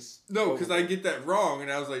Overboard. Just No, because I Overboard. get that wrong,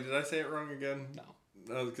 and I was like, did I say it wrong again?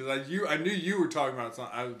 No. Because I knew you were talking about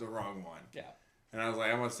something, the wrong one, Yeah. and I was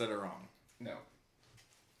like, I must have said it wrong. No.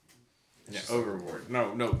 Yeah, Overboard.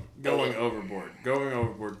 No, Going Overboard. Going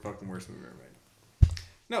Overboard, fucking worst movie ever made.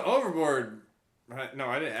 No, Overboard. No,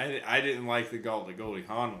 I didn't like the Goldie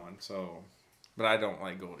Hawn one. So, but I don't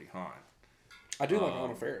like Goldie Hawn. I do like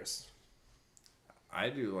Anna Faris. I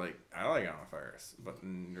like Anna Faris, but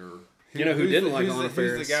You know who didn't like Anna Who's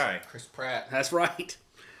Faris? the guy? Chris Pratt. That's right.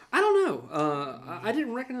 I don't know. I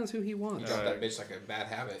didn't recognize who he was. He dropped that bitch like a bad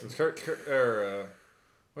habit.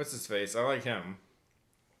 What's his face? I like him.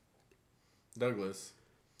 Douglas.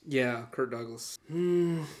 Yeah, Kurt Douglas.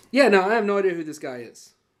 Yeah, no, I have no idea who this guy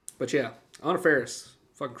is. But yeah, Anna Faris.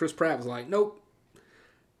 Fucking Chris Pratt was like, nope.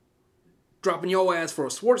 Dropping your ass for a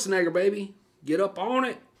Schwarzenegger, baby. Get up on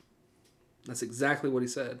it. That's exactly what he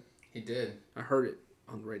said. He did. I heard it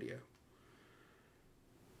on the radio.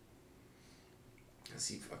 Because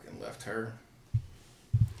he fucking left her.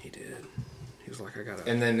 He did. He was like, I gotta.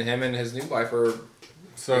 And then him and his new wife are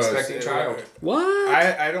So expecting a child. What?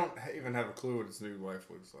 I don't even have a clue what his new wife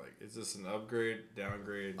looks like. Is this an upgrade,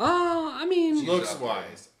 downgrade? I mean, Looks upgrade.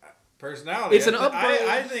 wise, personality. It's an I upgrade.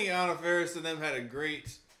 I think Anna Faris and them had a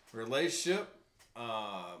great relationship,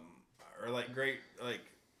 or great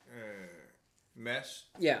mesh.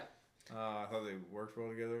 yeah. I thought they worked well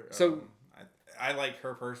together. So- I like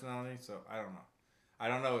her personality, so I don't know. I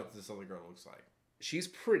don't know what this other girl looks like. She's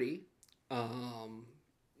pretty.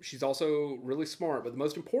 she's also really smart. But the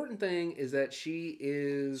most important thing is that she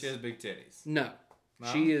is... She has big titties. No. No?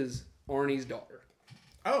 She is Arnie's daughter.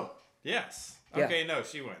 Oh, yes. Yeah. Okay, no,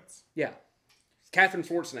 she wins. Yeah. Catherine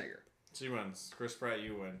Schwarzenegger. She wins. Chris Pratt,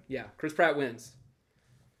 you win. Yeah. Chris Pratt wins.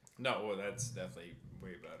 No, well, that's definitely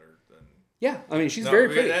way better than... Yeah. I mean, she's No, very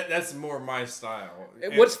pretty. That's more my style.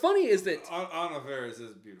 What's funny is that... Anna Faris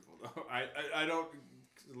is beautiful, though. I don't...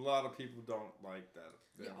 A lot of people don't like that.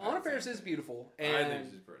 Anna Faris is beautiful. And I think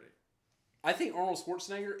she's pretty. I think Arnold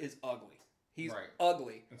Schwarzenegger is ugly. He's Right.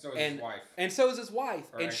 ugly. And so is his wife. And so is his wife.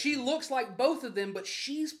 Or and ex- she looks like both of them, but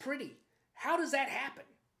she's pretty. How does that happen?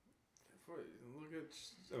 Look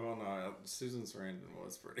at... Well, no, Susan Sarandon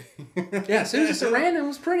was pretty. Yeah, Susan Sarandon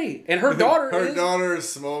was pretty. And her daughter Her daughter is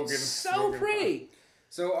smoking. so smoking pretty.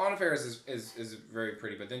 So Anna Faris is very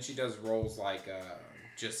pretty, but then she does roles like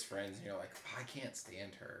Just Friends, and you're like, I can't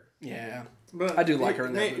stand her. Yeah. But I do like her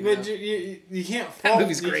in that movie, But you can't That fault.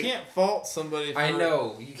 movie's You great. can't fault somebody. For I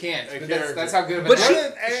know you can't. a But character. that's how good of a But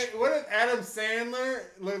What if Adam Sandler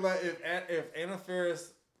looked like if Anna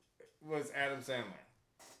Faris was Adam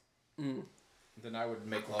Sandler? Then I would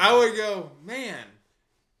make love. I would go, man.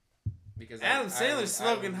 because Adam Sandler's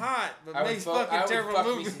smoking hot, but I would makes fuck- I fucking would terrible fuck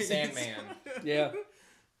me movies. some Sandman. Yeah.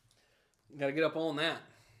 Gotta get up on that.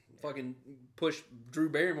 Fucking push Drew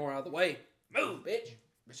Barrymore out of the way. Move, bitch.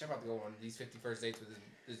 Bitch, I'm about to go on these 51st dates with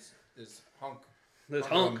this hunk. This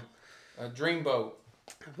hunk. A dreamboat.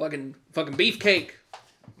 Fucking beefcake.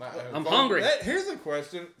 I'm hungry. Here's a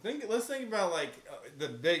question. Let's think about like the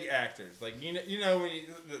big actors. Like you know when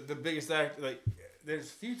the biggest actor. Like there's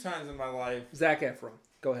a few times in my life. Zac Efron.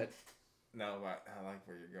 Go ahead. No, I like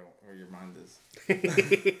where you're going, where your mind is.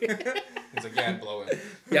 It's like, yeah, I'd blow it.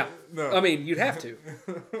 Yeah. No. I mean, you'd have to.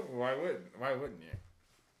 Why wouldn't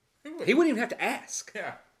you? He wouldn't even have to ask.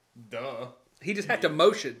 Yeah. Duh. He just had to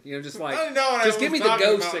motion. You know, just like, I don't know what just I give was me the talking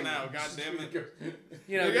ghost about signal. now. God damn it.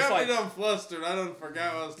 You know, You just got like, me done flustered. I don't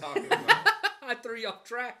forgot what I was talking about. I threw you off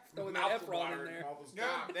track throwing that Mouth Efron water in and there. all those God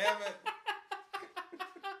cock. damn it.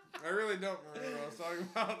 I really don't remember what I was talking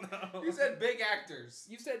about now. You said big actors.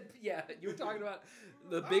 You said, yeah, you were talking about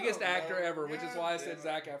the biggest Oh, actor no. ever, which is why I said God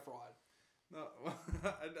Zac Efron. No,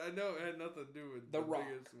 I know it had nothing to do with The the Rock.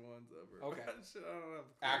 biggest ones ever. Okay. Shit, I don't know.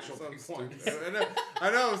 Actual Something big ones. stupid.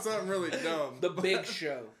 I know it was something really dumb. The Big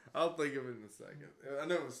Show. I'll think of it in a second. I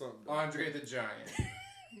know it was something dumb. Andre the Giant.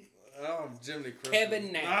 Oh, Jiminy Christmas.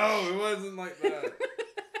 Kevin Nash. No, it wasn't like that.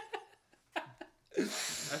 I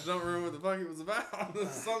just don't remember what the fuck it was about. It was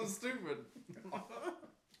something stupid.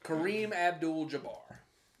 Kareem Abdul-Jabbar.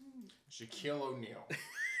 Shaquille O'Neal.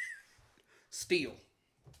 Steel.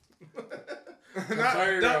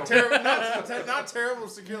 not terrible. Not terrible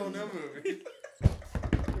Shaquille O'Neal movie.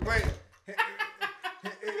 Wait.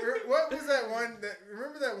 What was that one?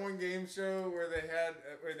 Remember that one game show where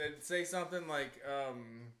they'd say something like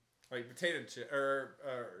potato chip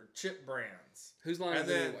or chip brands. Whose line And is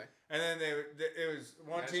it then, anyway? and then it was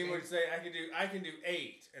one Match team would game? say I can do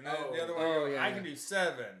 8, and then Oh. the other one Oh, would go, yeah, I yeah. can do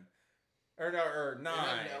 7, or 9,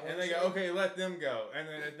 and they go show? okay, let them go, and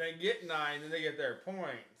then if they get 9, then they get their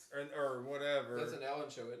points or whatever. That's an Ellen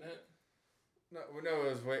show, isn't it? No, it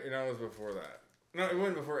was it was before that. No, it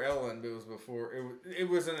wasn't before Ellen, but it was before it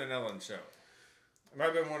wasn't an Ellen show. It might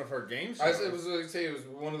have been one of her game shows. It was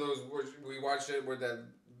one of those where we watched it where that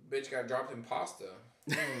bitch got dropped in pasta.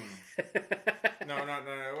 No,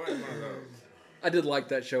 it wasn't one of those. I did like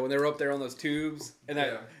that show when they were up there on those tubes, and that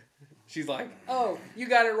Yeah. she's like, "Oh, you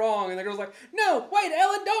got it wrong," and the girl's like, "No, wait,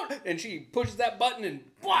 Ellen, don't!" And she pushes that button and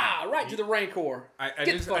blah, right to the Rancor. I Get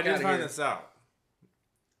just the fuck find outta here. this out.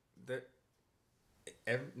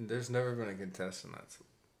 There's never been a contestant that's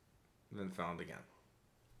been found again.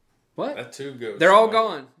 What? That tube goes. They're all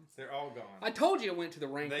gone. They're all gone. I told you I went to the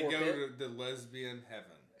Rancor They go pit, to the lesbian heaven.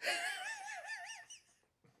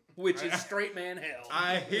 which is straight man hell.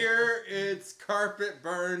 I hear it's carpet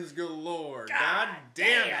burns galore. God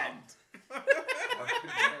damn it!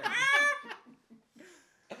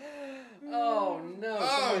 Oh no!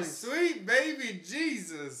 Oh, somebody's- sweet baby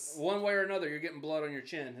Jesus! One way or another, you're getting blood on your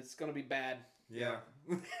chin. It's gonna be bad. Yeah.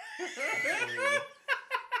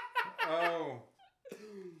 Oh.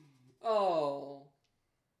 Oh,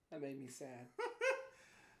 that made me sad.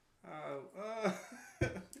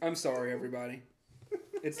 I'm sorry, everybody.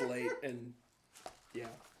 It's late, and yeah,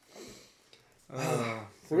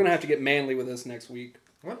 we're gonna have to get manly with this next week.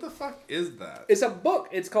 What the fuck is that? It's a book.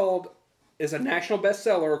 It's a national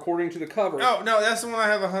bestseller according to the cover. Oh no, that's the one I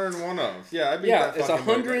have 101 of. Yeah, I beat Yeah, that it's fucking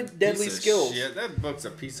book. 100 That deadly piece of skills. Shit. That book's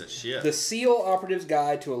a piece of shit. The SEAL Operative's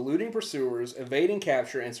Guide to Eluding Pursuers, Evading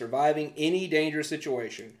Capture, and Surviving Any Dangerous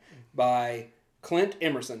Situation by Clint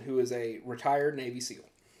Emerson, who is a retired Navy SEAL.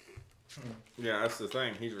 Yeah, that's the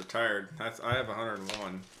thing. He's retired. I have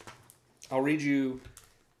 101. I'll read you.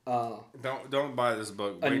 Don't buy this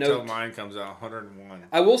book. A Wait till note. mine comes out. 101.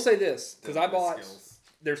 I will say this because I bought. Skills.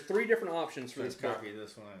 There's 3 different options for this Just book. copy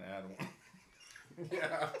this one and add one.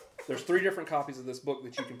 Yeah. There's 3 different copies of this book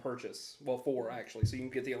that you can purchase. Well, 4 actually. So you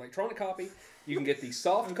can get the electronic copy, you can get the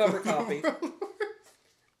soft cover copy,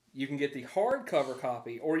 you can get the hardcover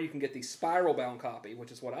copy, or you can get the spiral bound copy,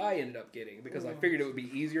 which is what I ended up getting because I figured it would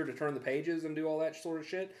be easier to turn the pages and do all that sort of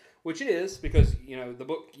shit. Which it is because the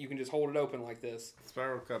book you can just hold it open like this.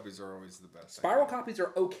 Spiral copies are always the best. Spiral copies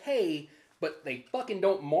are okay, but they fucking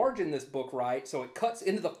don't margin this book right, so it cuts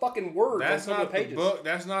into the fucking words That's on some of not the the pages. book.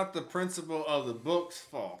 That's not the principle of the book's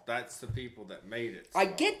fault. That's the people that made it. I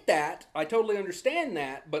get that. I totally understand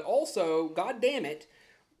that. But also, god damn it,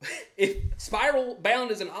 if spiral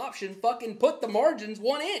bound is an option, fucking put the margins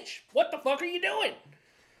 1 inch. What the fuck are you doing?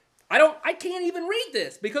 I can't even read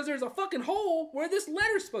this because there's a fucking hole where this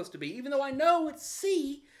letter's supposed to be, even though I know it's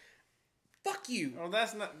C. Fuck you. Well,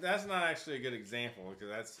 that's not actually a good example because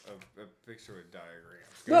that's a picture with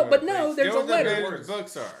diagrams. No, but no, there's a letter. What the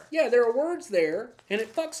books are. Yeah, there are words there, and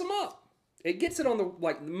it fucks them up. It gets it on the,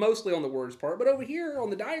 mostly on the words part, but over here on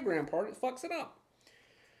the diagram part, it fucks it up.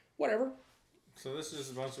 Whatever. So this is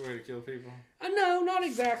just a bunch of way to kill people. No, not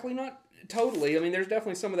exactly, not totally. I mean, there's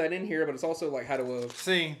definitely some of that in here, but it's also like how to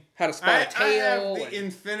spot a tail. I have and the how to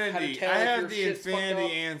infinity. tell I if have your the shit's fucked infinity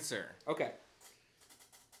up. answer. Okay.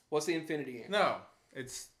 What's the infinity answer? No,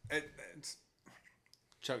 it's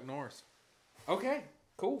Chuck Norris. Okay,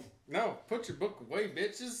 cool. No, put your book away,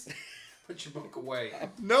 bitches. Put your book away.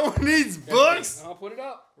 No one needs books. I'll put it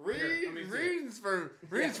up. Readings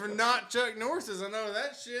for not Chuck Norris's. I know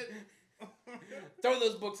that shit. Throw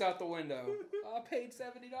those books out the window. I paid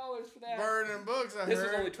 $70 for that. Burning books. This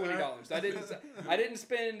was only $20. I didn't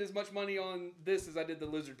spend as much money on this as I did the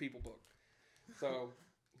Lizard People book. So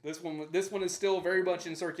this one is still very much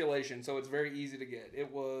in circulation, so it's very easy to get.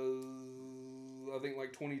 It was I think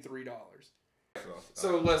like $23.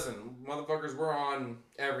 So listen, motherfuckers, we're on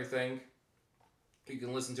everything. You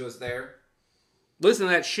can listen to us there. Listen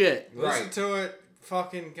to that shit. Listen Right. to it.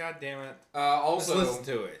 Fucking goddamn it. Also, Just listen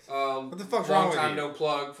to it. What the fuck's wrong with time you? no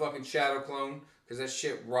plug, fucking Shadow Clone, because that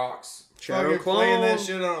shit rocks. Shadow Fucking playing that Clone.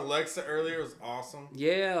 shit on Alexa earlier was awesome.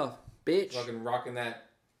 Yeah, bitch. Fucking rocking that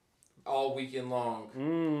all weekend long.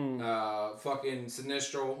 Fucking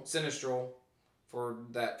Sinistral for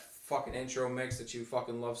that fucking intro mix that you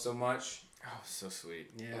fucking love so much. Oh, so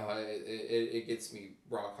sweet. Yeah. It gets me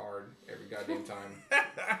rock hard every goddamn time.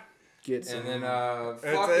 Get some. And then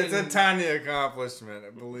It's a tiny accomplishment. I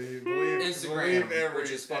believe Instagram, every, which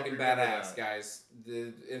is fucking every minute badass, of it. guys.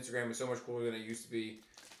 The Instagram is so much cooler than it used to be.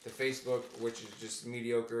 The Facebook, which is just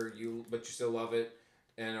mediocre, but you still love it,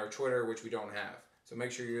 and our Twitter, which we don't have. So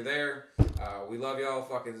make sure you're there. We love y'all.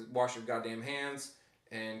 Fucking wash your goddamn hands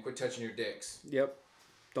and quit touching your dicks. Yep.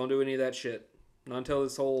 Don't do any of that shit. Not until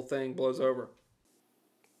this whole thing blows over.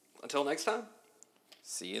 Until next time.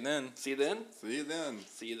 See you then. See you then. See you then.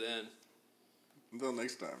 See you then. Until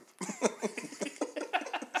next time.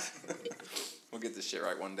 We'll get this shit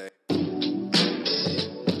right one day.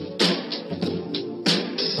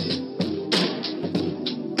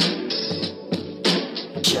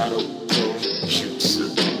 Shadow Clone shoots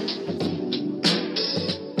it.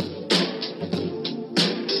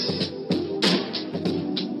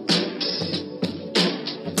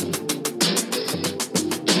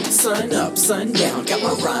 Sun up, sun down, got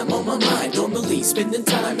my rhyme on my mind. Normally spending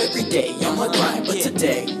time every day on my grind, but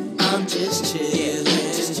today I'm just chillin',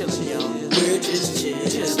 just chillin', yo. We're just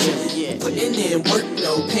chillin', yeah. Putting in work,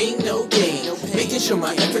 no pain, no gain. Making sure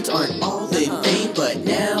my efforts aren't all in vain, but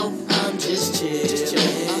now I'm just chillin',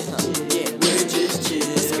 yeah. We're just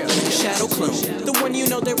chillin'. Shadow Clone, the one you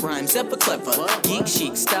know that rhymes ever clever. Geek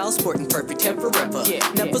chic style, sporting perfect hair forever.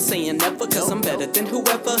 Never saying never, cause I'm better than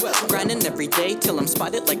whoever. Grinding every day till I'm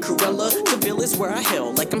spotted like Cruella. The Ville is where I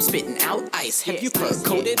hail, like I'm spitting out ice. Have you fur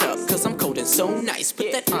coated up, cause I'm coding so nice.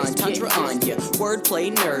 Put that entendre on ya,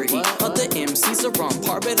 wordplay nerdy. Other MCs are on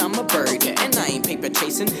par, but I'm a bird. And I ain't paper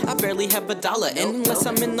chasing, I barely have $1. And unless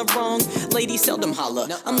I'm in the wrong, ladies seldom holler.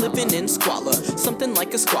 I'm living in squalor, something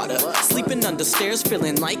like a squatter. Sleeping under stairs,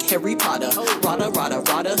 feeling like Harry Potter.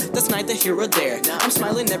 Rada, that's neither here or there. I'm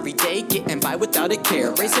smiling every day, getting by without a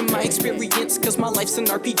care. Raising my experience, cause my life's an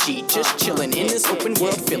RPG. Just chilling in this open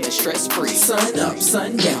world, feeling stress-free. Sun up,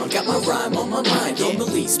 sun down, got my rhyme on my mind.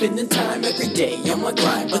 Normally spending time every day on my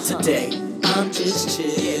grind, but today I'm just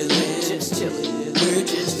chillin', just chillin'. We're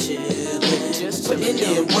just chillin', just putting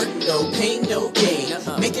in work, no pain, no gain.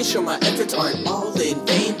 Making sure my efforts aren't all in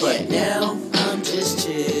vain, but now I'm just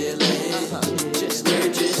chillin',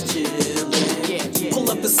 we're just chillin'.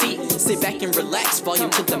 sit back and relax, volume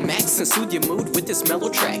to the max, and soothe your mood with this mellow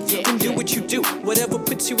track. You can do what you do, whatever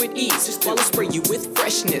puts you at ease, while I spray you with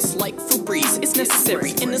freshness like Febreze. It's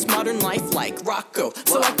necessary in this modern life like Rocco,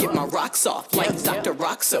 so I get my rocks off like Dr.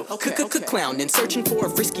 Roxo. Clown and searching for a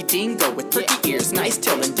frisky dingo with perky ears, nice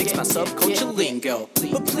tail, and digs my subculture lingo.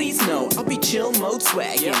 But please know, I'll be chill mode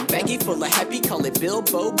swaggin', baggy full of happy, call it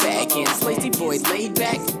Bilbo Baggins. Lazy boy laid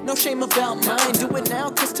back, no shame about mine. Do it now,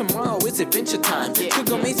 cause tomorrow is adventure time.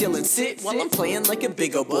 Google Maze yelling sit while I'm playing like a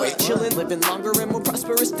big old boy. Chillin', living longer and more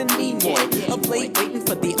prosperous than me, boy. Up late, waiting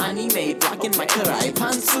for the anime, rocking my karai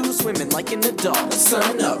pantsu, swimming like an adult.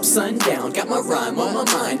 Sun up, sun down, got my rhyme on my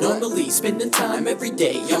mind. Normally spending time every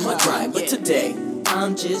day on my grind, but today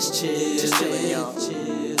I'm just chillin', y'all.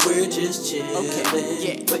 We're just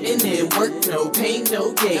chillin', putting in work, no pain,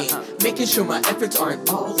 no gain. Making sure my efforts aren't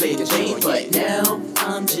all in vain. But now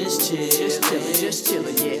I'm just chillin', just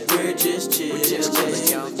chillin', yeah. We're just chillin', y'all. Just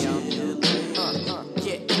chillin', y'all.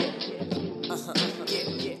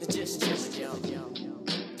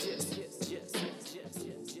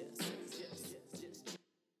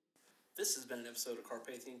 This has been an episode of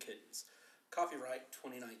Carpathian Kittens. Copyright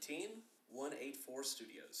 2019, 184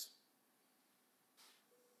 Studios.